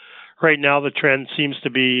right now the trend seems to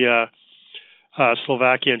be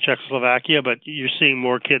Slovakia and Czechoslovakia, but you're seeing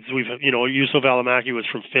more kids. Juuso Välimäki was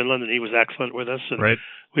from Finland, and he was excellent with us. And right.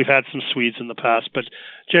 We've had some Swedes in the past, but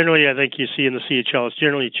generally I think you see in the CHL, it's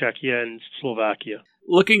generally Czechia and Slovakia.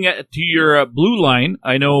 Looking to your blue line,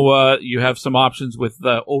 I know you have some options with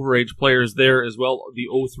overage players there as well, the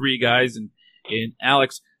 03 guys, and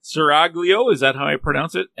Alex Seraglio, is that how I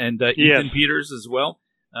pronounce it? And yes. Ethan Peters as well.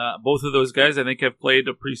 Both of those guys, I think, have played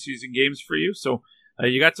preseason games for you. So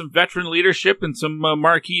you got some veteran leadership and some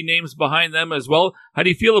marquee names behind them as well. How do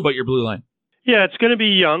you feel about your blue line? Yeah, it's going to be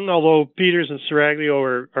young, although Peters and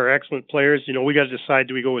Seraglio are excellent players. We got to decide,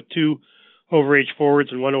 do we go with 2 overage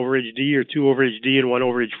forwards and 1 overage D, or 2 overage D and 1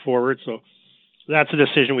 overage forward? So that's a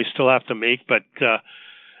decision we still have to make, but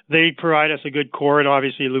they provide us a good core, and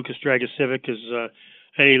obviously Lucas Dragicevic is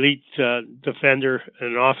an elite defender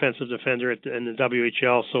and an offensive defender in the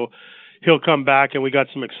WHL, so he'll come back, and we got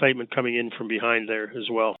some excitement coming in from behind there as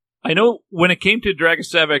well. I know when it came to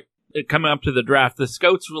Dragicevic coming up to the draft, the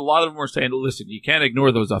scouts, a lot of them were saying, listen, you can't ignore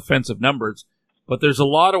those offensive numbers, but there's a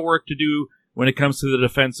lot of work to do when it comes to the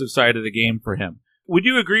defensive side of the game for him. Would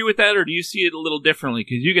you agree with that, or do you see it a little differently?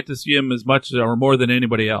 Because you get to see him as much or more than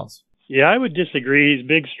anybody else. Yeah, I would disagree. He's a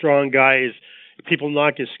big, strong guy. People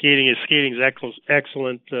knock his skating. His skating's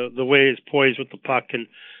excellent. The way he's poised with the puck and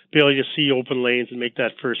be able to see open lanes and make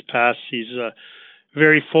that first pass. He's a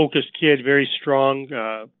very focused kid, very strong.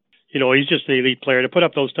 He's just an elite player. To put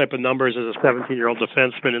up those type of numbers as a 17-year-old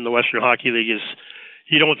defenseman in the Western Hockey League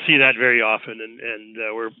you don't see that very often, and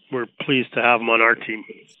we're pleased to have him on our team.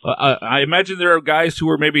 I imagine there are guys who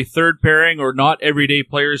were maybe third pairing or not everyday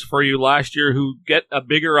players for you last year who get a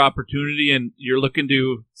bigger opportunity, and you're looking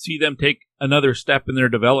to see them take another step in their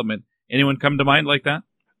development. Anyone come to mind like that?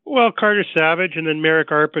 Well, Carter Savage, and then Marek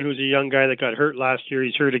Arpin, who's a young guy that got hurt last year.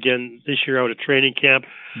 He's hurt again this year out of training camp.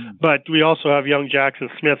 But we also have young Jackson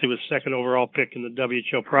Smith, who was second overall pick in the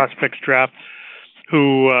WHL prospects draft,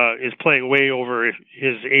 who is playing way over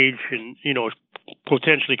his age and,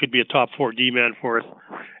 potentially could be a top 4 D-man for us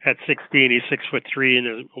at 16. He's 6'3" and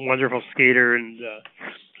a wonderful skater and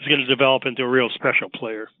is going to develop into a real special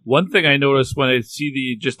player. One thing I noticed when I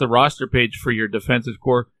see the roster page for your defensive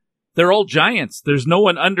core, they're all giants. There's no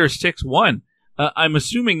one under 6'1". I'm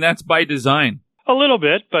assuming that's by design. A little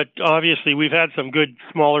bit, but obviously we've had some good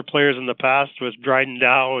smaller players in the past with Dryden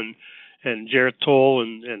Dow and Jarrett Toll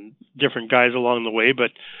and different guys along the way.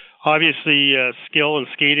 But obviously skill and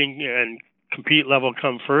skating and compete level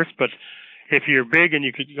come first. But if you're big and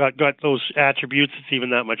you got those attributes, it's even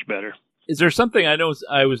that much better. Is there something, I know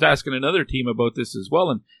I was asking another team about this as well,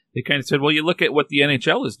 and they kind of said, well, you look at what the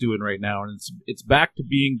NHL is doing right now, and it's back to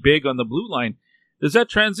being big on the blue line. Does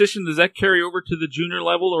that carry over to the junior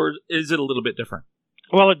level, or is it a little bit different?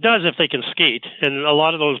 Well, it does if they can skate. And a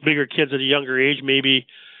lot of those bigger kids at a younger age maybe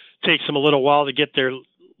takes them a little while to get their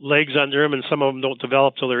legs under them, and some of them don't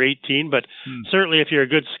develop till they're 18. But certainly if you're a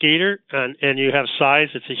good skater and you have size,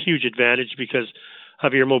 it's a huge advantage because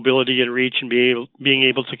of your mobility and reach and being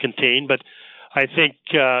able to contain. But I think,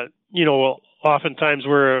 oftentimes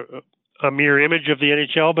we're a mirror image of the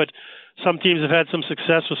NHL, but some teams have had some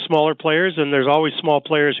success with smaller players, and there's always small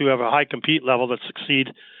players who have a high compete level that succeed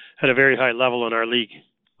at a very high level in our league.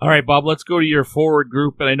 All right, Bob, let's go to your forward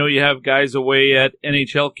group. And I know you have guys away at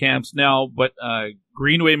NHL camps now, but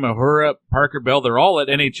Greenway, Mahura, Parker Bell, they're all at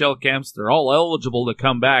NHL camps. They're all eligible to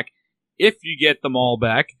come back if you get them all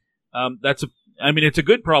back. It's a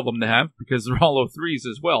good problem to have because they're all 03s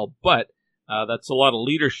as well, but that's a lot of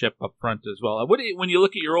leadership up front as well. When you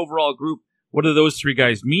look at your overall group, what do those three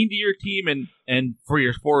guys mean to your team and for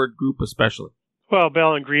your forward group especially? Well,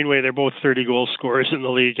 Bell and Greenway, they're both 30-goal scorers in the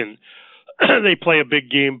league, and they play a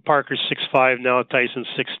big game. Parker's 6'5" now, Tyson's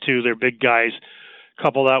 6'2". They're big guys.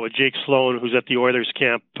 Couple that with Jake Sloan, who's at the Oilers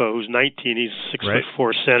camp, who's 19. He's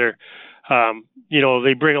 6'4" center.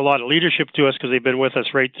 They bring a lot of leadership to us because they've been with us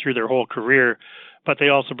right through their whole career, but they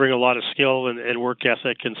also bring a lot of skill and work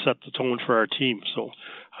ethic and set the tone for our team. So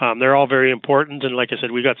they're all very important, and like I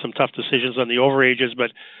said, we got some tough decisions on the overages,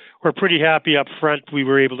 but we're pretty happy up front. We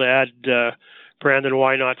were able to add Brandon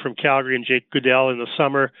Wynot from Calgary and Jake Goodell in the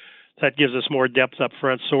summer. That gives us more depth up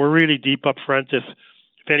front. So we're really deep up front. If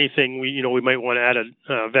anything, we might want to add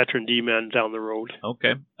a veteran D-man down the road.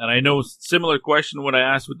 Okay. And I know similar question when I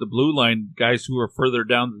asked with the blue line, guys who are further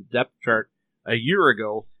down the depth chart a year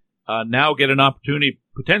ago now get an opportunity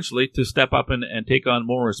potentially to step up and take on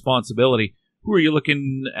more responsibility. Who are you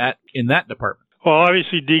looking at in that department? Well,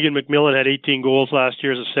 obviously Deegan McMillan had 18 goals last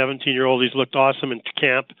year as a 17-year-old. He's looked awesome in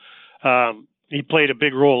camp. He played a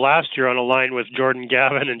big role last year on a line with Jordan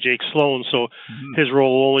Gavin and Jake Sloan, so his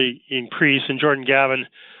role will only increase. And Jordan Gavin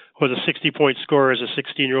was a 60-point scorer as a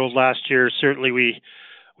 16-year-old last year. Certainly we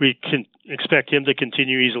can expect him to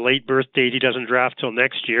continue. He's a late birth date. He doesn't draft till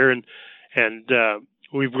next year. And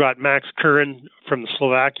we've got Max Curran from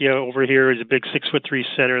Slovakia over here. He's a big 6'3"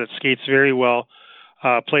 center that skates very well.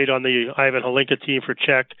 Played on the Ivan Holinka team for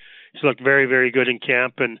Czech. He's looked very, very good in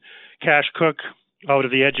camp. And Cash Cook out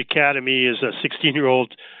of the Edge Academy is a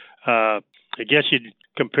 16-year-old. I guess you'd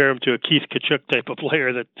compare him to a Keith Tkachuk type of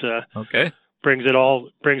player that brings it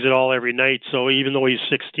all every night. So even though he's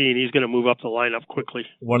 16, he's going to move up the lineup quickly.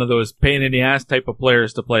 One of those pain in the ass type of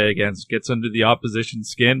players to play against. Gets under the opposition's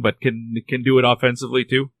skin, but can do it offensively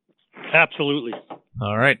too. Absolutely.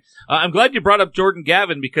 All right. I'm glad you brought up Jordan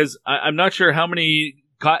Gavin because I'm not sure how many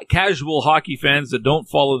casual hockey fans that don't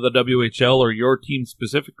follow the WHL or your team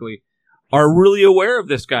specifically are really aware of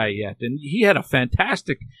this guy yet. And he had a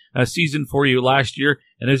fantastic season for you last year.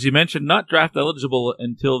 And as you mentioned, not draft eligible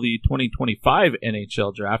until the 2025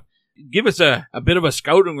 NHL draft. Give us a bit of a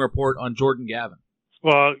scouting report on Jordan Gavin.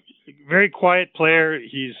 Well, very quiet player.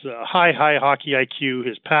 He's high hockey IQ.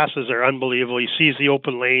 His passes are unbelievable. He sees the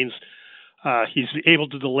open lanes. He's able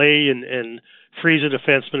to delay and freeze a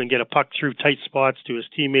defenseman and get a puck through tight spots to his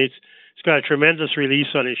teammates. He's got a tremendous release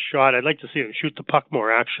on his shot. I'd like to see him shoot the puck more,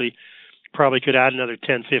 actually. Probably could add another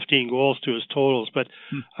 10, 15 goals to his totals. But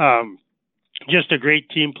just a great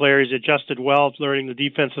team player. He's adjusted well, learning the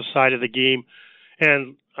defensive side of the game.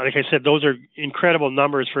 And like I said, those are incredible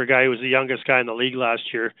numbers for a guy who was the youngest guy in the league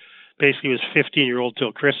last year. Basically, he was 15-year-old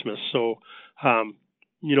till Christmas. So,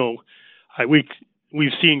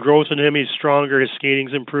 we've seen growth in him. He's stronger. His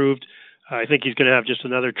skating's improved. I think he's going to have just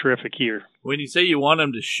another terrific year. When you say you want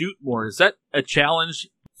him to shoot more, is that a challenge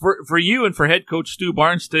for you and for head coach Stu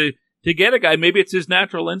Barnes to get a guy? Maybe it's his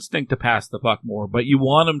natural instinct to pass the puck more, but you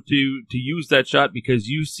want him to use that shot because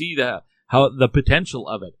you see the potential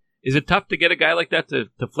of it. Is it tough to get a guy like that to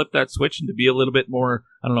flip that switch and to be a little bit more,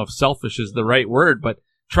 I don't know if selfish is the right word, but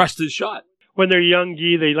trust his shot? When they're young,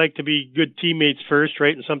 they like to be good teammates first,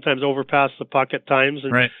 right? And sometimes overpass the puck at times.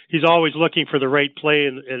 And he's always looking for the right play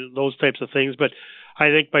and those types of things. But I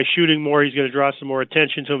think by shooting more, he's going to draw some more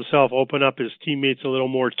attention to himself, open up his teammates a little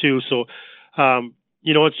more too. So,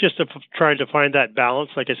 it's just trying to find that balance.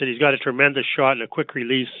 Like I said, he's got a tremendous shot and a quick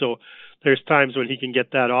release. So there's times when he can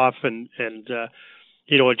get that off and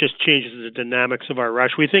it just changes the dynamics of our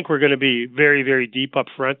rush. We think we're going to be very, very deep up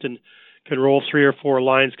front and can roll 3 or 4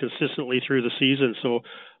 lines consistently through the season. So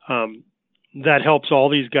that helps all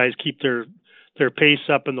these guys keep their pace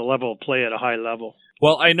up and the level of play at a high level.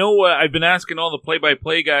 Well, I know I've been asking all the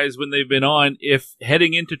play-by-play guys when they've been on if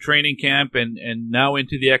heading into training camp and now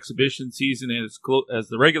into the exhibition season as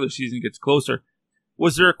the regular season gets closer,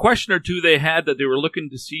 was there a question or two they had that they were looking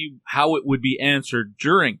to see how it would be answered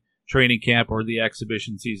during training camp or the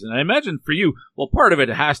exhibition season? I imagine for you, well, part of it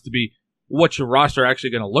has to be what's your roster actually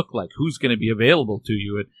going to look like, who's going to be available to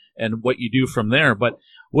you, and what you do from there. But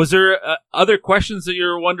was there other questions that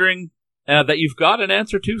you're wondering that you've got an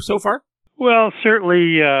answer to so far? Well,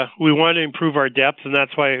 certainly we want to improve our depth, and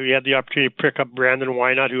that's why we had the opportunity to pick up Brandon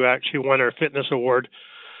Wynot, who actually won our fitness award,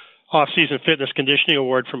 off-season fitness conditioning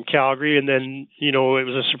award from Calgary. And then, it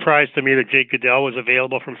was a surprise to me that Jake Goodell was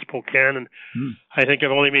available from Spokane. And I think I've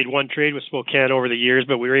only made one trade with Spokane over the years,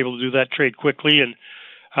 but we were able to do that trade quickly.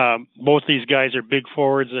 And both these guys are big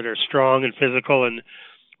forwards that are strong and physical and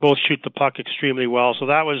both shoot the puck extremely well. So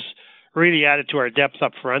that was really added to our depth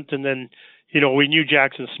up front. And then, we knew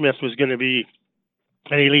Jackson Smith was going to be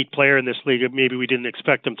an elite player in this league. Maybe we didn't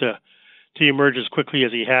expect him to emerge as quickly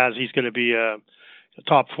as he has. He's going to be a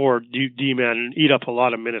top 4 D-man and eat up a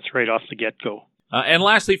lot of minutes right off the get-go. And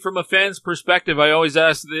lastly, from a fan's perspective, I always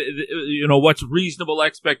ask, what's reasonable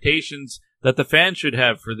expectations that the fans should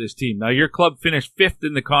have for this team. Now, your club finished 5th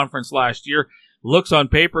in the conference last year. Looks on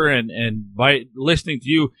paper and by listening to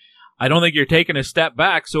you, I don't think you're taking a step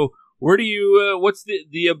back. So where do you, what's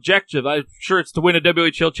the objective? I'm sure it's to win a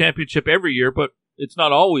WHL championship every year, but it's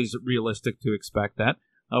not always realistic to expect that.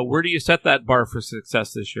 Where do you set that bar for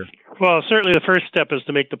success this year? Well, certainly the first step is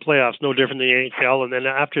to make the playoffs, no different than the AHL. And then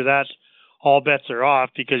after that, all bets are off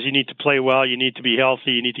because you need to play well, you need to be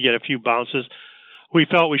healthy, you need to get a few bounces. We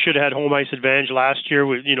felt we should have had home ice advantage last year.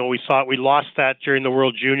 We thought we lost that during the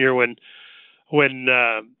World Junior when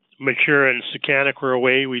Mature and Sakanik were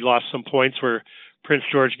away. We lost some points where Prince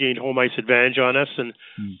George gained home ice advantage on us. And,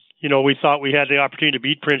 we thought we had the opportunity to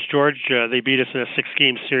beat Prince George. They beat us in a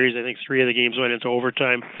 6-game series. I think 3 of the games went into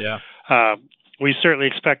overtime. Yeah. We certainly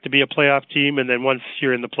expect to be a playoff team. And then once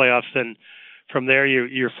you're in the playoffs, then from there,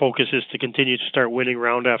 your focus is to continue to start winning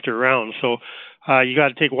round after round. So you got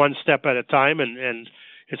to take one step at a time, and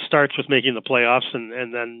it starts with making the playoffs,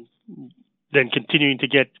 and then continuing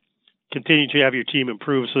to have your team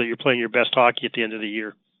improve so that you're playing your best hockey at the end of the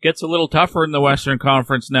year. Gets a little tougher in the Western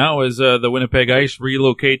Conference now as the Winnipeg Ice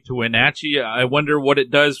relocate to Wenatchee. I wonder what it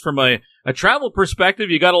does from a travel perspective.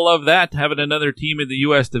 You got to love that, having another team in the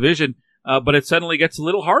U.S. division. But it suddenly gets a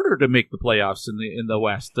little harder to make the playoffs in the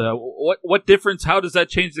West. What difference? How does that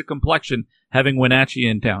change the complexion having Wenatchee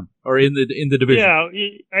in town or in the division? Yeah,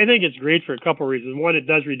 I think it's great for a couple of reasons. One, it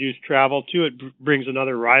does reduce travel. 2, it brings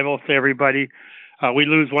another rival to everybody. We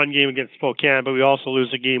lose one game against Spokane, but we also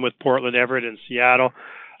lose a game with Portland, Everett, and Seattle.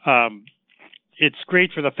 It's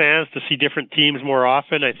great for the fans to see different teams more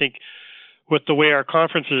often. I think with the way our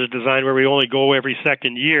conferences are designed, where we only go every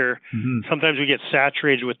second year, sometimes we get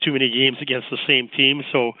saturated with too many games against the same team.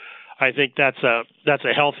 So I think that's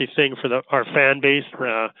a healthy thing for our fan base,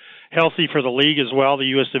 healthy for the league as well. The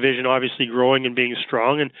U.S. division obviously growing and being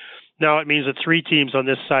strong, and now it means that 3 teams on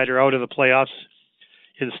this side are out of the playoffs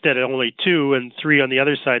instead of only 2, and 3 on the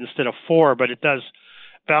other side instead of 4. But it does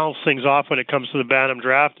balance things off when it comes to the Bantam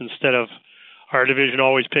draft. Instead of our division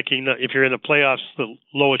always picking, if you're in the playoffs, the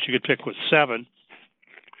lowest you could pick was 7.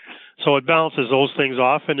 So it balances those things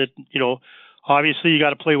off, and obviously you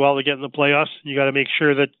got to play well to get in the playoffs. You got to make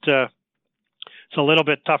sure that it's a little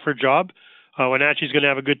bit tougher job. Wenatchee's going to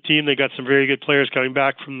have a good team. They got some very good players coming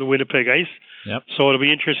back from the Winnipeg Ice. Yep. So it'll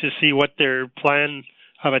be interesting to see what their plan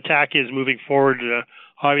of attack is moving forward.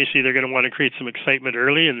 Obviously they're going to want to create some excitement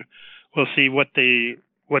early, and we'll see what they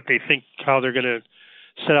think, how they're going to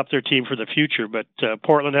set up their team for the future. But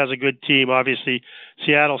Portland has a good team. Obviously,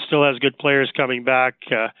 Seattle still has good players coming back.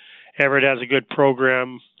 Everett has a good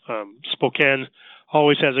program. Spokane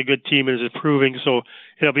always has a good team and is improving. So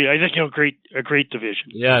it'll be, I think, a great division.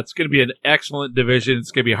 Yeah, it's going to be an excellent division.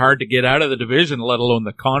 It's going to be hard to get out of the division, let alone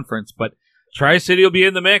the conference. But Tri-City will be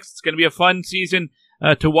in the mix. It's going to be a fun season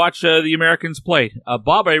to watch the Americans play.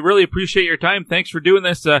 Bob, I really appreciate your time. Thanks for doing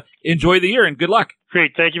this. Enjoy the year and good luck.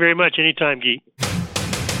 Great. Thank you very much. Anytime, Guy.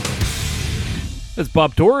 That's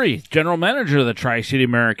Bob Tory, general manager of the Tri-City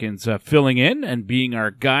Americans, filling in and being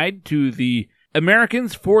our guide to the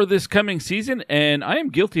Americans for this coming season, and I am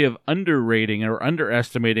guilty of underrating or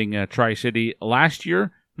underestimating Tri-City last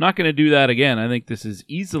year. Not going to do that again. I think this is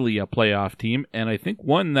easily a playoff team, and I think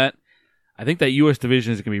that U.S.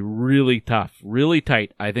 division is going to be really tough, really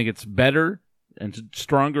tight. I think it's better and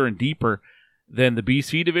stronger and deeper than the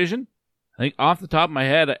BC division. I think off the top of my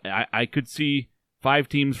head, I could see 5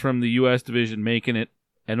 teams from the U.S. division making it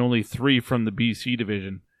and only 3 from the BC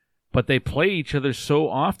division. But they play each other so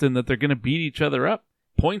often that they're going to beat each other up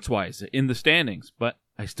points-wise in the standings. But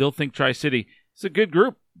I still think Tri-City is a good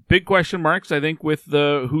group. Big question marks, I think, with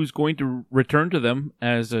who's going to return to them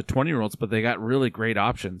as 20-year-olds, but they got really great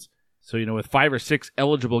options. So, with 5 or 6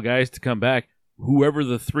 eligible guys to come back, whoever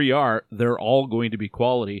the 3 are, they're all going to be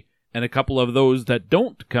quality. And a couple of those that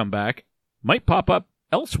don't come back might pop up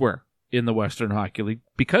elsewhere in the Western Hockey League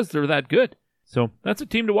because they're that good. So that's a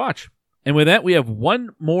team to watch. And with that, we have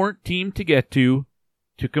one more team to get to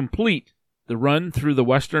complete the run through the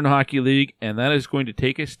Western Hockey League, and that is going to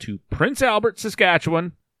take us to Prince Albert,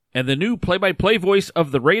 Saskatchewan. And the new play-by-play voice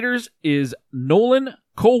of the Raiders is Nolan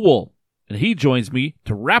Kowal. And he joins me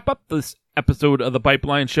to wrap up this episode of the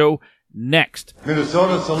Pipeline Show next.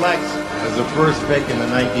 Minnesota selects as the first pick in the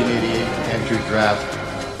 1988 entry draft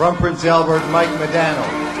from Prince Albert, Mike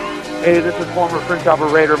Modano. Hey, this is former Prince Albert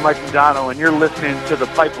Raider Mike Modano, and you're listening to the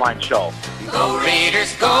Pipeline Show. Go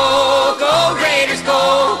Raiders, go! Go Raiders,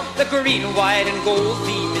 go! The green, white, and gold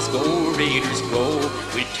theme is Go Raiders, go!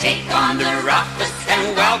 We take on the roughest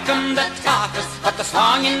and welcome the toughest, but the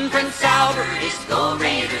song in Prince Albert is Go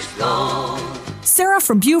Raiders, go! Sarah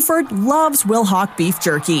from Buford loves Wilhauk beef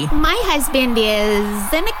jerky. My husband is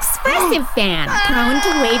an expressive fan, prone to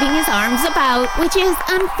waving his arms about, which is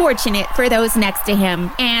unfortunate for those next to him.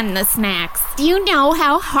 And the snacks. Do you know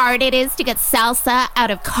how hard it is to get salsa out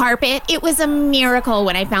of carpet? It was a miracle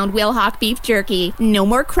when I found Wilhauk beef jerky. No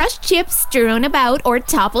more crushed chips strewn about or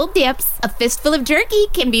toppled dips. A fistful of jerky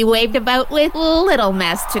can be waved about with little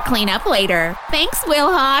mess to clean up later. Thanks,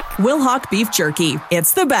 Wilhauk. Wilhauk beef jerky.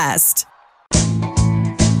 It's the best.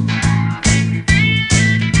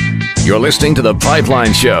 You're listening to The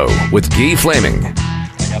Pipeline Show with Guy Flaming.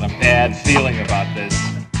 I got a bad feeling about this.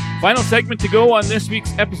 Final segment to go on this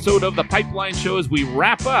week's episode of The Pipeline Show as we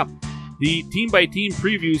wrap up the team-by-team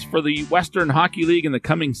previews for the Western Hockey League in the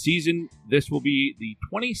coming season. This will be the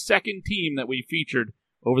 22nd team that we featured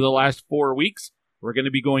over the last 4 weeks. We're going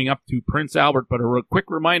to be going up to Prince Albert, but a quick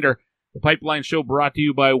reminder, The Pipeline Show brought to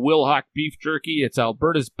you by Wilhauk Beef Jerky. It's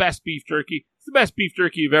Alberta's best beef jerky. It's the best beef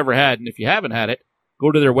jerky you've ever had, and if you haven't had it,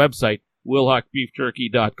 go to their website,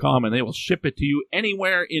 wilhaukbeefjerky.com, and they will ship it to you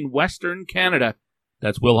anywhere in Western Canada.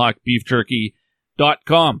 That's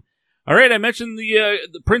wilhaukbeefjerky.com. All right, I mentioned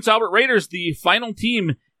the Prince Albert Raiders, the final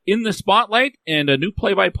team in the spotlight, and a new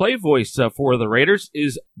play-by-play voice for the Raiders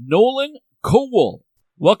is Nolan Kowal.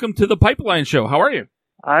 Welcome to the Pipeline Show. How are you?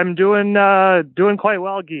 I'm doing quite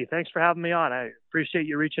well, Guy. Thanks for having me on. I appreciate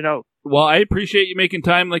you reaching out. Well, I appreciate you making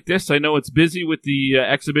time like this. I know it's busy with the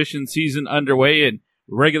exhibition season underway and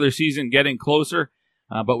regular season getting closer,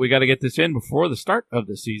 but we got to get this in before the start of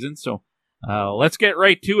the season. So let's get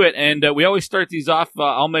right to it. And we always start these off.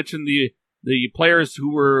 I'll mention the players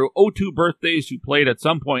who were 02 birthdays who played at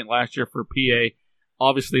some point last year for PA.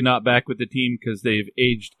 Obviously not back with the team because they've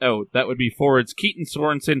aged out. That would be forwards Keaton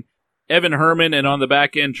Sorensen, Evan Herman, and on the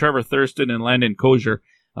back end, Trevor Thurston and Landon Kozier.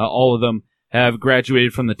 All of them have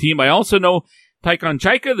graduated from the team. I also know Tychon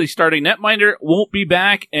Chaika, the starting netminder, won't be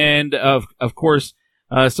back. And of course,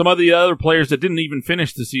 some of the other players that didn't even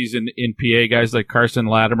finish the season in PA, guys like Carson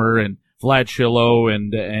Latimer and Vlad Shillo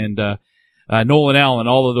and Nolan Allen,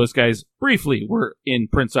 all of those guys briefly were in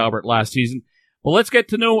Prince Albert last season. But let's get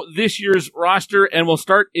to know this year's roster, and we'll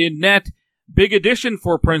start in net. Big addition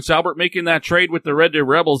for Prince Albert, making that trade with the Red Deer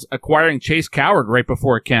Rebels, acquiring Chase Coward right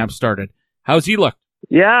before camp started. How's he look?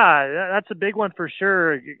 Yeah, that's a big one for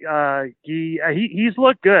sure. He's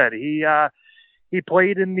looked good. He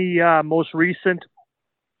played in the most recent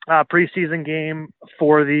preseason game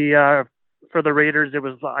for the Raiders. It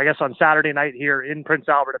was, I guess, on Saturday night here in Prince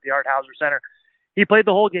Albert at the Art Hauser Center. He played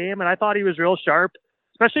the whole game, and I thought he was real sharp,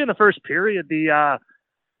 especially in the first period. The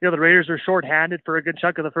Raiders were shorthanded for a good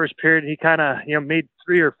chunk of the first period. He kind of, made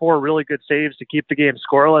 3 or 4 really good saves to keep the game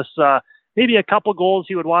scoreless. Maybe a couple goals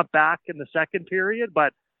he would want back in the second period,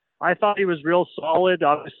 but I thought he was real solid.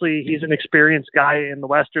 Obviously, he's an experienced guy in the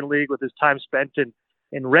Western League with his time spent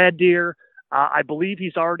in Red Deer. I believe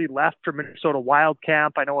he's already left for Minnesota Wild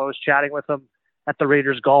camp. I know I was chatting with him at the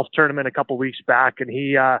Raiders golf tournament a couple weeks back, and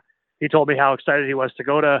he told me how excited he was to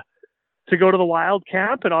go to the Wild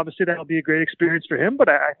camp, and obviously that'll be a great experience for him. But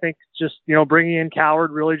I think just bringing in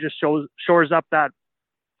Coward really just shores up that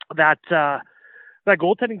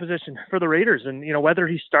goaltending position for the Raiders. And, whether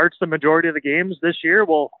he starts the majority of the games this year,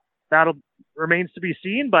 well, that'll remains to be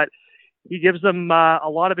seen, but he gives them a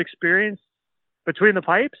lot of experience between the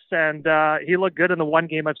pipes, and he looked good in the one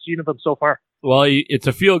game I've seen of him so far. Well, it's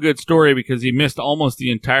a feel-good story because he missed almost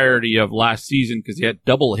the entirety of last season because he had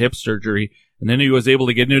double hip surgery, and then he was able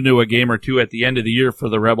to get into a game or two at the end of the year for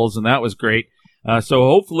the Rebels, and that was great. So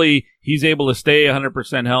hopefully he's able to stay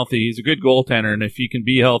 100% healthy. He's a good goaltender, and if he can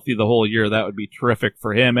be healthy the whole year, that would be terrific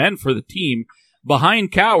for him and for the team.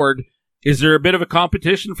 Behind Coward, is there a bit of a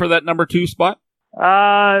competition for that number 2 spot?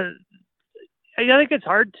 I think it's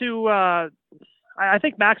hard to. I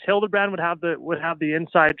think Max Hildebrand would have the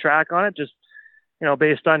inside track on it, just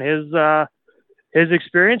based on his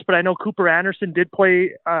experience. But I know Cooper Anderson did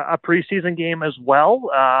play a preseason game as well.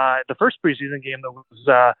 The first preseason game that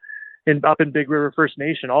was up in Big River First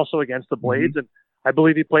Nation, also against the Blades, and I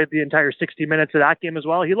believe he played the entire 60 minutes of that game as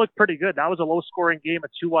well. He looked pretty good. That was a low-scoring game,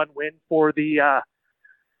 a 2-1 win for the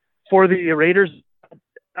Raiders.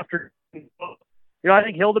 After, I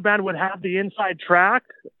think Hildebrand would have the inside track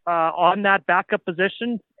on that backup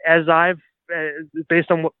position, as based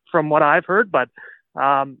on from what I've heard. But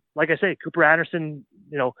like I say, Cooper Anderson,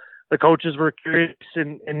 the coaches were curious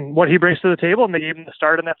in what he brings to the table, and they gave him the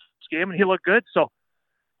start in that first game, and he looked good. So.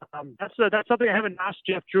 That's something I haven't asked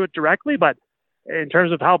Jeff Druitt directly, but in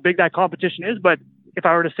terms of how big that competition is. But if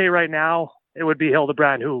I were to say right now, it would be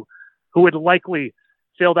Hildebrand who would likely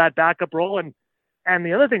fill that backup role. And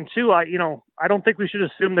the other thing too, I don't think we should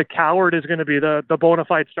assume that Coward is going to be the bona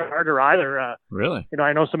fide starter either. Really?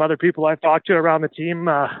 I know some other people I've talked to around the team.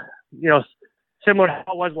 Similar to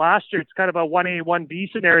how it was last year, it's kind of a 1A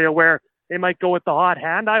 1B scenario where they might go with the hot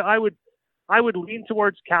hand. I would lean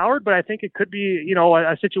towards Coward, but I think it could be,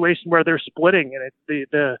 a situation where they're splitting, and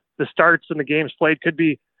the starts and the games played could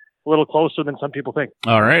be a little closer than some people think.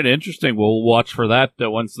 All right, interesting. We'll watch for that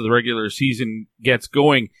once the regular season gets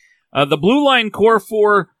going. The blue line core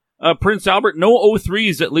for Prince Albert, no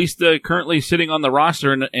 03s, at least currently sitting on the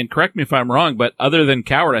roster, and correct me if I'm wrong, but other than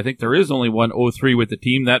Coward, I think there is only one 03 with the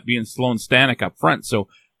team, that being Sloan Stanek up front. So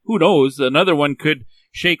who knows? Another one could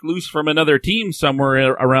shake loose from another team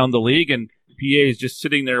somewhere around the league, and PA is just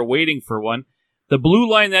sitting there waiting for one. The blue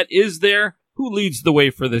line that is there, who leads the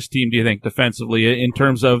way for this team, do you think, defensively, in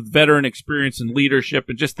terms of veteran experience and leadership,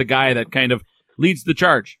 and just the guy that kind of leads the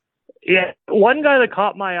charge? Yeah, one guy that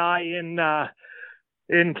caught my eye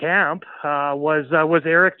in camp was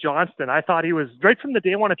Eric Johnston. I thought he was, right from the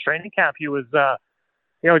day one of training camp, he was,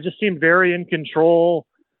 just seemed very in control.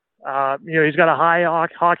 He's got a high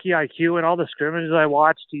hockey IQ, and all the scrimmages I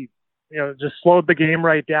watched, he, just slowed the game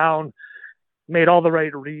right down, made all the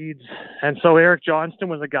right reads. And so Eric Johnston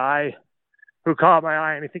was a guy who caught my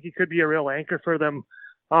eye, and I think he could be a real anchor for them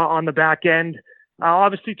on the back end.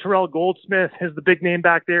 Obviously, Terrell Goldsmith is the big name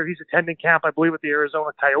back there. He's attending camp, I believe, with the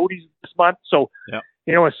Arizona Coyotes this month. So,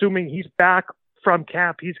 assuming he's back from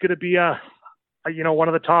camp, he's going to be one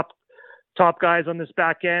of the top guys on this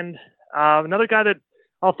back end. Another guy that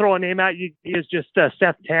I'll throw a name at you is just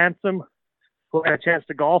Sept15, who I had a chance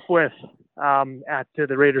to golf with at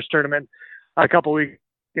the Raiders tournament a couple weeks.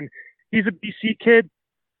 And he's a BC kid.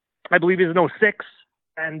 I believe he's an 06.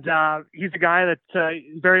 And he's a guy that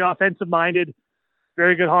is very offensive-minded,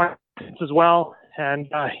 very good hockey as well. And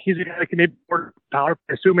he's a guy that can maybe work power,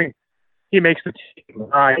 assuming he makes the team.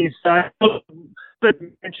 He's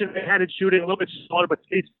mentioned-headed shooting, a little bit smaller, but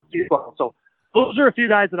skates well. So those are a few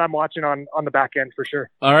guys that I'm watching on the back end for sure.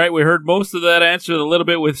 All right, we heard most of that answer a little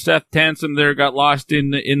bit with Seth Tansom there, got lost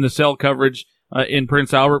in the cell coverage in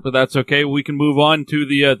Prince Albert, but that's okay. We can move on to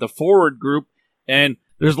the forward group, and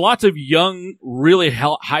there's lots of young, really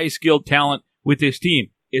high-skilled talent with this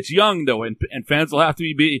team. It's young, though, and fans will have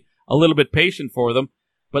to be a little bit patient for them.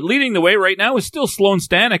 But leading the way right now is still Sloan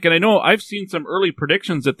Stanek, and I know I've seen some early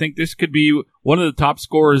predictions that think this could be one of the top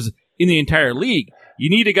scorers in the entire league. You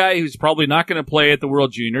need a guy who's probably not going to play at the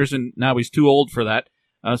World Juniors, and now he's too old for that.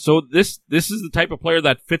 So this is the type of player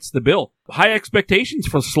that fits the bill. High expectations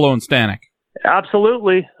for Sloan Stanek.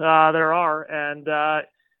 Absolutely, there are, and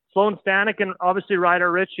Sloan Stanek and obviously Ryder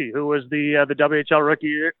Ritchie, who was the WHL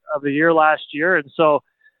Rookie of the Year last year, and so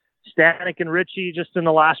Stanek and Ritchie, just in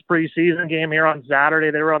the last preseason game here on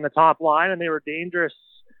Saturday, they were on the top line, and they were dangerous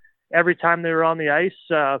every time they were on the ice.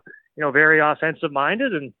 Very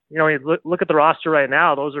offensive-minded, and you look at the roster right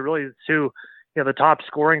now; those are really the two, the top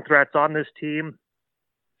scoring threats on this team.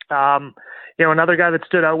 Another guy that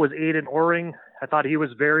stood out was Aiden Oring. I thought he was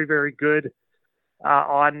very, very good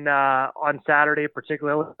on Saturday,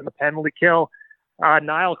 particularly in the penalty kill.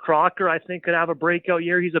 Niall Crocker, I think, could have a breakout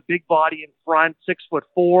year. He's a big body in front,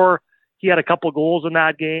 6'4". He had a couple goals in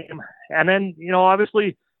that game, And then,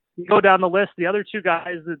 obviously you go down the list, the other two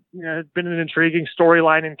guys that have been an intriguing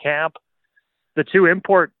storyline in camp, the two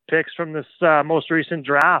import picks from this most recent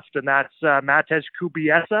draft, and that's Matej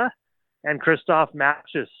Kubiesa and Krzysztof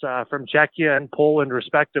Matches from Czechia and Poland,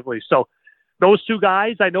 respectively. So those two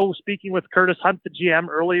guys, I know speaking with Curtis Hunt, the GM,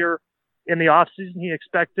 earlier in the offseason, he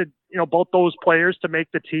expected, both those players to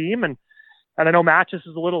make the team. And I know Matches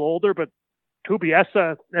is a little older, but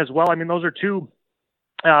Kubiesa as well. I mean, those are two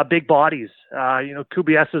big bodies.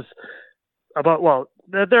 Kubiesa's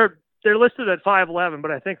they're listed at 5'11",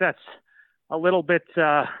 but I think that's a little bit,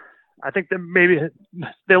 I think that maybe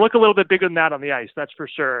they look a little bit bigger than that on the ice. That's for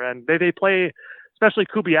sure. And they play, especially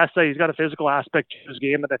Kubiesa. He's got a physical aspect to his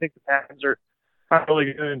game that I think the fans are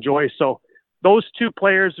really going to enjoy. So those two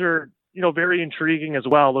players are, very intriguing as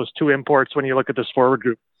well. Those two imports when you look at this forward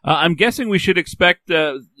group. I'm guessing we should expect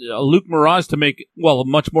Luke Moroz to make,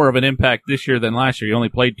 much more of an impact this year than last year. He only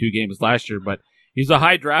played 2 games last year, but he's a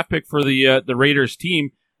high draft pick for the Raiders team.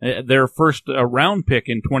 Their first round pick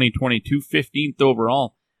in 2022, 15th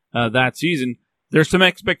overall that season. There's some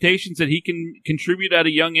expectations that he can contribute at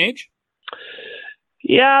a young age?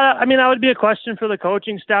 Yeah, I mean, that would be a question for the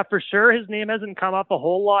coaching staff for sure. His name hasn't come up a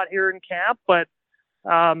whole lot here in camp, but,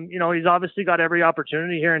 he's obviously got every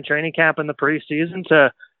opportunity here in training camp in the preseason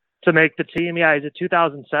to make the team. Yeah, he's a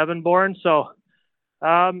 2007 born. So,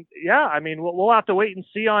 I mean, we'll have to wait and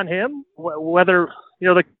see on him, whether,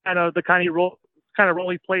 the kind of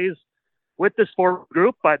role he plays with this forward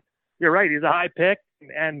group. But you're right, he's a high pick,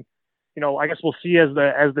 and I guess we'll see as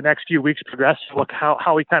the next few weeks progress, look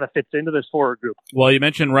how he kind of fits into this forward group. Well, you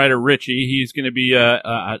mentioned Ryder Ritchie. He's going to be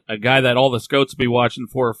a guy that all the scouts will be watching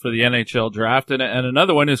for the NHL draft. And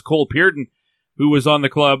another one is Cole Pearden, who was on the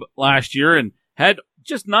club last year and had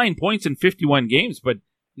just 9 points in 51 games, but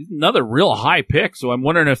he's another real high pick. So I'm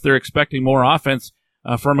wondering if they're expecting more offense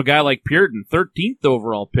from a guy like Pearden, 13th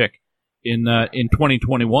overall pick in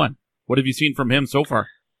 2021. What have you seen from him so far?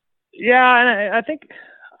 Yeah, and I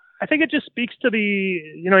think it just speaks to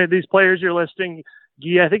these players you're listing,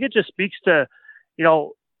 Guy. I think it just speaks to,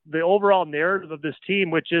 the overall narrative of this team,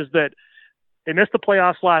 which is that they missed the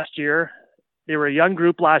playoffs last year. They were a young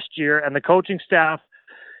group last year, and the coaching staff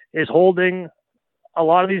is holding a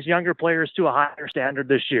lot of these younger players to a higher standard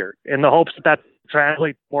this year in the hopes that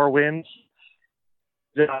translates more wins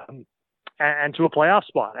and to a playoff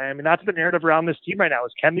spot. I mean, that's the narrative around this team right now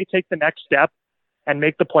is, can they take the next step and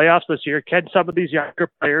make the playoffs this year? Can some of these younger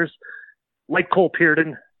players like Cole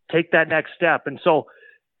Pearden take that next step? And so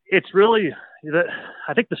it's really,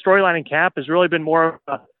 I think the storyline in camp has really been more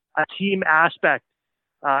of a team aspect,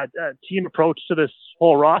 a team approach to this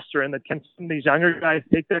whole roster, and that can some of these younger guys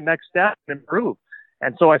take their next step and improve.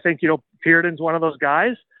 And so I think, Pearden's one of those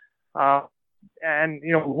guys. And,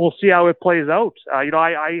 we'll see how it plays out.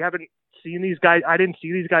 I haven't seen these guys. I didn't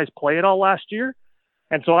see these guys play at all last year.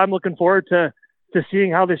 And so I'm looking forward to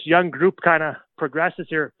seeing how this young group kind of progresses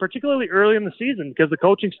here, particularly early in the season, because the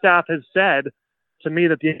coaching staff has said to me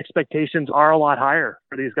that the expectations are a lot higher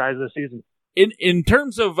for these guys this season. In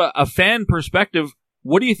terms of a fan perspective,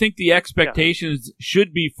 what do you think the expectations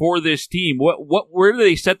should be for this team? Where do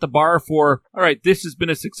they set the bar for, all right, this has been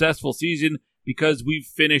a successful season because we've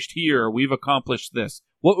finished here, we've accomplished this?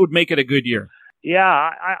 What would make it a good year? Yeah,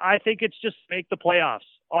 I think it's just make the playoffs.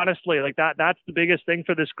 Honestly, that's the biggest thing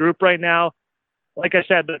for this group right now. Like I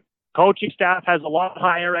said, the coaching staff has a lot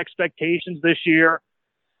higher expectations this year.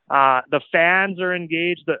 The fans are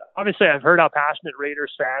engaged. Obviously, I've heard how passionate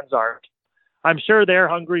Raiders fans are. I'm sure they're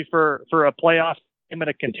hungry for a playoff team and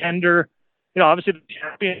a contender. Obviously, the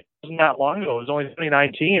champion wasn't that long ago. It was only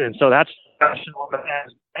 2019, and so that's passionate on the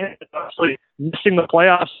fans. And obviously, missing the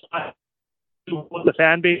playoffs with the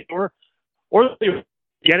fan base, or they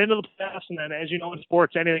get into the playoffs, and then, as you know, in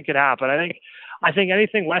sports, anything could happen. I think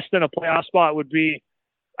anything less than a playoff spot would be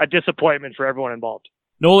a disappointment for everyone involved.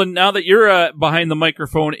 Nolan, now that you're behind the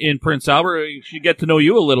microphone in Prince Albert, we should get to know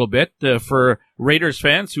you a little bit for Raiders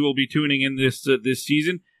fans who will be tuning in this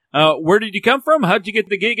season. Where did you come from? How'd you get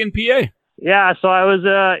the gig in PA? Yeah, so I was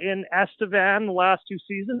in Estevan the last 2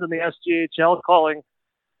 seasons in the SJHL calling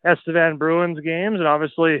Estevan Bruins games, and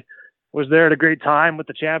obviously was there at a great time with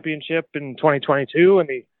the championship in 2022 and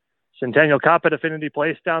the Centennial Cup at Affinity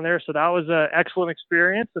Place down there. So that was an excellent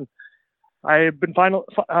experience. And I've been kind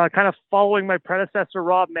of following my predecessor,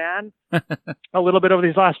 Rob Mann, a little bit over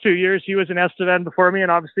these last few years. He was in Estevan before me.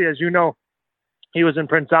 And obviously, as you know, he was in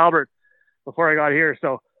Prince Albert before I got here.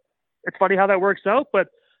 So it's funny how that works out. But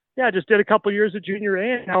yeah, I just did a couple years of junior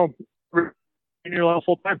A and now junior level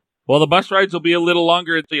full time. Well, the bus rides will be a little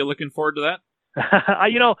longer. Are you looking forward to that?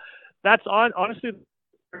 That's honestly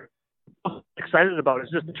excited about is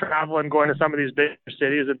just the travel and going to some of these big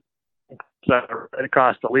cities and right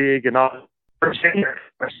across the league and all.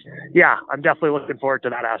 Yeah, I'm definitely looking forward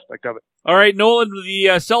to that aspect of it. All right, Nolan,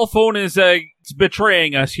 the cell phone is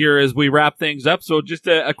betraying us here as we wrap things up. So just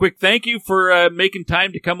a quick thank you for making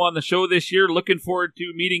time to come on the show this year. Looking forward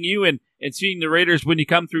to meeting you and seeing the Raiders when you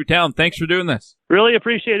come through town. Thanks for doing this. Really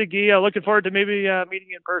appreciate it, Guy. Looking forward to maybe meeting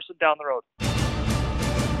you in person down the road.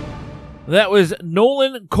 That was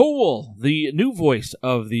Nolan Kowal, the new voice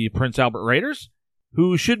of the Prince Albert Raiders,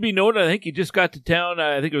 who should be noted. I think he just got to town,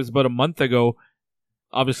 I think it was about a month ago.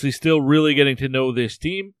 Obviously still really getting to know this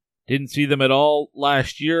team. Didn't see them at all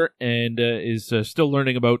last year and is still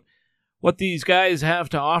learning about what these guys have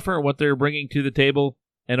to offer, what they're bringing to the table.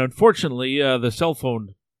 And unfortunately, the cell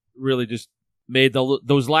phone really just made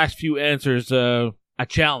those last few answers a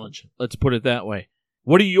challenge. Let's put it that way.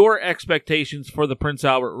 What are your expectations for the Prince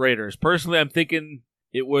Albert Raiders? Personally, I'm thinking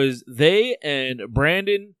it was they and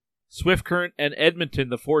Brandon, Swift Current, and Edmonton,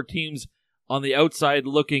 the 4 teams on the outside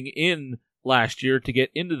looking in last year to get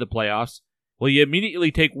into the playoffs. Well, you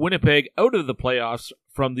immediately take Winnipeg out of the playoffs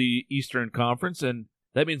from the Eastern Conference, and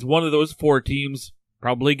that means one of those 4 teams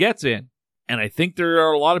probably gets in. And I think there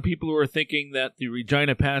are a lot of people who are thinking that the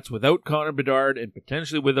Regina Pats, without Connor Bedard and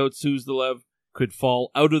potentially without Suzdalev, could fall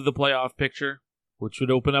out of the playoff picture, which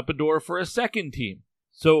would open up a door for a second team.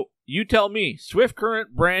 So you tell me, Swift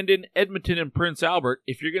Current, Brandon, Edmonton, and Prince Albert,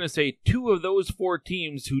 if you're going to say 2 of those 4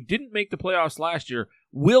 teams who didn't make the playoffs last year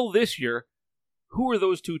will this year, who are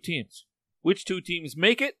those 2 teams? Which 2 teams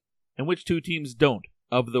make it, and which 2 teams don't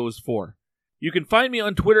of those 4? You can find me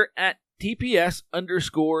on Twitter at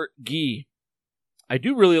TPS_Guy. I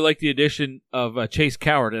do really like the addition of Chase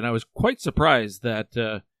Coward, and I was quite surprised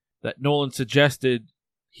that Nolan suggested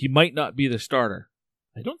he might not be the starter.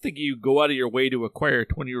 I don't think you go out of your way to acquire a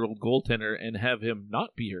 20-year-old goaltender and have him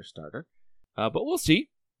not be your starter. But we'll see.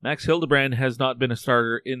 Max Hildebrand has not been a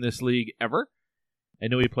starter in this league ever. I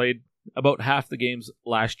know he played about half the games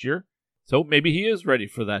last year, so maybe he is ready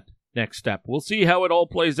for that next step. We'll see how it all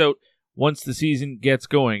plays out once the season gets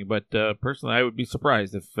going, but personally I would be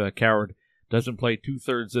surprised if Coward doesn't play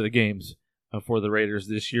 2/3 of the games for the Raiders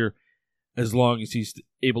this year, as long as he's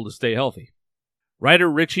able to stay healthy.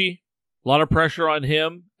 Ryder Ritchie, a lot of pressure on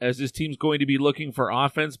him as this team's going to be looking for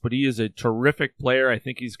offense, but he is a terrific player. I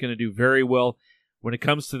think he's going to do very well. When it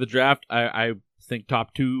comes to the draft, I think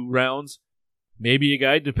top 2 rounds. Maybe a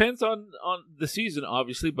guy, depends on the season,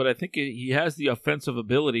 obviously, but I think he has the offensive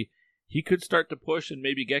ability. He could start to push and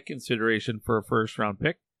maybe get consideration for a first-round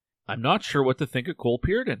pick. I'm not sure what to think of Cole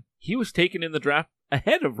Pearden. He was taken in the draft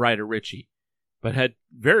ahead of Ryder Ritchie, but had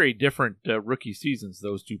very different rookie seasons,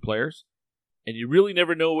 those 2 players. And you really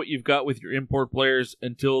never know what you've got with your import players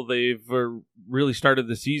until they've really started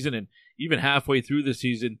the season. And even halfway through the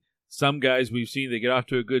season, some guys we've seen, they get off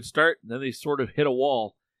to a good start, and then they sort of hit a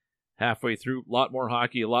wall halfway through. A lot more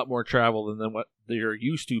hockey, a lot more travel than what they're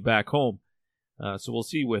used to back home. So we'll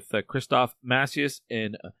see with Christoph Macias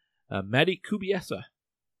and Matti Kubiesa.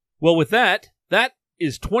 Well, with that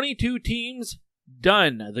is 22 teams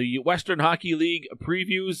done. The Western Hockey League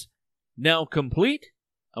previews now complete.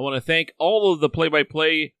 I want to thank all of the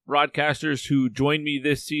play-by-play broadcasters who joined me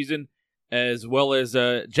this season, as well as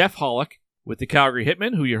Jeff Hollick with the Calgary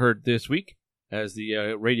Hitmen, who you heard this week as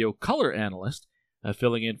the radio color analyst,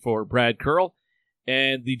 filling in for Brad Curle,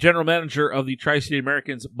 and the general manager of the Tri-City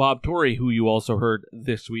Americans, Bob Tory, who you also heard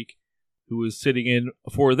this week, who is sitting in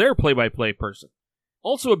for their play-by-play person.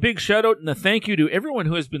 Also, a big shout-out and a thank you to everyone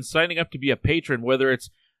who has been signing up to be a patron, whether it's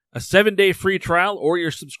a 7-day free trial or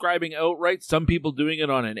you're subscribing outright. Some people doing it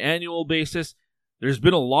on an annual basis. There's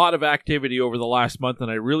been a lot of activity over the last month,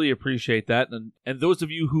 and I really appreciate that. And those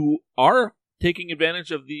of you who are taking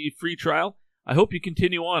advantage of the free trial, I hope you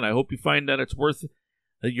continue on. I hope you find that it's worth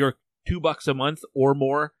your $2 a month or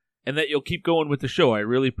more, and that you'll keep going with the show. I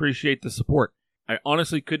really appreciate the support. I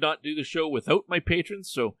honestly could not do the show without my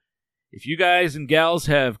patrons, so if you guys and gals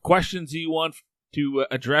have questions you want to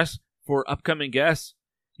address for upcoming guests,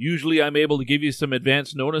 usually I'm able to give you some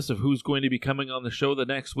advance notice of who's going to be coming on the show the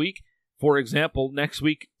next week. For example, next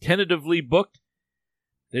week, tentatively booked,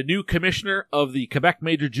 the new commissioner of the Quebec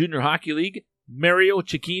Major Junior Hockey League, Mario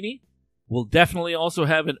Cecchini. We'll definitely also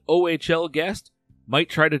have an OHL guest. Might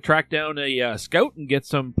try to track down a scout and get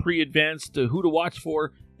some pre-advanced who to watch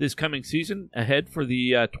for this coming season ahead for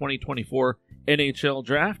the 2024 NHL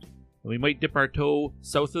draft. We might dip our toe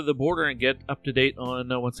south of the border and get up to date on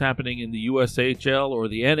what's happening in the USHL or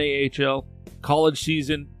the NAHL. College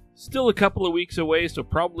season still a couple of weeks away, so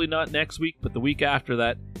probably not next week, but the week after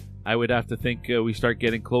that, I would have to think we start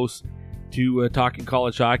getting close to talking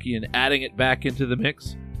college hockey and adding it back into the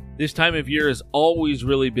mix. This time of year is always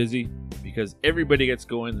really busy because everybody gets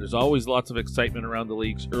going. There's always lots of excitement around the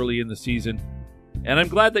leagues early in the season. And I'm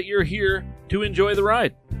glad that you're here to enjoy the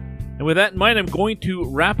ride. And with that in mind, I'm going to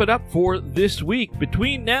wrap it up for this week.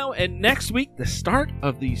 Between now and next week, the start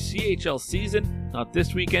of the CHL season, not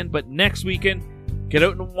this weekend, but next weekend, get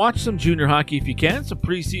out and watch some junior hockey if you can, some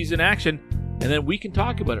preseason action, and then we can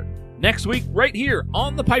talk about it next week right here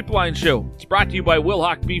on The Pipeline Show. It's brought to you by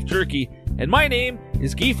Wilhauk Beef Jerky, and my name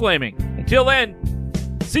is Guy Flaming. Until then,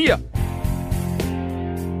 see ya!